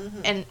yesterday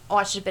and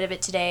watched a bit of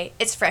it today.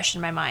 It's fresh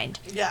in my mind.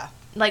 Yeah.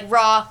 Like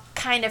Raw,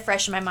 kind of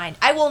fresh in my mind.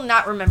 I will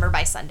not remember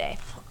by Sunday.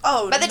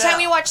 Oh, by the time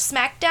we watch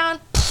SmackDown,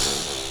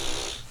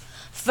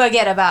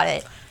 forget about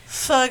it.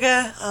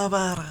 Forget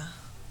about it.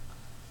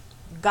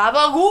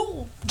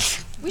 Gabagoo.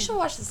 We should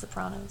watch The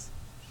Sopranos.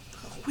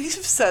 We've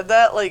said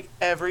that like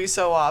every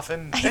so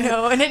often. I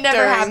know, and it never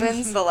during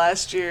happens. The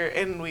last year,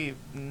 and we've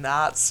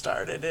not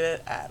started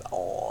it at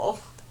all.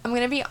 I'm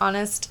gonna be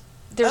honest.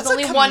 There's That's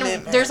only a one.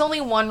 commitment. There's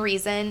only one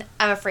reason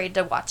I'm afraid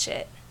to watch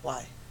it.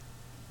 Why?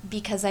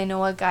 Because I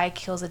know a guy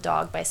kills a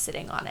dog by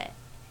sitting on it.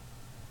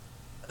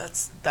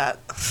 That.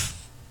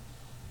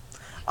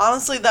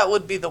 Honestly, that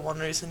would be the one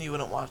reason you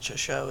wouldn't watch a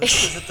show, is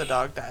because if the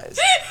dog dies.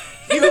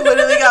 You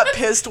literally got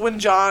pissed when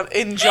John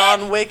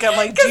Wick, I'm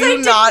like, do you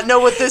not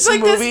know what this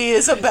movie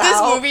is about? This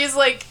movie is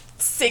like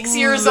 6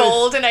 years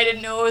old, and I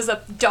didn't know it was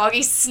a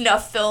doggy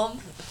snuff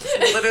film.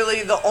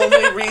 Literally, the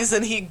only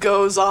reason he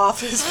goes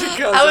off is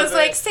because I was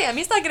like, Sam,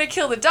 he's not gonna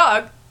kill the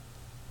dog.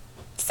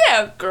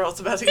 Sam, girl's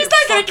about to he's get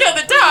not gonna kill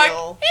the dog.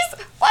 real.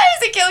 Why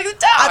is he killing the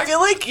dog? I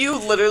feel like you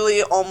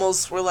literally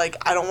almost were like,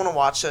 I don't want to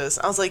watch this.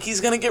 I was like,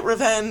 he's gonna get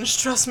revenge.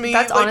 Trust me.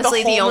 That's like,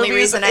 honestly the whole only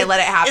movie reason I let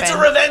it happen. It's a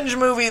revenge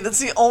movie. That's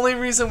the only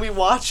reason we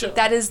watch it.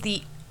 That is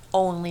the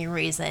only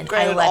reason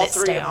Granted, I let all it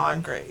three stay of them are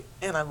on. great,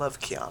 and I love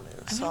Keanu.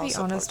 I'm So gonna be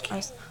I'll honest.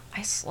 support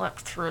I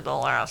slept through the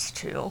last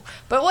two,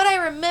 but what I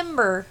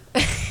remember,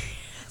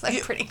 I'm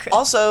pretty good.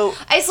 Also,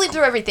 I sleep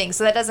through everything,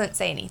 so that doesn't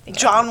say anything.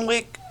 John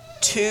Wick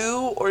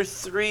 2 or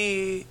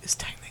 3 is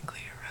technically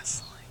a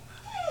wrestling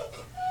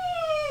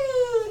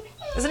movie.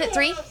 Isn't it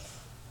 3?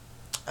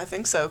 I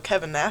think so.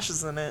 Kevin Nash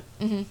is in it.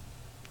 Mm-hmm.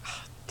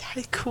 Oh,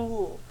 Daddy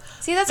cool.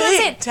 See, that's what I'm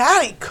saying. Big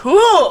Daddy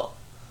cool.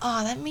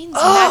 Oh, that means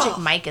Magic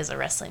Mike is a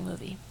wrestling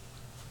movie.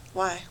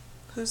 Why?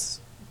 Who's...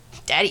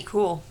 Daddy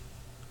cool.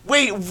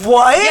 Wait,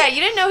 what? Yeah,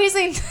 you didn't know he's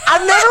in...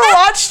 I've never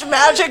watced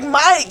Magic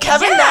Mike.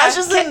 Kevin Nash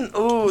is in...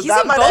 Ooh, he's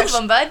that in might both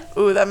actually, of them, bud.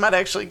 Ooh, that might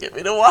actually get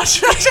me to watch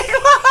Magic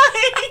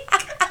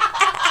Mike.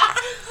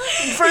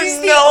 For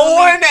no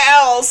one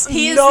else.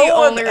 He is no the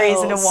only one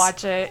reason to else.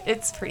 watch it.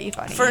 It's pretty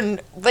funny.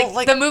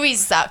 Like, the movie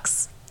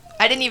sucks.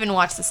 I didn't even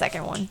watch the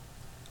second one.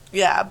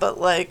 Yeah, but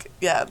like,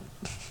 yeah.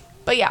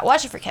 But yeah,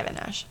 watch it for Kevin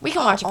Nash. We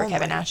can watch it for Only.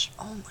 Kevin Nash.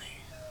 Only.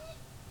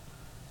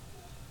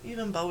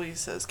 Even Bowie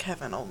says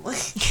Kevin only.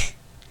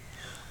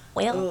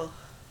 Well, Ugh.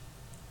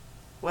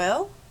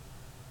 Well,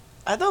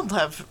 I don't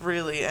have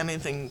really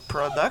anything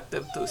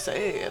productive to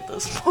say at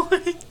this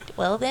point.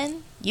 well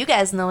then, you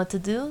guys know what to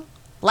do.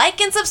 Like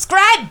and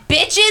subscribe,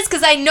 bitches,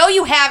 because I know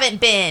you haven't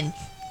been.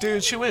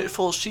 Dude, she went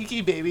full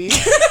Sheiky, baby.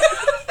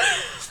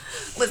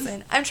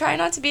 Listen, I'm trying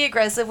not to be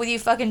aggressive with you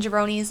fucking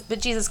jabronis, but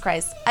Jesus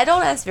Christ, I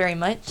don't ask very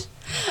much.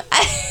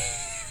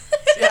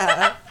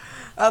 Yeah,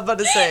 I was about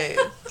to say,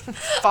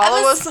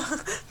 follow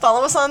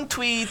us on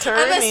Twitter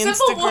I'm a and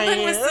simple Instagram.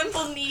 woman with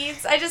simple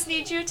needs. I just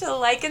need you to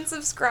like and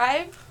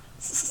subscribe.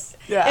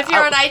 Yeah, If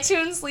you're on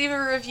iTunes, leave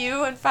a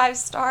review and 5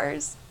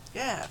 stars.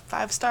 Yeah,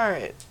 5-star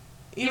it.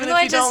 Even if though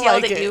I you just don't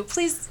yelled like at it. you,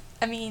 please.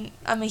 I mean,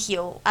 I'm a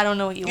heel. I don't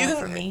know what you want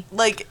from me.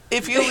 Like,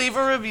 if you leave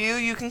a review,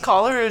 you can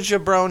call her a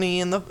jabroni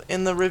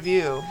in the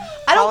review.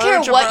 I don't Call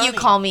her care a what you jabroni.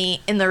 call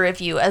me in the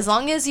review, as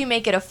long as you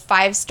make it a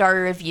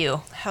 5-star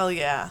review. Hell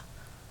yeah.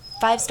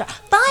 5 stars.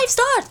 5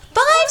 stars.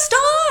 5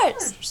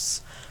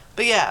 stars.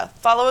 But yeah,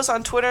 follow us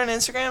on Twitter and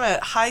Instagram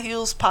at High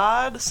Heels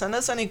Pod. Send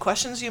us any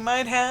questions you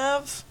might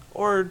have,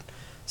 or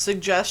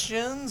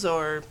suggestions,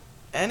 or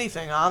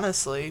anything,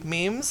 honestly.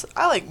 Memes.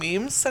 I like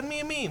memes. Send me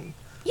a meme.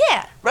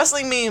 Yeah.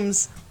 Wrestling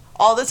memes.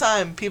 All the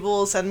time. People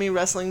will send me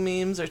wrestling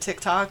memes or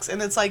TikToks,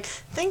 and it's like,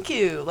 thank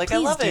you. Like,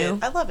 Please I love do.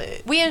 it. I love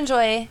it. We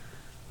enjoy.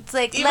 It's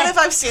like Even if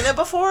I've seen it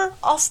before,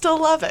 I'll still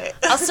love it.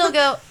 I'll still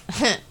go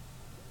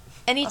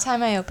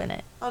anytime I open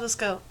it. I'll just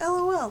go,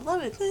 LOL,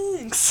 love it,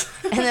 thanks.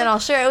 And then I'll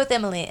share it with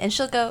Emily, and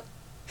she'll go,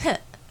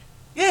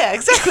 Yeah,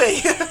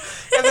 exactly.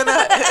 and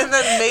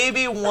then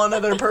maybe one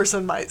other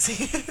person might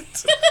see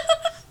it.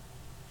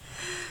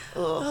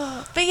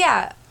 Ugh. But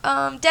yeah,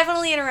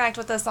 definitely interact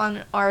with us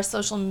on our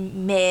social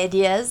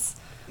medias.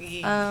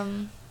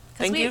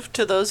 Thank you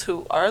to those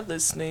who are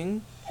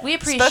listening. We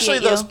appreciate especially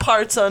you. those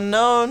parts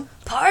unknown.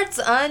 Parts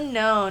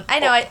unknown. I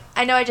know.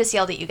 I know. I just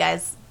yelled at you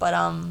guys, but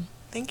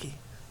Thank you.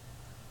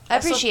 I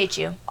appreciate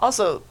you.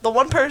 Also, the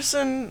one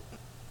person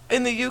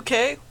in the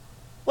UK,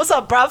 what's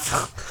up,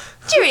 bruv?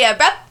 Cheerio,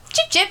 bruv.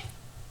 Chip chip.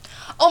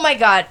 Oh my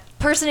God,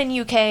 person in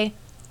UK,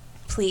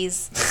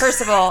 please.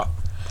 First of all,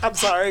 I'm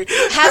sorry.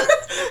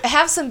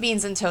 have some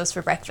beans and toast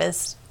for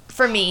breakfast.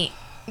 For me,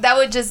 that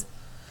would just.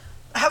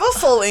 Have a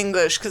full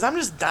English, because I'm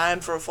just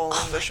dying for a full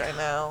English right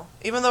now.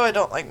 Even though I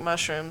don't like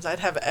mushrooms, I'd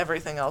have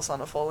everything else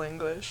on a full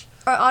English.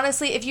 Or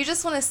honestly, if you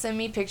just want to send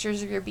me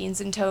pictures of your beans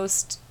and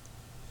toast.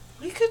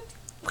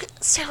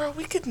 Sarah,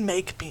 we could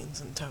make beans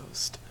and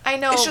toast. I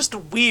know. It's just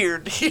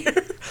weird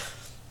here.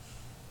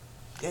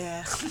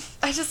 Yeah.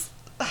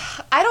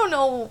 I don't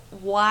know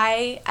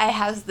why I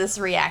have this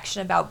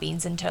reaction about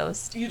beans and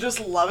toast. You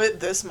just love it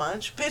this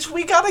much? Bitch,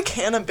 we got a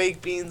can of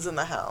baked beans in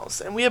the house,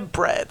 and we have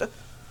bread.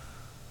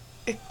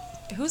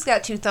 Who's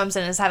got 2 thumbs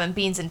and is having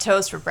beans and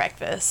toast for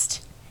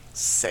breakfast?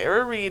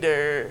 Sarah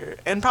Reeder.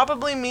 And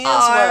probably me as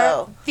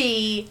well.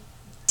 RVD.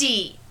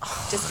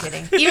 Just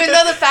kidding. Even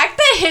though the fact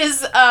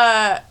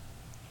that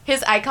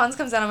his icons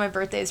comes out on my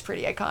birthday is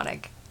pretty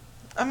iconic.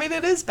 I mean,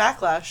 it is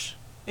backlash.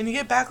 And you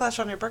get backlash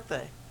on your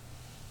birthday.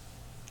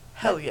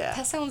 Hell yeah.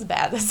 That sounds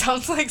bad. That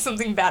sounds like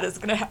something bad is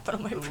going to happen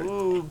on my birthday.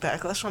 Ooh,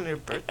 backlash on your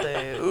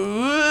birthday.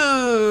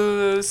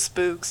 Ooh,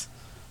 spooks.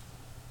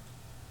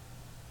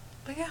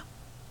 But yeah.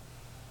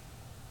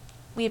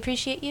 We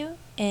appreciate you,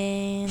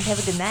 and have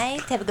a good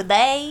night. Have a good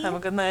day. Have a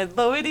good night.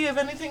 Bowie, do you have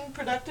anything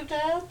productive to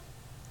add?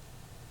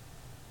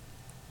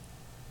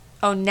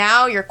 Oh,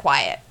 now you're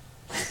quiet.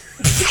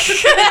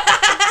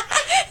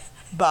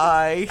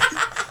 Bye.